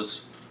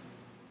knows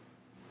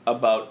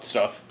about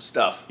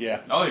stuff. Yeah.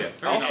 Oh yeah.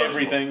 Also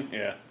everything.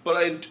 Yeah.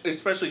 But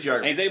especially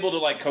jargon. And he's able to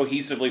like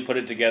cohesively put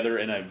it together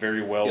in a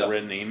very well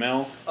written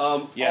email.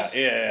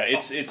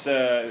 It's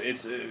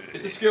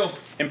a skill.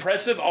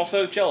 Impressive,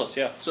 also jealous.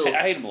 Yeah. So I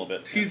hate him a little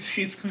bit.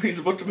 He's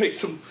about to make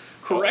some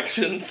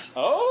corrections.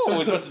 Oh,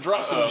 he's about to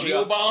drop some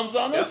geobombs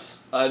on us.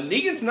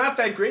 Negan's not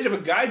that great of a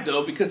guide,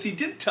 though, because he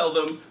did tell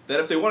them that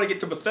if they want to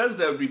get to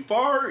Bethesda, it would be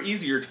far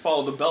easier to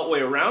follow the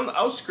Beltway around the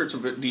outskirts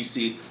of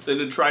D.C. than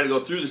to try to go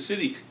through the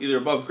city, either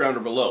above ground or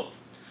below.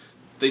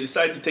 They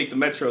decided to take the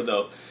Metro,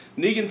 though.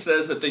 Negan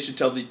says that they should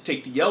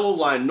take the yellow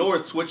line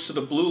north, switch to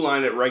the blue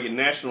line at Reagan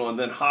National, and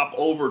then hop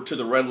over to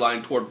the red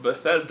line toward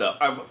Bethesda.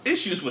 I have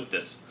issues with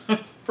this.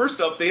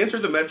 First up, they enter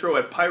the Metro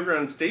at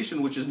Pyron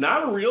Station, which is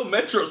not a real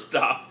Metro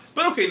stop.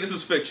 But okay, this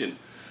is fiction.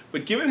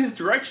 But given his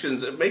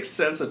directions, it makes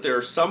sense that there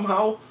are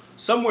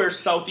somewhere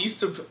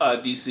southwest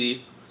of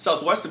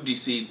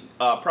D.C.,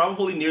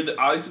 probably near the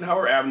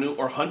Eisenhower Avenue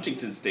or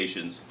Huntington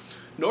stations.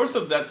 North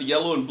of that, the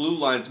yellow and blue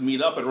lines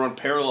meet up and run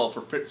parallel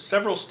for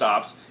several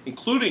stops,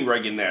 including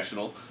Reagan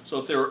National, so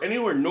if they were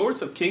anywhere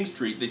north of King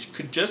Street, they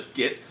could just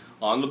get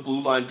on the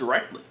blue line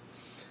directly.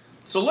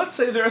 So let's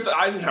say they're at the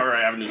Eisenhower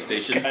Avenue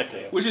station,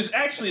 which is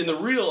actually in the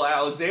real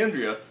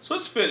Alexandria, so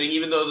it's fitting,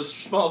 even though the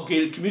small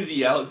gated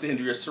community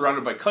Alexandria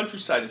surrounded by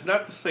countryside is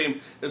not the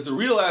same as the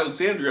real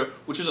Alexandria,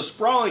 which is a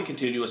sprawling,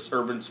 continuous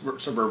urban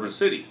suburban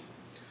city.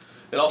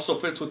 It also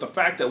fits with the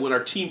fact that when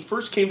our team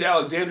first came to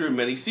Alexandria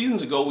many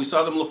seasons ago, we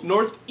saw them look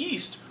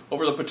northeast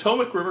over the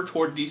Potomac River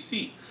toward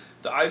D.C.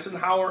 The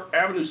Eisenhower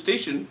Avenue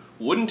station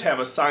wouldn't have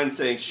a sign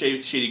saying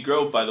Shady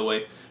Grove, by the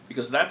way,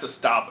 because that's a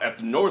stop at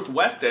the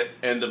northwest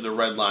end of the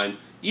red line,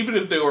 even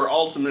if they were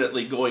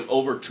ultimately going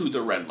over to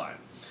the red line.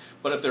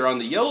 But if they're on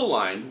the yellow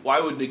line, why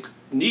would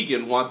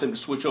Negan want them to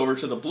switch over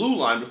to the blue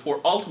line before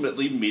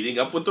ultimately meeting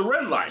up with the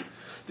red line?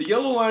 The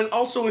yellow line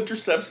also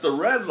intercepts the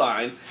red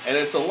line, and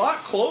it's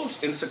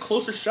a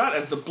closer shot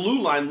as the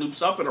blue line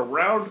loops up and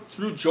around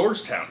through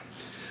Georgetown.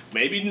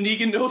 Maybe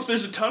Negan knows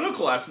there's a tunnel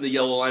collapse in the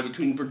yellow line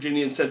between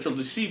Virginia and Central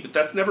D.C., but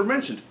that's never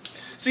mentioned.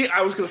 See,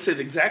 I was going to say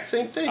the exact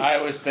same thing. I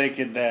was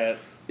thinking that.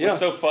 Yeah. What's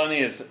so funny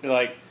is,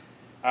 like,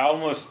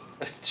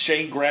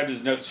 Shane grabbed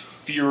his notes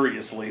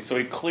furiously, so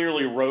he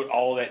clearly wrote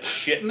all that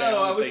shit down.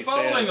 No, I was they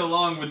following said.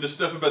 along with the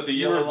stuff about the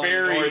You yellow were line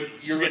very,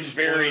 north, you're getting switch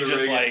very Florida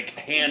just rig. like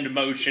hand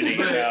motioning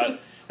about.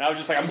 And I was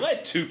just like, I'm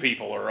glad two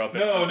people are up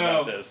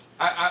about this.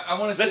 I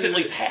want to say That's at that-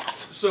 least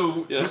half.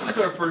 So this is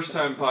our first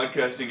time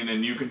podcasting in a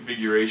new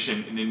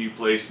configuration in a new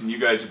place, and you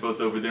guys are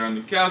both over there on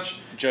the couch.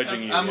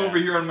 Judging you, I'm yeah. over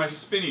here on my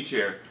spinny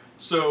chair.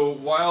 So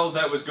while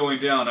that was going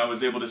down, I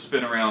was able to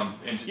spin around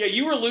and just, Yeah,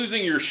 you were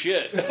losing your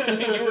shit.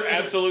 You were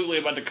absolutely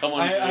about to come on.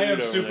 I am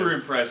over super there.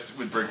 impressed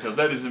with Bricktails.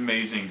 That is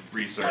amazing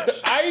research.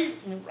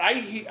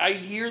 I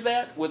hear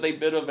that with a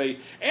bit of a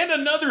and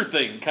another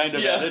thing kind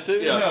of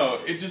attitude. Yeah. No,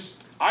 it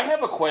just I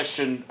have a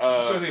question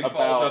something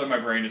falls out of about my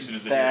brain as soon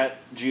as I hear it. that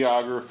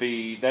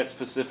geography, that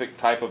specific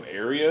type of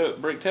area,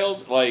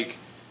 Bricktails. Like,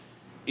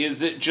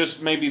 is it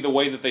just maybe the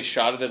way that they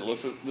shot it that it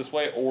looks this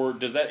way, or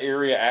does that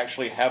area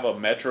actually have a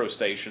metro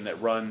station that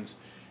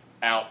runs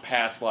out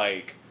past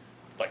like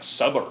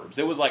suburbs?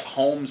 It was like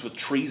homes with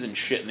trees and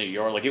shit in the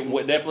yard. Like it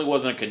definitely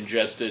wasn't a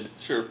congested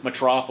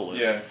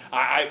metropolis. Yeah.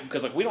 I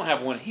because like we don't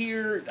have one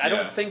here. I Yeah.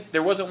 don't think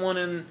there wasn't one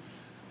in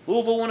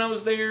Louisville when I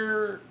was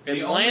there.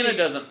 The Atlanta only-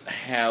 doesn't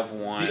have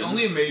one. The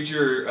only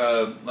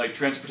major like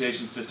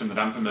transportation system that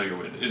I'm familiar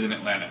with is in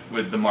Atlanta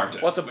with the MARTA.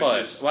 What's a which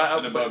bus? is Well,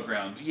 an above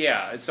ground.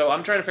 Yeah, so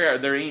I'm trying to figure out, are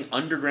there any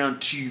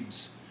underground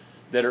tubes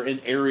that are in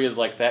areas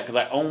like that? Because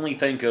I only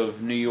think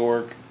of New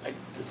York.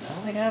 Does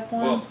LA have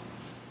one?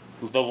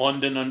 Well, The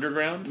London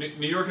Underground?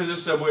 New York has a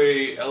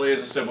subway, LA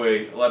has a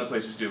subway, a lot of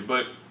places do.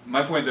 But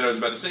my point that I was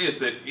about to say is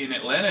that in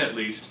Atlanta at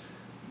least,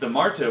 the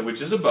MARTA,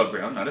 which is above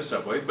ground, not a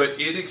subway, but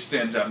it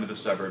extends out into the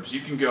suburbs.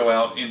 You can go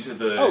out into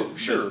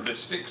the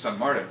sticks on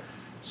MARTA.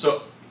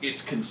 So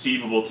it's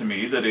conceivable to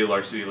me that a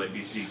large city like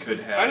DC could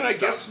have. And I stops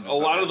guess in a the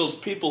lot of suburbs.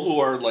 those people who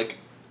are like,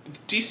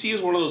 DC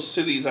is one of those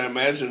cities I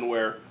imagine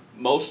where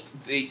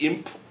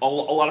a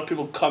lot of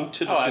people come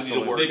to the city to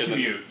absolutely. work. They and then-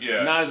 commute,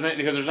 yeah. Not as many,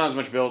 because there's not as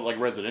much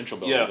residential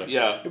buildings there.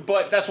 Yeah.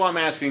 But that's why I'm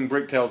asking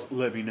Bricktails,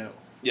 let me know.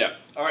 Yeah.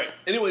 All right.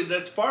 Anyways,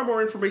 that's far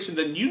more information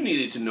than you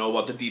needed to know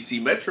about the DC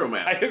Metro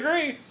map. I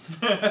agree.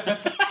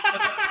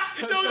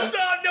 Don't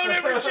stop. Don't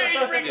ever change,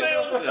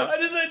 Bricktails. Yeah. I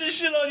just had to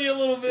shit on you a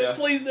little bit. Yeah.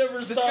 Please never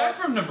This stop. guy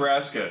from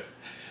Nebraska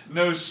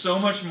knows so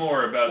much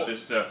more about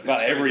this stuff.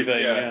 About It's crazy.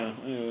 everything, Yeah.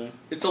 yeah.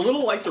 It's a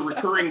little like the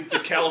recurring The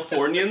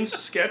Californians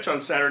sketch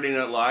on Saturday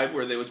Night Live,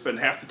 where they would spend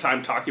half the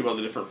time talking about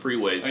the different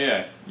freeways. Oh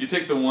yeah, you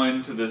take the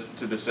 1 to the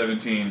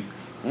 17.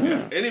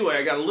 Yeah. Anyway,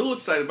 I got a little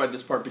excited by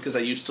this part because I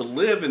used to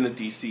live in the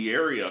DC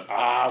area.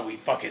 Ah, we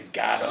fucking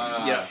got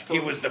him. Yeah.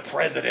 He was the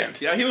president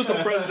Yeah, he was the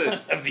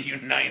president. of the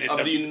United.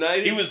 Of the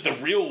United- He was the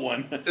real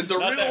one. The Not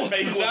real that one,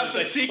 fake one not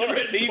that the they put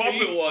on secret TV.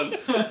 puppet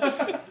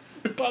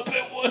one.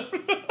 Puppet one.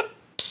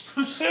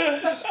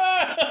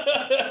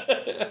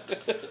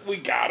 We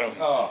got him.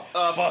 Oh.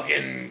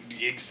 Fucking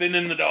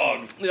sending the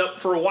dogs. Yep,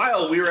 for a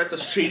while we were at the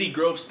Shady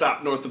Grove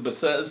stop north of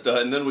Bethesda,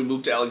 and then we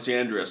moved to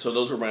Alexandria, so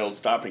those were my old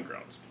stopping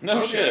grounds. No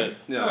Okay. shit.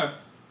 Yeah. Huh.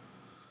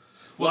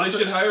 Well, Lots they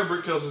should of- hire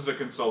Bricktails as a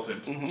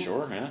consultant.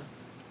 Sure, yeah.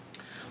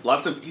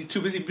 He's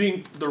too busy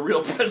being the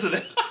real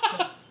president.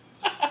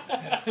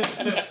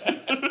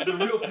 The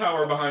real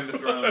power behind the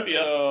throne. Yeah.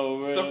 Oh,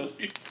 man.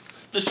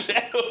 The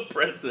shadow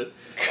president.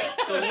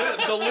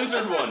 The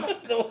lizard one.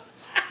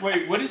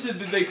 Wait, what is it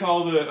that they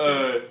call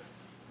the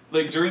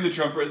like during the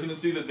Trump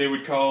presidency that they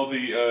would call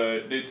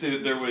the they'd say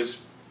that there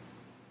was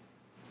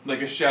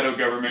like a shadow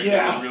government Yeah.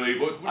 that was really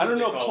what I don't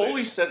did they know, call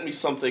Coley it? sent me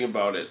something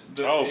about it.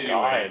 Oh, Anyway,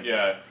 God.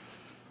 Yeah.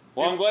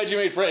 Well, I'm glad you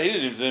made friends. He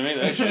didn't even send me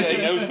that shit.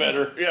 He knows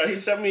better. Yeah, he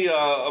sent me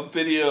a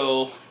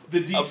video The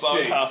deep About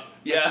state. how- That's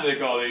yeah. what they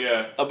called it,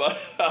 yeah. about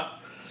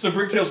So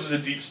Bricktails was a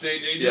deep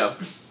state agent? yeah.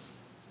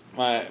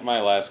 My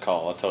last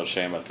call, I told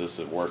Shane about this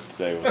at work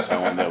today, was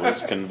someone that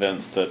was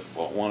convinced that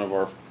one of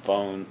our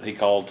phone, he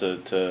called to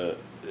the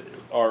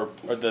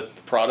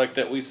product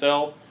that we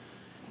sell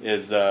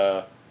is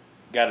got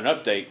an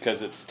update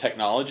because it's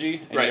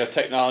technology, and Right. you have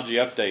technology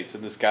updates,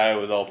 and this guy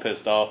was all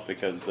pissed off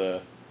because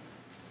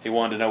he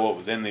wanted to know what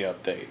was in the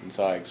update, and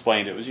so I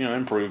explained it was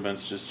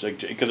improvements, just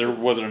because there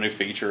wasn't a new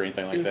feature or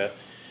anything like that,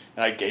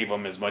 and I gave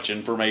him as much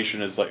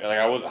information as like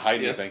I wasn't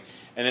hiding anything.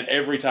 And then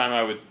every time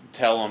I would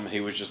tell him,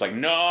 he was just like,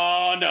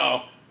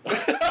 no. and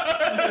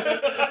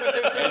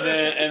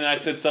then I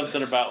said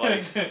something about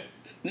like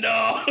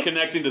No.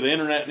 connecting to the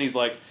internet, and he's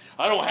like,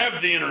 I don't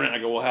have the internet. I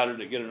go, well, how did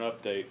it get an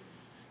update?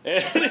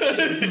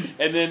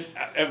 And then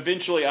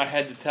eventually I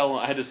had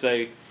to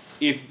say,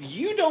 if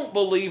you don't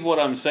believe what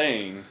I'm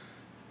saying,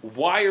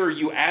 why are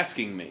you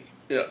asking me?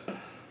 Yeah.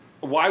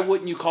 Why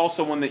wouldn't you call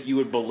someone that you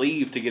would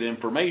believe to get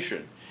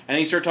information? And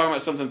he started talking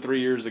about something 3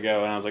 years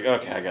ago, and I was like,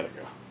 okay, I gotta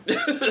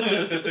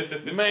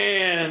go.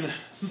 Man,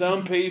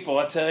 some people,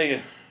 I tell you.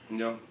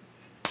 No.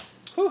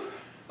 Whew.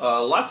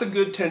 Lots of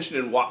good tension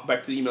and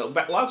back to the email.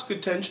 Lots of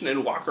good tension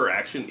and Walker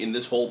action in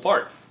this whole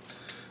part.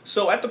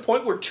 So at the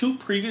point where 2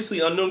 previously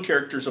unknown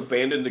characters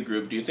abandoned the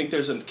group, do you think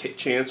there's a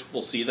chance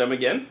we'll see them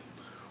again?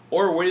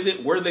 Or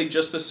were they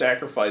just the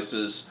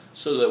sacrifices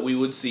so that we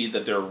would see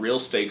that there are real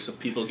stakes of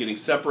people getting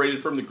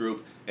separated from the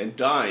group and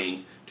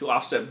dying to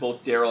offset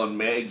both Daryl and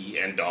Maggie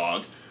and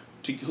Dog,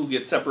 who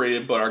get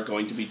separated but are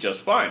going to be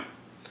just fine?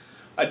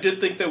 I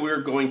did think that we were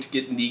going to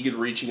get Negan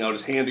reaching out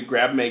his hand to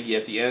grab Maggie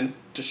at the end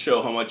to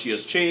show how much he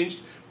has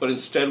changed, but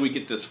instead we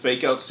get this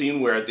fake-out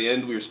scene where at the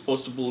end we were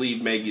supposed to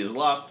believe Maggie is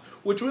lost,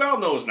 which we all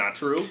know is not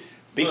true.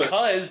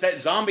 Because that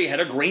zombie had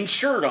a green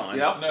shirt on.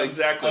 Yep, No,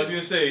 exactly. I was going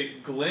to say,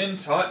 Glenn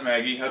taught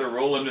Maggie how to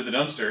roll under the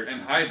dumpster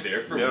and hide there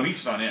for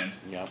weeks on end.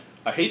 Yep.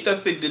 I hate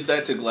that they did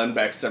that to Glenn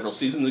back several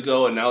seasons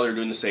ago, and now they're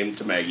doing the same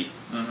to Maggie.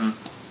 Mm-hmm.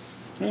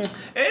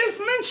 As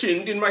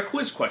mentioned in my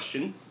quiz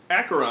question,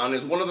 Acheron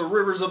is one of the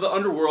rivers of the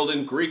underworld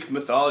in Greek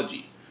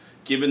mythology.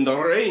 Given the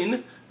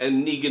rain,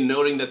 and Negan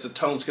noting that the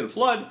tunnels can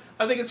flood,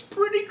 I think it's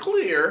pretty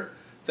clear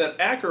that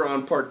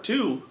Acheron Part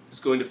 2 is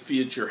going to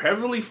feature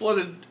heavily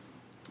flooded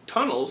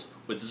tunnels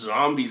with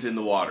zombies in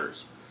the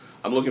waters.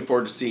 I'm looking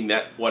forward to seeing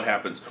what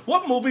happens.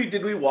 What movie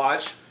did we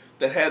watch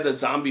that had a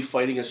zombie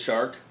fighting a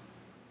shark?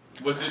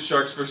 Was it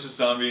Sharks versus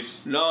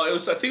Zombies? No, I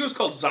think it was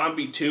called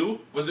Zombie 2.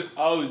 Was it?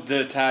 Oh, it was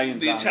the Italian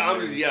The zombie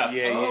Italian, movies. yeah.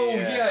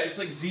 Yeah, it's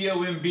like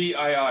Zombie,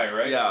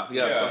 right?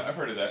 Yeah, so- I've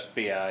heard of that.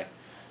 BI.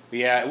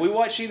 Yeah, we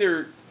watched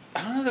either...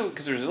 I don't know,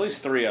 because there's at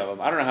least 3 of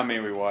them. I don't know how many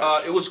we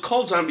watched. It was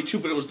called Zombie 2,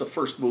 but it was the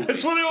first movie.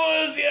 That's what it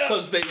was, yeah.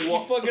 Because they You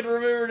fucking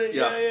remembered it.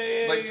 Yeah.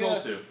 Yeah. Like Troll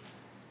 2.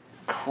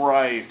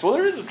 Christ. Well,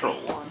 there is a Troll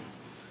 1.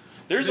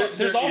 There's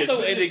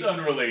also it's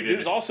unrelated.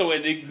 There's also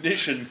an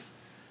Ignition,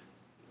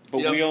 but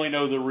Yep. we only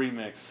know the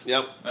remix.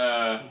 Yep.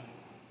 Uh,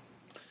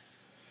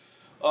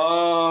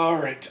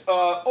 Alright.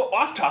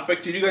 Off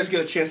topic, did you guys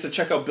get a chance to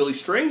check out Billy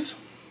Strings?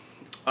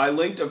 I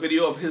linked a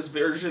video of his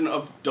version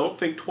of Don't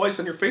Think Twice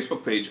on your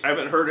Facebook page. I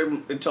haven't heard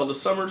him until the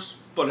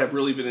summers, but have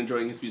really been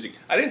enjoying his music.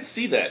 I didn't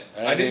see that.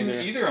 I didn't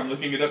either. I'm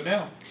looking it up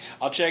now.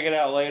 I'll check it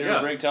out later.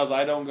 Yeah. Rick tells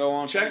I don't go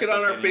on. Check it Facebook on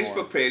our anymore.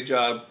 Facebook page,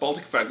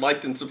 Baltic Effect.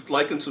 Like and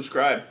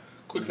subscribe.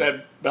 Click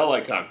that bell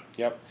icon.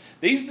 Yep.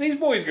 These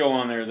boys go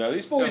on there though.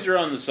 These boys are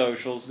on the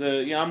socials.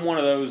 I'm one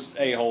of those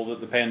a-holes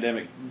that the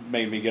pandemic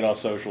made me get off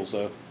social.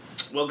 So.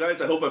 Well,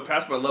 guys, I hope I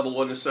passed my level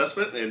 1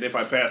 assessment, and if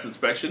I pass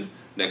inspection,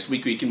 next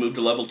week we can move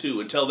to level 2.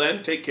 Until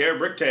then, take care,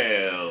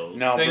 Bricktails.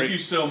 No, Thank you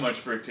so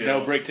much, Bricktails.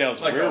 No, Bricktails.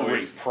 Like We're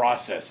always.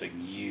 reprocessing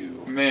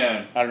you.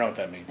 Man, I don't know what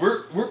that means.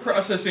 we're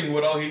processing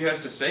what all he has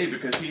to say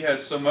because he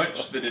has so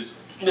much that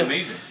is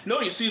amazing.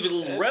 No, you see the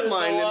little red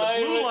line and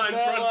the blue line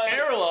run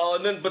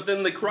parallel, but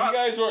then they cross. You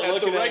guys weren't at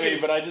looking the at me,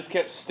 reggae. but I just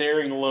kept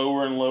staring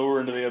lower and lower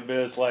into the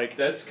abyss, like.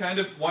 That's kind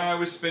of why I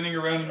was spinning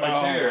around in my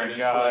Oh chair. my and it's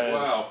God. like,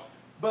 wow.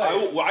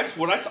 But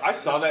When I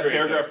saw that great,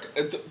 paragraph,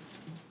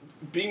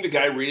 being the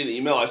guy reading the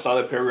email, I saw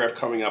that paragraph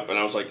coming up, and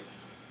I was like,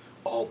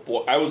 oh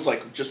boy. I was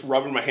like just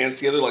rubbing my hands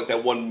together like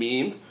that one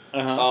meme.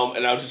 Uh-huh.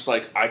 And I was just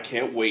like, I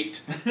can't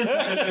wait.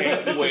 I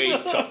can't wait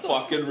to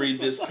fucking read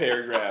this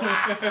paragraph.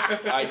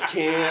 I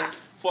can't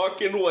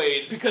fucking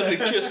wait because it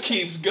just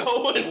keeps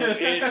going.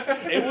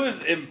 It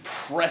was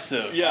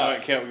impressive. Yeah. How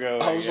it kept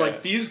going. I was yeah.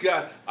 like, these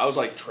guys. I was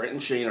like, Trent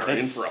and Shane are in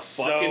That's for a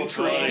so fucking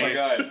treat. oh my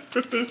god.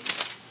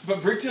 But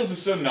Bricktails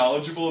is so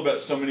knowledgeable about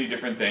so many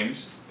different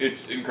things.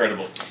 It's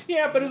incredible.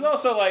 Yeah, but it's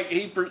also like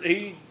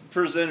he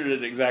presented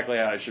it exactly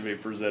how it should be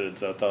presented.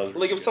 So I thought, it was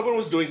Like if someone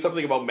was doing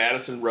something about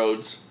Madison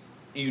Roads,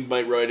 you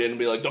might write in and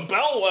be like, the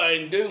bell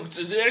line, dude,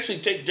 did it actually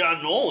take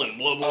John Nolan?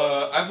 Blah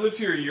blah. I've lived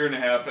here a year and a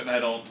half, and I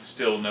don't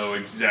still know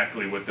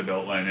exactly what the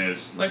Beltline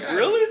is. Like, I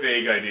Really? have a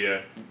vague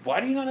idea. why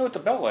do you not know what the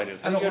belt light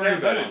is? How I do don't you go worry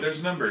about downtown? it.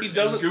 There's numbers. He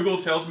doesn't- And Google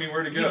tells me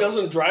where to go. He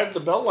doesn't drive the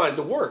bell line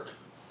to work.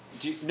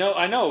 No,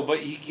 I know, but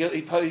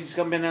he's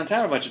come in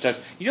downtown a bunch of times.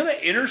 You know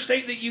that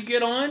interstate that you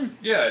get on?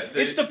 Yeah.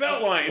 It's the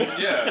belt line.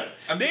 Yeah.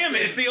 Damn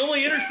it! It's the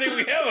only interstate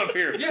we have up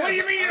here. Yeah, What do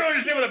you mean you don't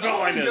understand what the belt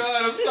Oh line my is?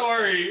 god, I'm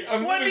sorry.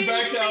 I'm What moving do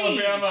you back to mean?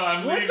 Alabama.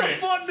 I'm What leaving. the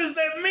fuck does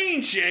that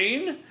mean,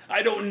 Shane?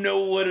 I don't know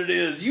what it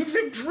is. You've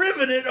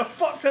driven it a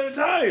fuck ton of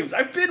times.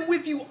 I've been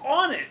with you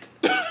on it.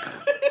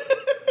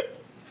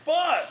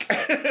 Fuck.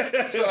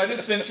 So I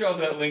just sent y'all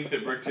that link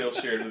that Bricktail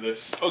shared with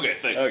us. Okay,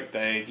 thanks. Oh,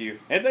 thank you.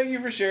 And thank you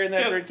for sharing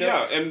that, Rick.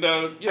 And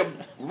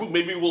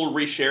maybe we'll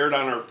reshare it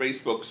on our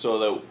Facebook so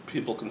that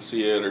people can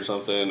see it or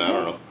something. I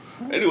don't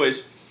know.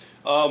 Anyways,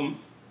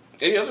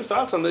 any other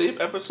thoughts on the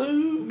episode?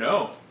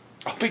 No.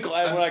 I'll be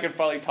glad when I can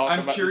finally talk I'm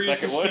about curious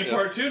the to second see one.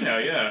 part 2 now,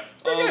 yeah.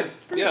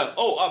 Yeah.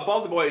 Oh,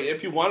 by the way,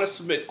 if you want to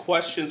submit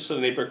questions to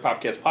the Nate Brick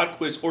Podcast Pod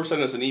Quiz or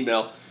send us an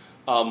email,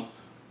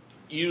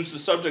 use the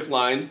subject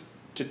line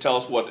to tell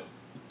us what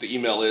the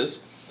email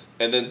is,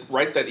 and then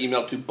write that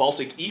email to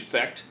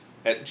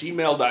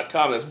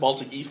balticeffect@gmail.com. That's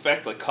Baltic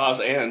Effect, like cause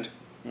and.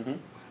 Mm-hmm.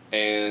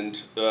 And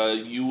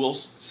you will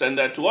send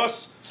that to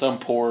us. Some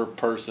poor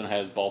person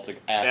has Baltic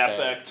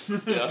affect.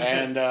 Yeah.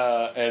 And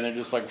they're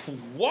just like,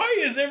 why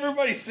is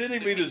everybody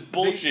sending me this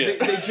bullshit?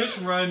 They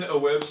just run a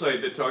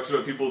website that talks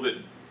about people that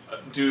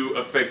do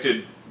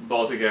affected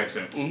Baltic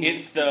accents. Mm-hmm.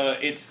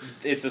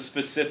 It's a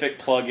specific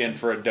plugin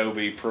for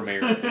Adobe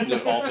Premiere. It's the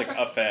Baltic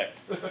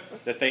effect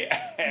that they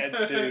add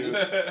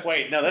to.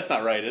 Wait, no, that's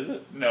not right, is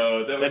it?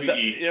 No, that would be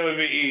E. It would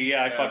be E.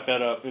 Yeah, I fucked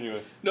that up.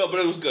 Anyway. No, but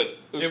it was good.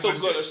 It was still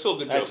good. It's still a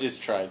good joke. I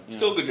just tried.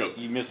 Still a good joke.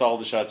 You miss all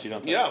the shots you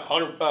don't take. Yeah,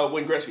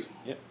 Wayne Gretzky.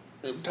 Yep.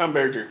 Tom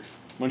Berger.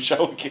 When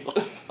show would kill.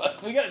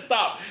 We gotta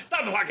stop.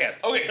 Stop the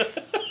podcast. Okay.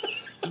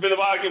 It's been the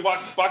Walking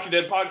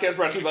Dead podcast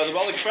brought to you by the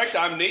Baltic Effect.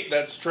 I'm Nate.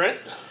 That's Trent.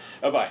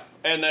 Bye-bye.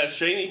 And that's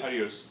Shaney.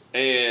 Adios.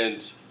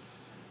 And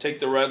take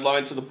the red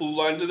line to the blue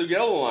line to the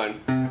yellow line.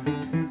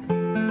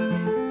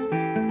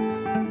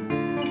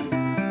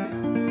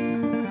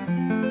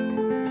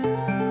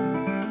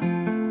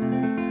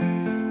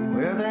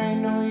 Well, there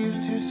ain't no use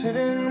to sit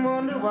and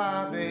wonder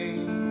why,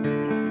 babe,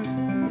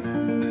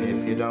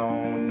 if you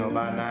don't know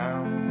by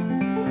now.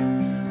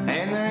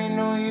 And there ain't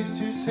no use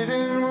to sit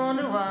and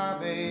wonder why,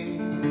 babe,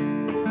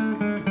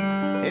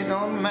 it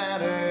don't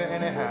matter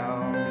anyhow.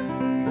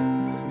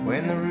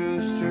 When the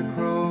rooster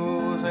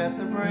crows at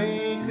the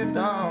break of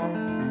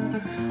dawn,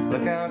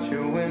 look out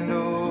your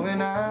window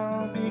and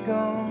I'll be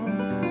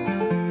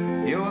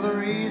gone. You're the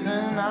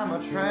reason I'm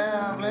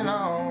a-traveling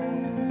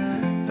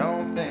on.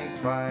 Don't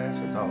think twice,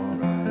 it's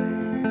alright.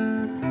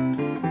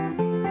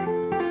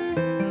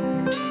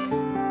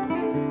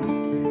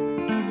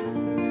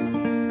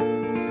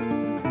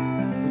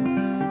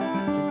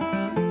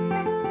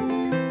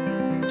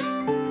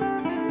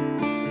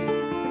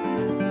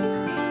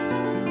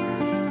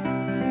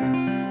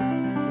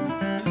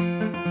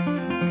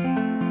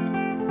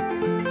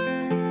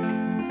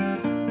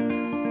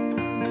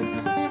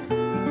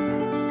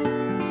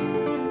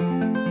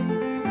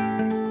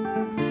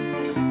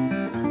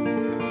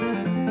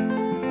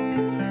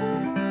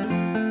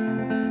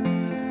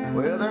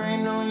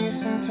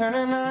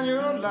 Turning on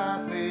your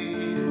light,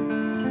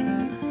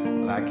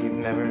 babe, like you've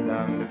never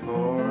done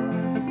before.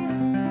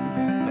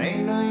 There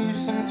ain't no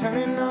use in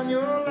turning on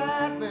your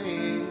light,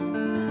 babe,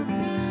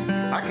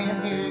 I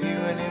can't hear you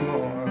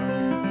anymore.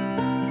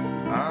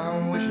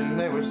 I'm wishing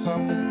there was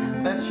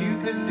something that you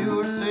could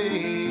do or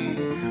say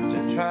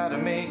to try to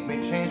make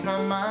me change my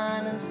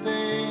mind and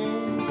stay.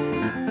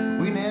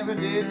 We never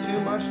did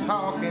too much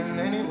talking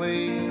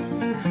anyway.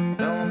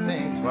 Don't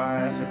think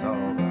twice, it's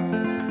alright.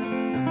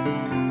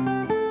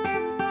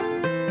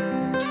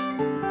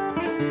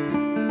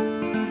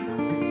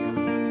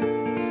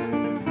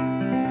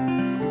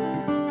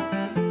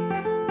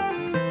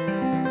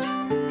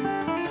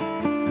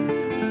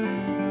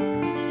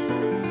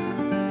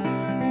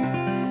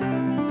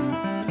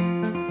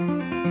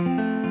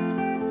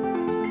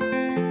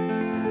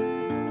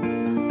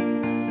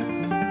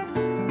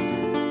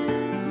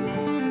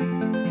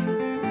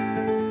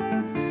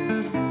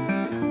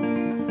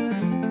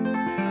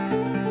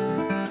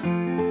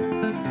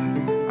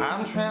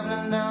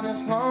 Traveling down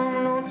this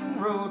long, lonesome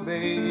road,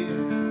 babe,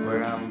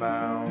 where I'm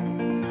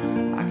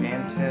bound, I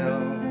can't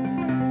tell.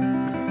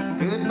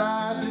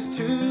 Goodbye's just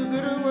too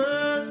good a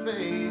word,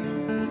 babe.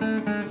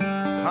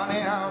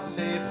 Honey, I'll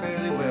say it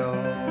fairly well.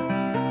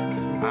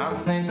 I'm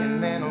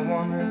thinking and I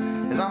wonder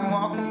as I'm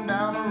walking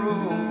down the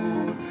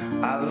road,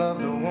 I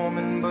loved a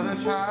woman but a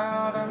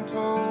child, I'm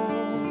told.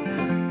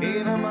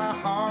 Gave her my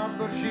heart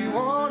but she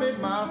wanted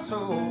my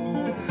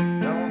soul.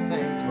 Don't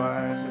think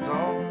twice, it's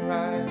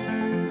alright.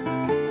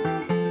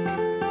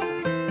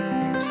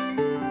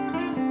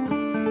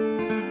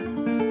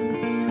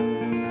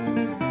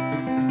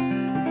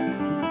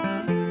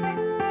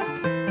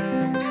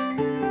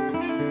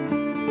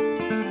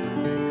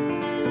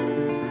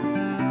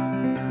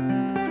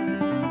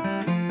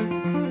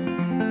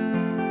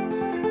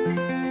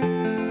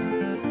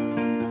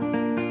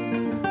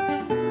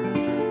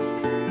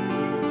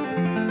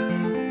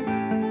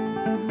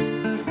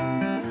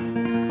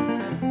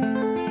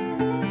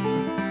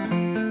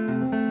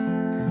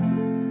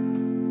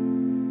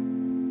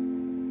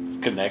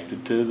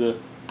 Connected to the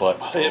butt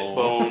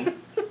bone.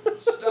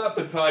 Stop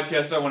the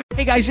podcast. I want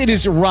Hey guys, it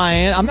is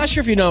Ryan. I'm not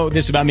sure if you know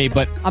this about me,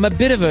 but I'm a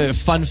bit of a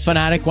fun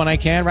fanatic when I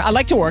can. I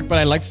like to work, but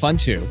I like fun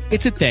too.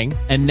 It's a thing.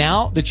 And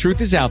now the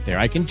truth is out there.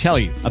 I can tell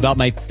you about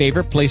my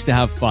favorite place to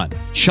have fun.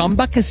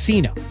 Chumba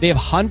Casino. They have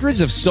hundreds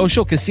of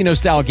social casino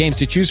style games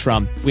to choose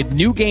from with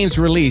new games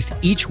released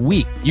each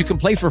week. You can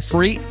play for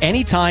free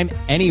anytime,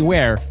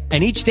 anywhere.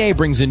 And each day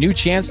brings a new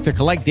chance to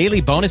collect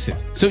daily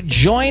bonuses. So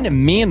join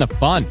me in the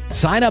fun.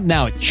 Sign up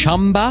now at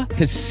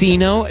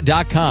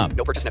ChumbaCasino.com.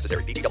 No purchase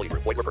necessary. VGW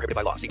Group. Void where prohibited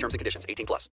by law. See terms and conditions. 18+.